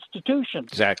Constitution.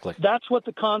 Exactly. That's what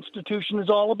the Constitution is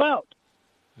all about.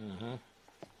 Mm-hmm.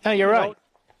 No, you're right.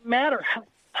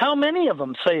 How many of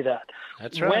them say that?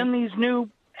 That's right. When these new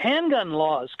handgun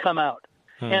laws come out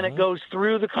and it goes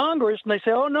through the Congress and they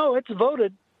say, oh, no, it's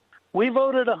voted. We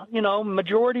voted a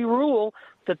majority rule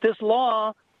that this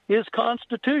law is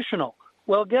constitutional.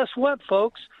 Well, guess what,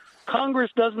 folks? Congress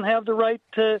doesn't have the right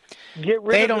to get rid of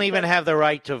it. They don't even have the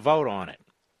right to vote on it.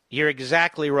 You're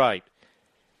exactly right.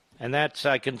 And that's,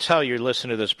 I can tell you're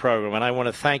listening to this program, and I want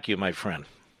to thank you, my friend.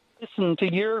 Listen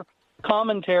to your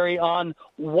commentary on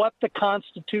what the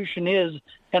Constitution is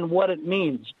and what it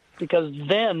means, because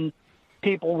then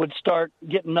people would start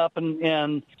getting up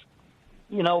and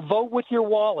vote with your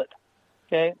wallet.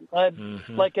 Okay?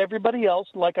 Like everybody else,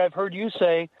 like I've heard you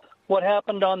say, what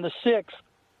happened on the 6th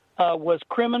was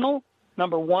criminal,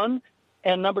 number one,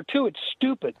 and number two, it's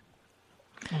stupid.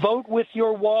 Vote with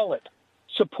your wallet.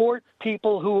 Support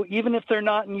people who, even if they're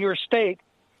not in your state,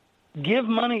 give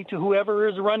money to whoever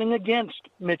is running against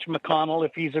Mitch McConnell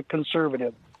if he's a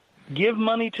conservative. Give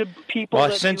money to people.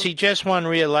 Well, since he just won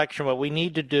re-election, what we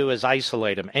need to do is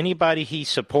isolate him. Anybody he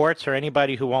supports or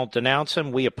anybody who won't denounce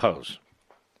him, we oppose.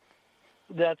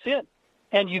 That's it.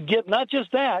 And you get not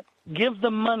just that, give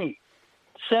them money.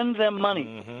 Send them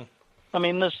money. I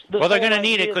mean, this well, they're going to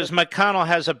need it because McConnell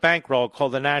has a bankroll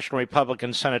called the National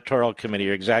Republican Senatorial Committee.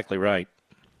 You're exactly right.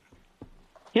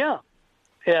 Yeah.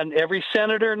 And every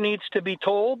senator needs to be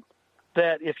told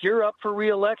that if you're up for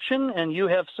re-election and you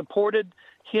have supported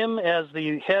him as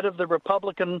the head of the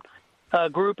Republican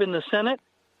group in the Senate,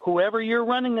 whoever you're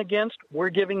running against, we're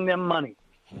giving them money.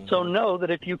 So know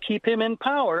that if you keep him in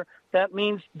power, that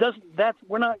means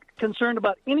we're not concerned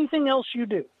about anything else you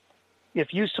do.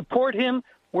 If you support him,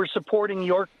 we're supporting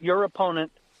your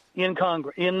opponent in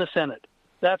Congress, in the Senate.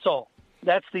 That's all.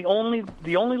 That's the only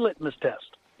litmus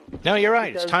test. No, you're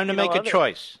right. Because, it's time to make a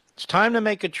choice. It's time to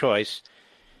make a choice.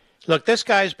 Look, this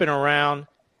guy's been around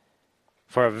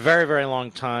for a very, very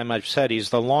long time. I've said he's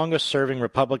the longest-serving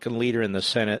Republican leader in the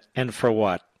Senate. And for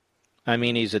what? I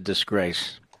mean, he's a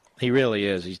disgrace. He really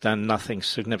is. He's done nothing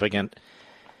significant.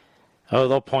 Oh,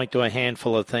 they'll point to a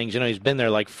handful of things. He's been there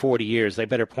like 40 years. They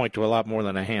better point to a lot more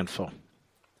than a handful.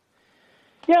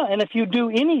 Yeah, and if you do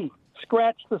any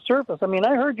scratch the surface, I mean,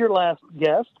 I heard your last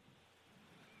guest.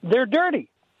 They're dirty.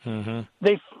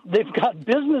 They've got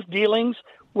business dealings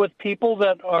with people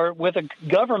that are with a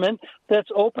government that's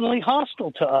openly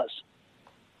hostile to us.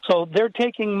 So they're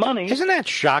taking money. Isn't that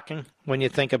shocking when you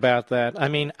think about that? I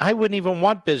mean, I wouldn't even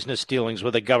want business dealings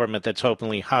with a government that's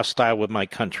openly hostile with my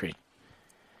country.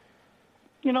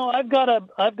 I've got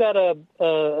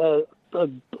a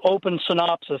open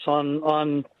synopsis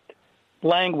on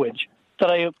language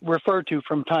that I refer to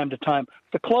from time to time.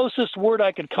 The closest word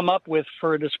I could come up with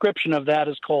for a description of that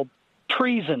is called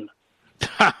treason.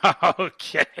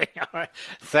 Okay. All right.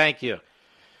 Thank you.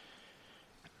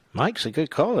 Mike's a good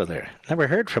caller there. Never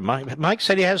heard from Mike. Mike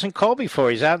said he hasn't called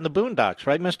before. He's out in the boondocks,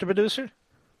 right, Mr. Producer?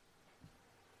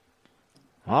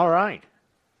 All right.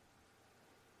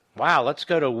 Wow, let's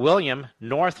go to William,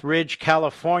 Northridge,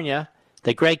 California.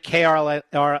 The great KRLA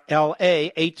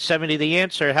 870 The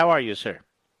Answer. How are you, sir?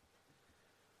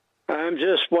 I'm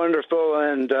just wonderful,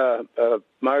 and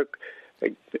Mark,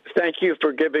 thank you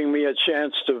for giving me a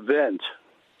chance to vent.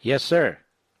 Yes, sir.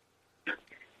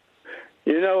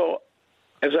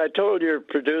 As I told your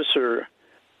producer,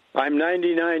 I'm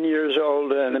 99 years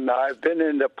old, and I've been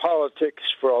into politics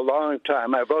for a long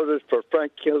time. I voted for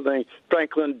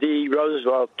Franklin D.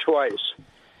 Roosevelt twice.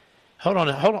 Hold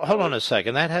on a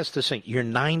second. That has to sink. You're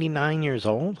 99 years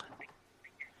old?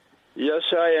 Yes,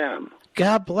 I am.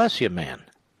 God bless you, man.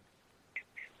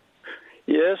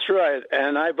 Yes, right.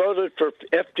 And I voted for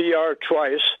FDR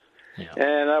twice. Yeah.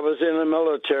 And I was in the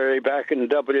military back in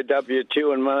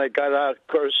WW2, and when I got out, of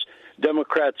course,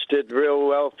 Democrats did real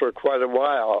well for quite a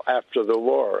while after the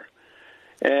war.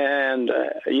 And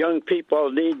young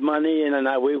people need money, and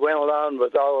we went on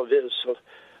with all of his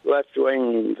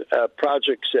left-wing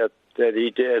projects that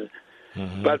he did.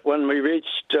 But when we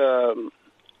reached,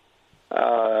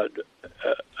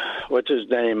 what's his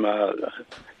name,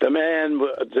 the man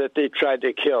that they tried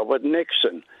to kill, with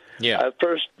Nixon. Yeah.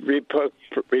 First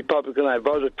Republican I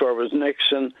voted for was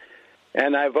Nixon,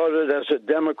 and I voted as a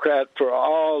Democrat for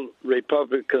all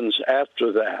Republicans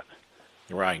after that.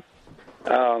 Right.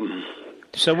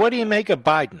 So what do you make of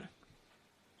Biden?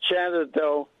 Chanted,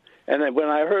 though, and when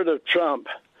I heard of Trump,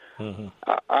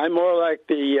 I'm more like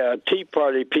the Tea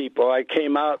Party people. I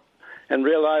came out and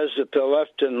realized that the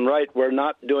left and right were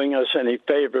not doing us any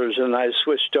favors, and I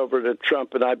switched over to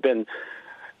Trump, and I've been...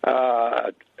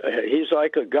 he's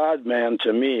like a God man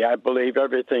to me. I believe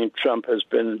everything Trump has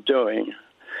been doing.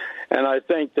 And I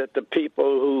think that the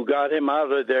people who got him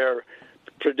out of there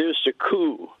produced a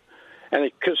coup. and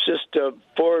it consists of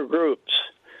four groups: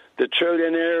 the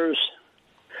trillionaires,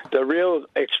 the real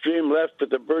extreme left with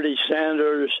the Bernie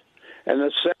Sanders, and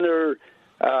the center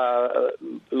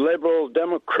liberal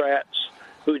Democrats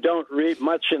who don't read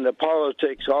much into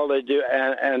politics. All they do,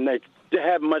 and they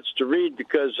have much to read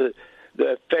because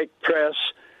the fake press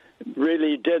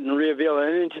really didn't reveal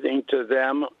anything to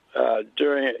them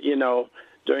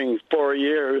during 4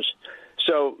 years.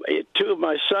 So two of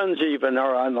my sons even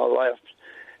are on the left,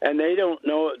 and they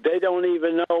don't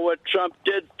even know what Trump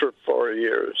did for 4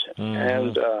 years.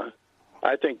 And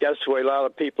I think that's the way a lot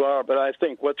of people are. But I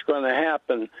think what's going to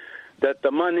happen, that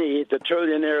the money, the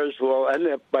trillionaires will end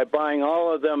up by buying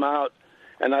all of them out.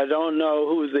 And I don't know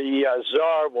who the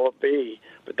czar will be,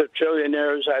 but the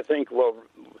trillionaires, I think,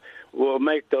 will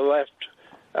make the left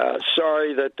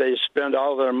sorry that they spend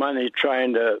all their money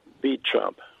trying to beat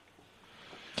Trump.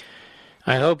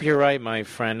 I hope you're right, my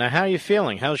friend. Now, how are you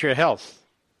feeling? How's your health?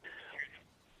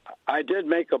 I did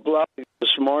make a blog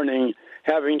this morning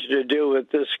having to do with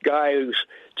this guy who's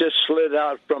just slid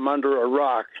out from under a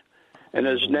rock, and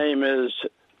his name is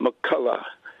McCullough.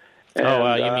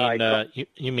 And,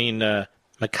 you mean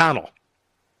McConnell?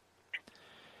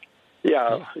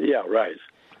 Yeah, right.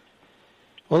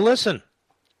 Well, listen,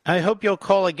 I hope you'll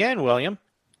call again, William.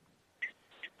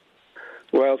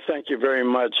 Well, thank you very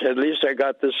much. At least I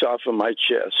got this off of my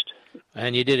chest.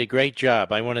 And you did a great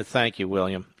job. I want to thank you,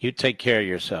 William. You take care of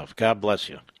yourself. God bless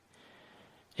you.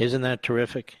 Isn't that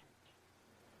terrific?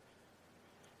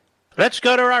 Let's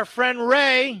go to our friend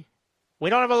Ray. We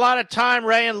don't have a lot of time,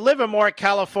 Ray, in Livermore,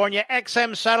 California.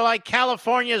 XM Satellite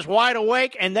California is wide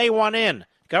awake, and they want in.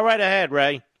 Go right ahead,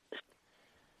 Ray.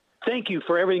 Thank you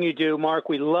for everything you do, Mark.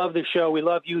 We love the show. We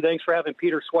love you. Thanks for having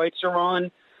Peter Schweitzer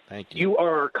on. Thank you. You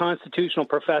are our constitutional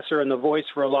professor and the voice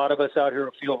for a lot of us out here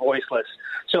who feel voiceless.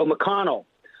 So, McConnell,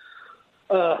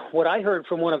 what I heard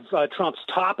from one of Trump's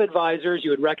top advisors, you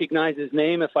would recognize his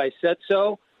name if I said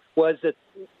so, was that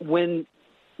when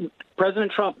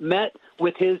President Trump met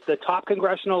with the top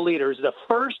congressional leaders, the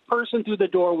first person through the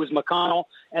door was McConnell,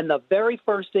 and the very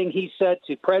first thing he said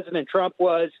to President Trump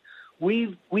was,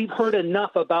 we've heard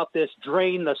enough about this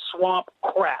drain the swamp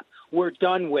crap. We're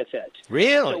done with it.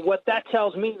 Really? So what that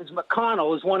tells me is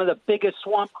McConnell is one of the biggest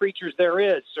swamp creatures there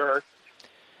is, sir.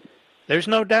 There's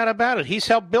no doubt about it. He's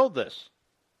helped build this.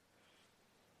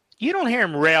 You don't hear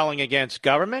him railing against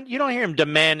government. You don't hear him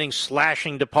demanding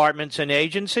slashing departments and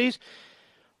agencies.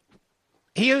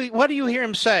 What do you hear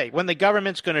him say? When the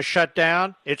government's going to shut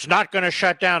down, it's not going to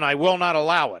shut down. I will not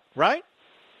allow it. Right?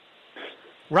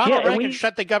 Ronald Reagan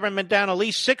shut the government down at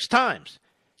least 6 times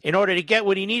in order to get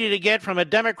what he needed to get from a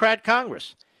Democrat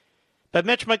Congress. But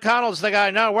Mitch McConnell's the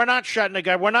guy, no, we're not shutting the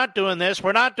government. We're not doing this.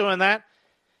 We're not doing that.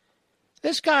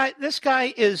 This guy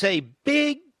is a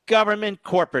big government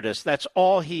corporatist. That's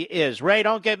all he is. Ray,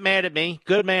 don't get mad at me.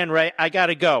 Good man, Ray. I got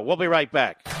to go. We'll be right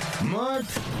back. Mark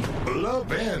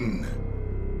Levin.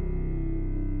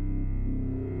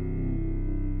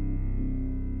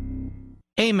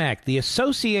 AMAC, the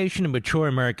Association of Mature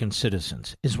American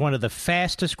Citizens, is one of the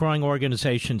fastest growing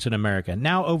organizations in America,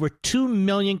 now over 2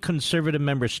 million conservative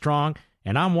members strong,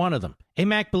 and I'm one of them.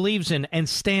 AMAC believes in and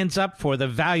stands up for the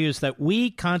values that we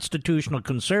constitutional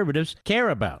conservatives care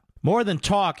about. More than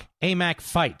talk, AMAC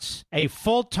fights. A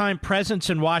full-time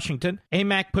presence in Washington,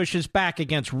 AMAC pushes back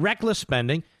against reckless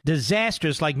spending,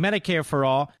 disasters like Medicare for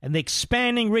All, and the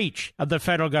expanding reach of the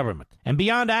federal government. And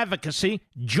beyond advocacy,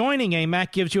 joining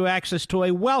AMAC gives you access to a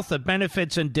wealth of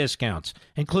benefits and discounts,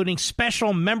 including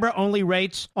special member-only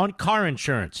rates on car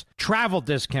insurance, travel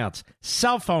discounts,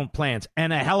 cell phone plans,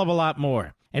 and a hell of a lot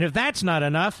more. And if that's not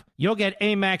enough, you'll get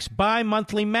AMAC's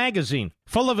bi-monthly magazine,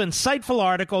 full of insightful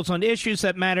articles on issues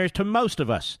that matter to most of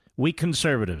us, we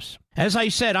conservatives. As I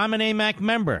said, I'm an AMAC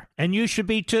member, and you should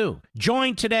be too.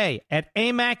 Join today at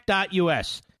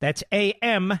amac.us. That's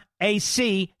AMAC.us.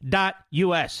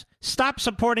 Stop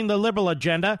supporting the liberal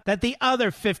agenda that the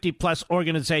other 50-plus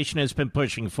organization has been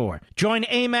pushing for. Join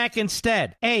AMAC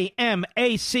instead. AMAC.us.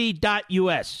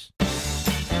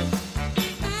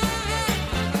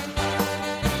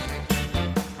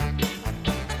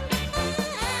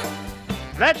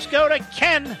 Let's go to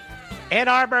Ken, Ann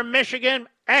Arbor, Michigan,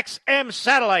 XM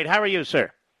Satellite. How are you,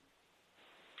 sir?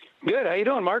 Good. How you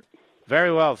doing, Mark?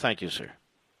 Very well, thank you, sir.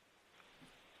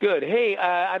 Good. Hey,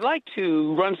 I'd like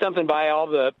to run something by all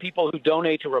the people who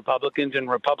donate to Republicans and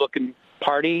Republican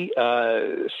Party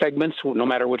segments, no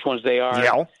matter which ones they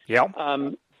are. Yep.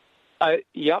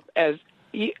 Yep.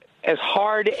 As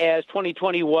hard as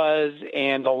 2020 was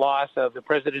and the loss of the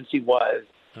presidency was,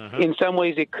 in some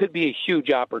ways it could be a huge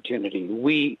opportunity.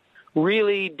 We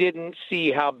really didn't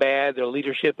see how bad the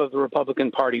leadership of the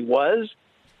Republican Party was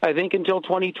I think until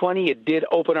 2020, it did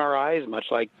open our eyes, much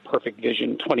like Perfect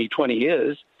Vision 2020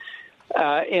 is.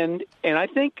 And I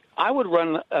think I would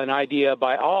run an idea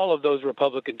by all of those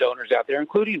Republican donors out there,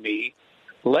 including me.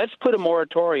 Let's put a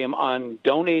moratorium on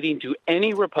donating to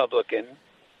any Republican.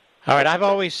 All right, I've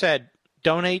always said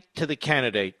donate to the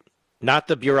candidate, not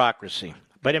the bureaucracy,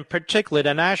 but in particular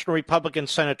the National Republican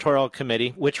Senatorial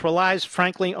Committee, which relies,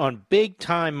 frankly, on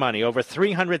big-time money, over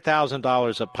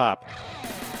 $300,000 a pop.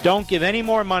 Don't give any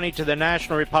more money to the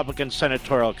National Republican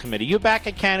Senatorial Committee. You back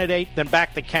a candidate, then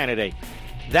back the candidate.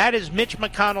 That is Mitch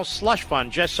McConnell's slush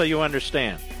fund, just so you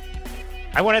understand.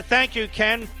 I want to thank you,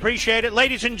 Ken. Appreciate it.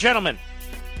 Ladies and gentlemen,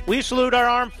 we salute our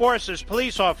armed forces,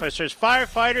 police officers,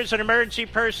 firefighters, and emergency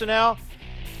personnel,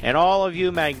 and all of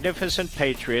you magnificent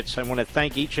patriots. I want to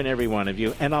thank each and every one of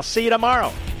you, and I'll see you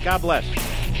tomorrow. God bless.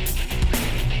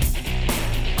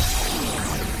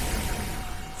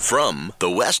 From the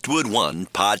Westwood One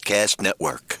Podcast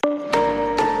Network.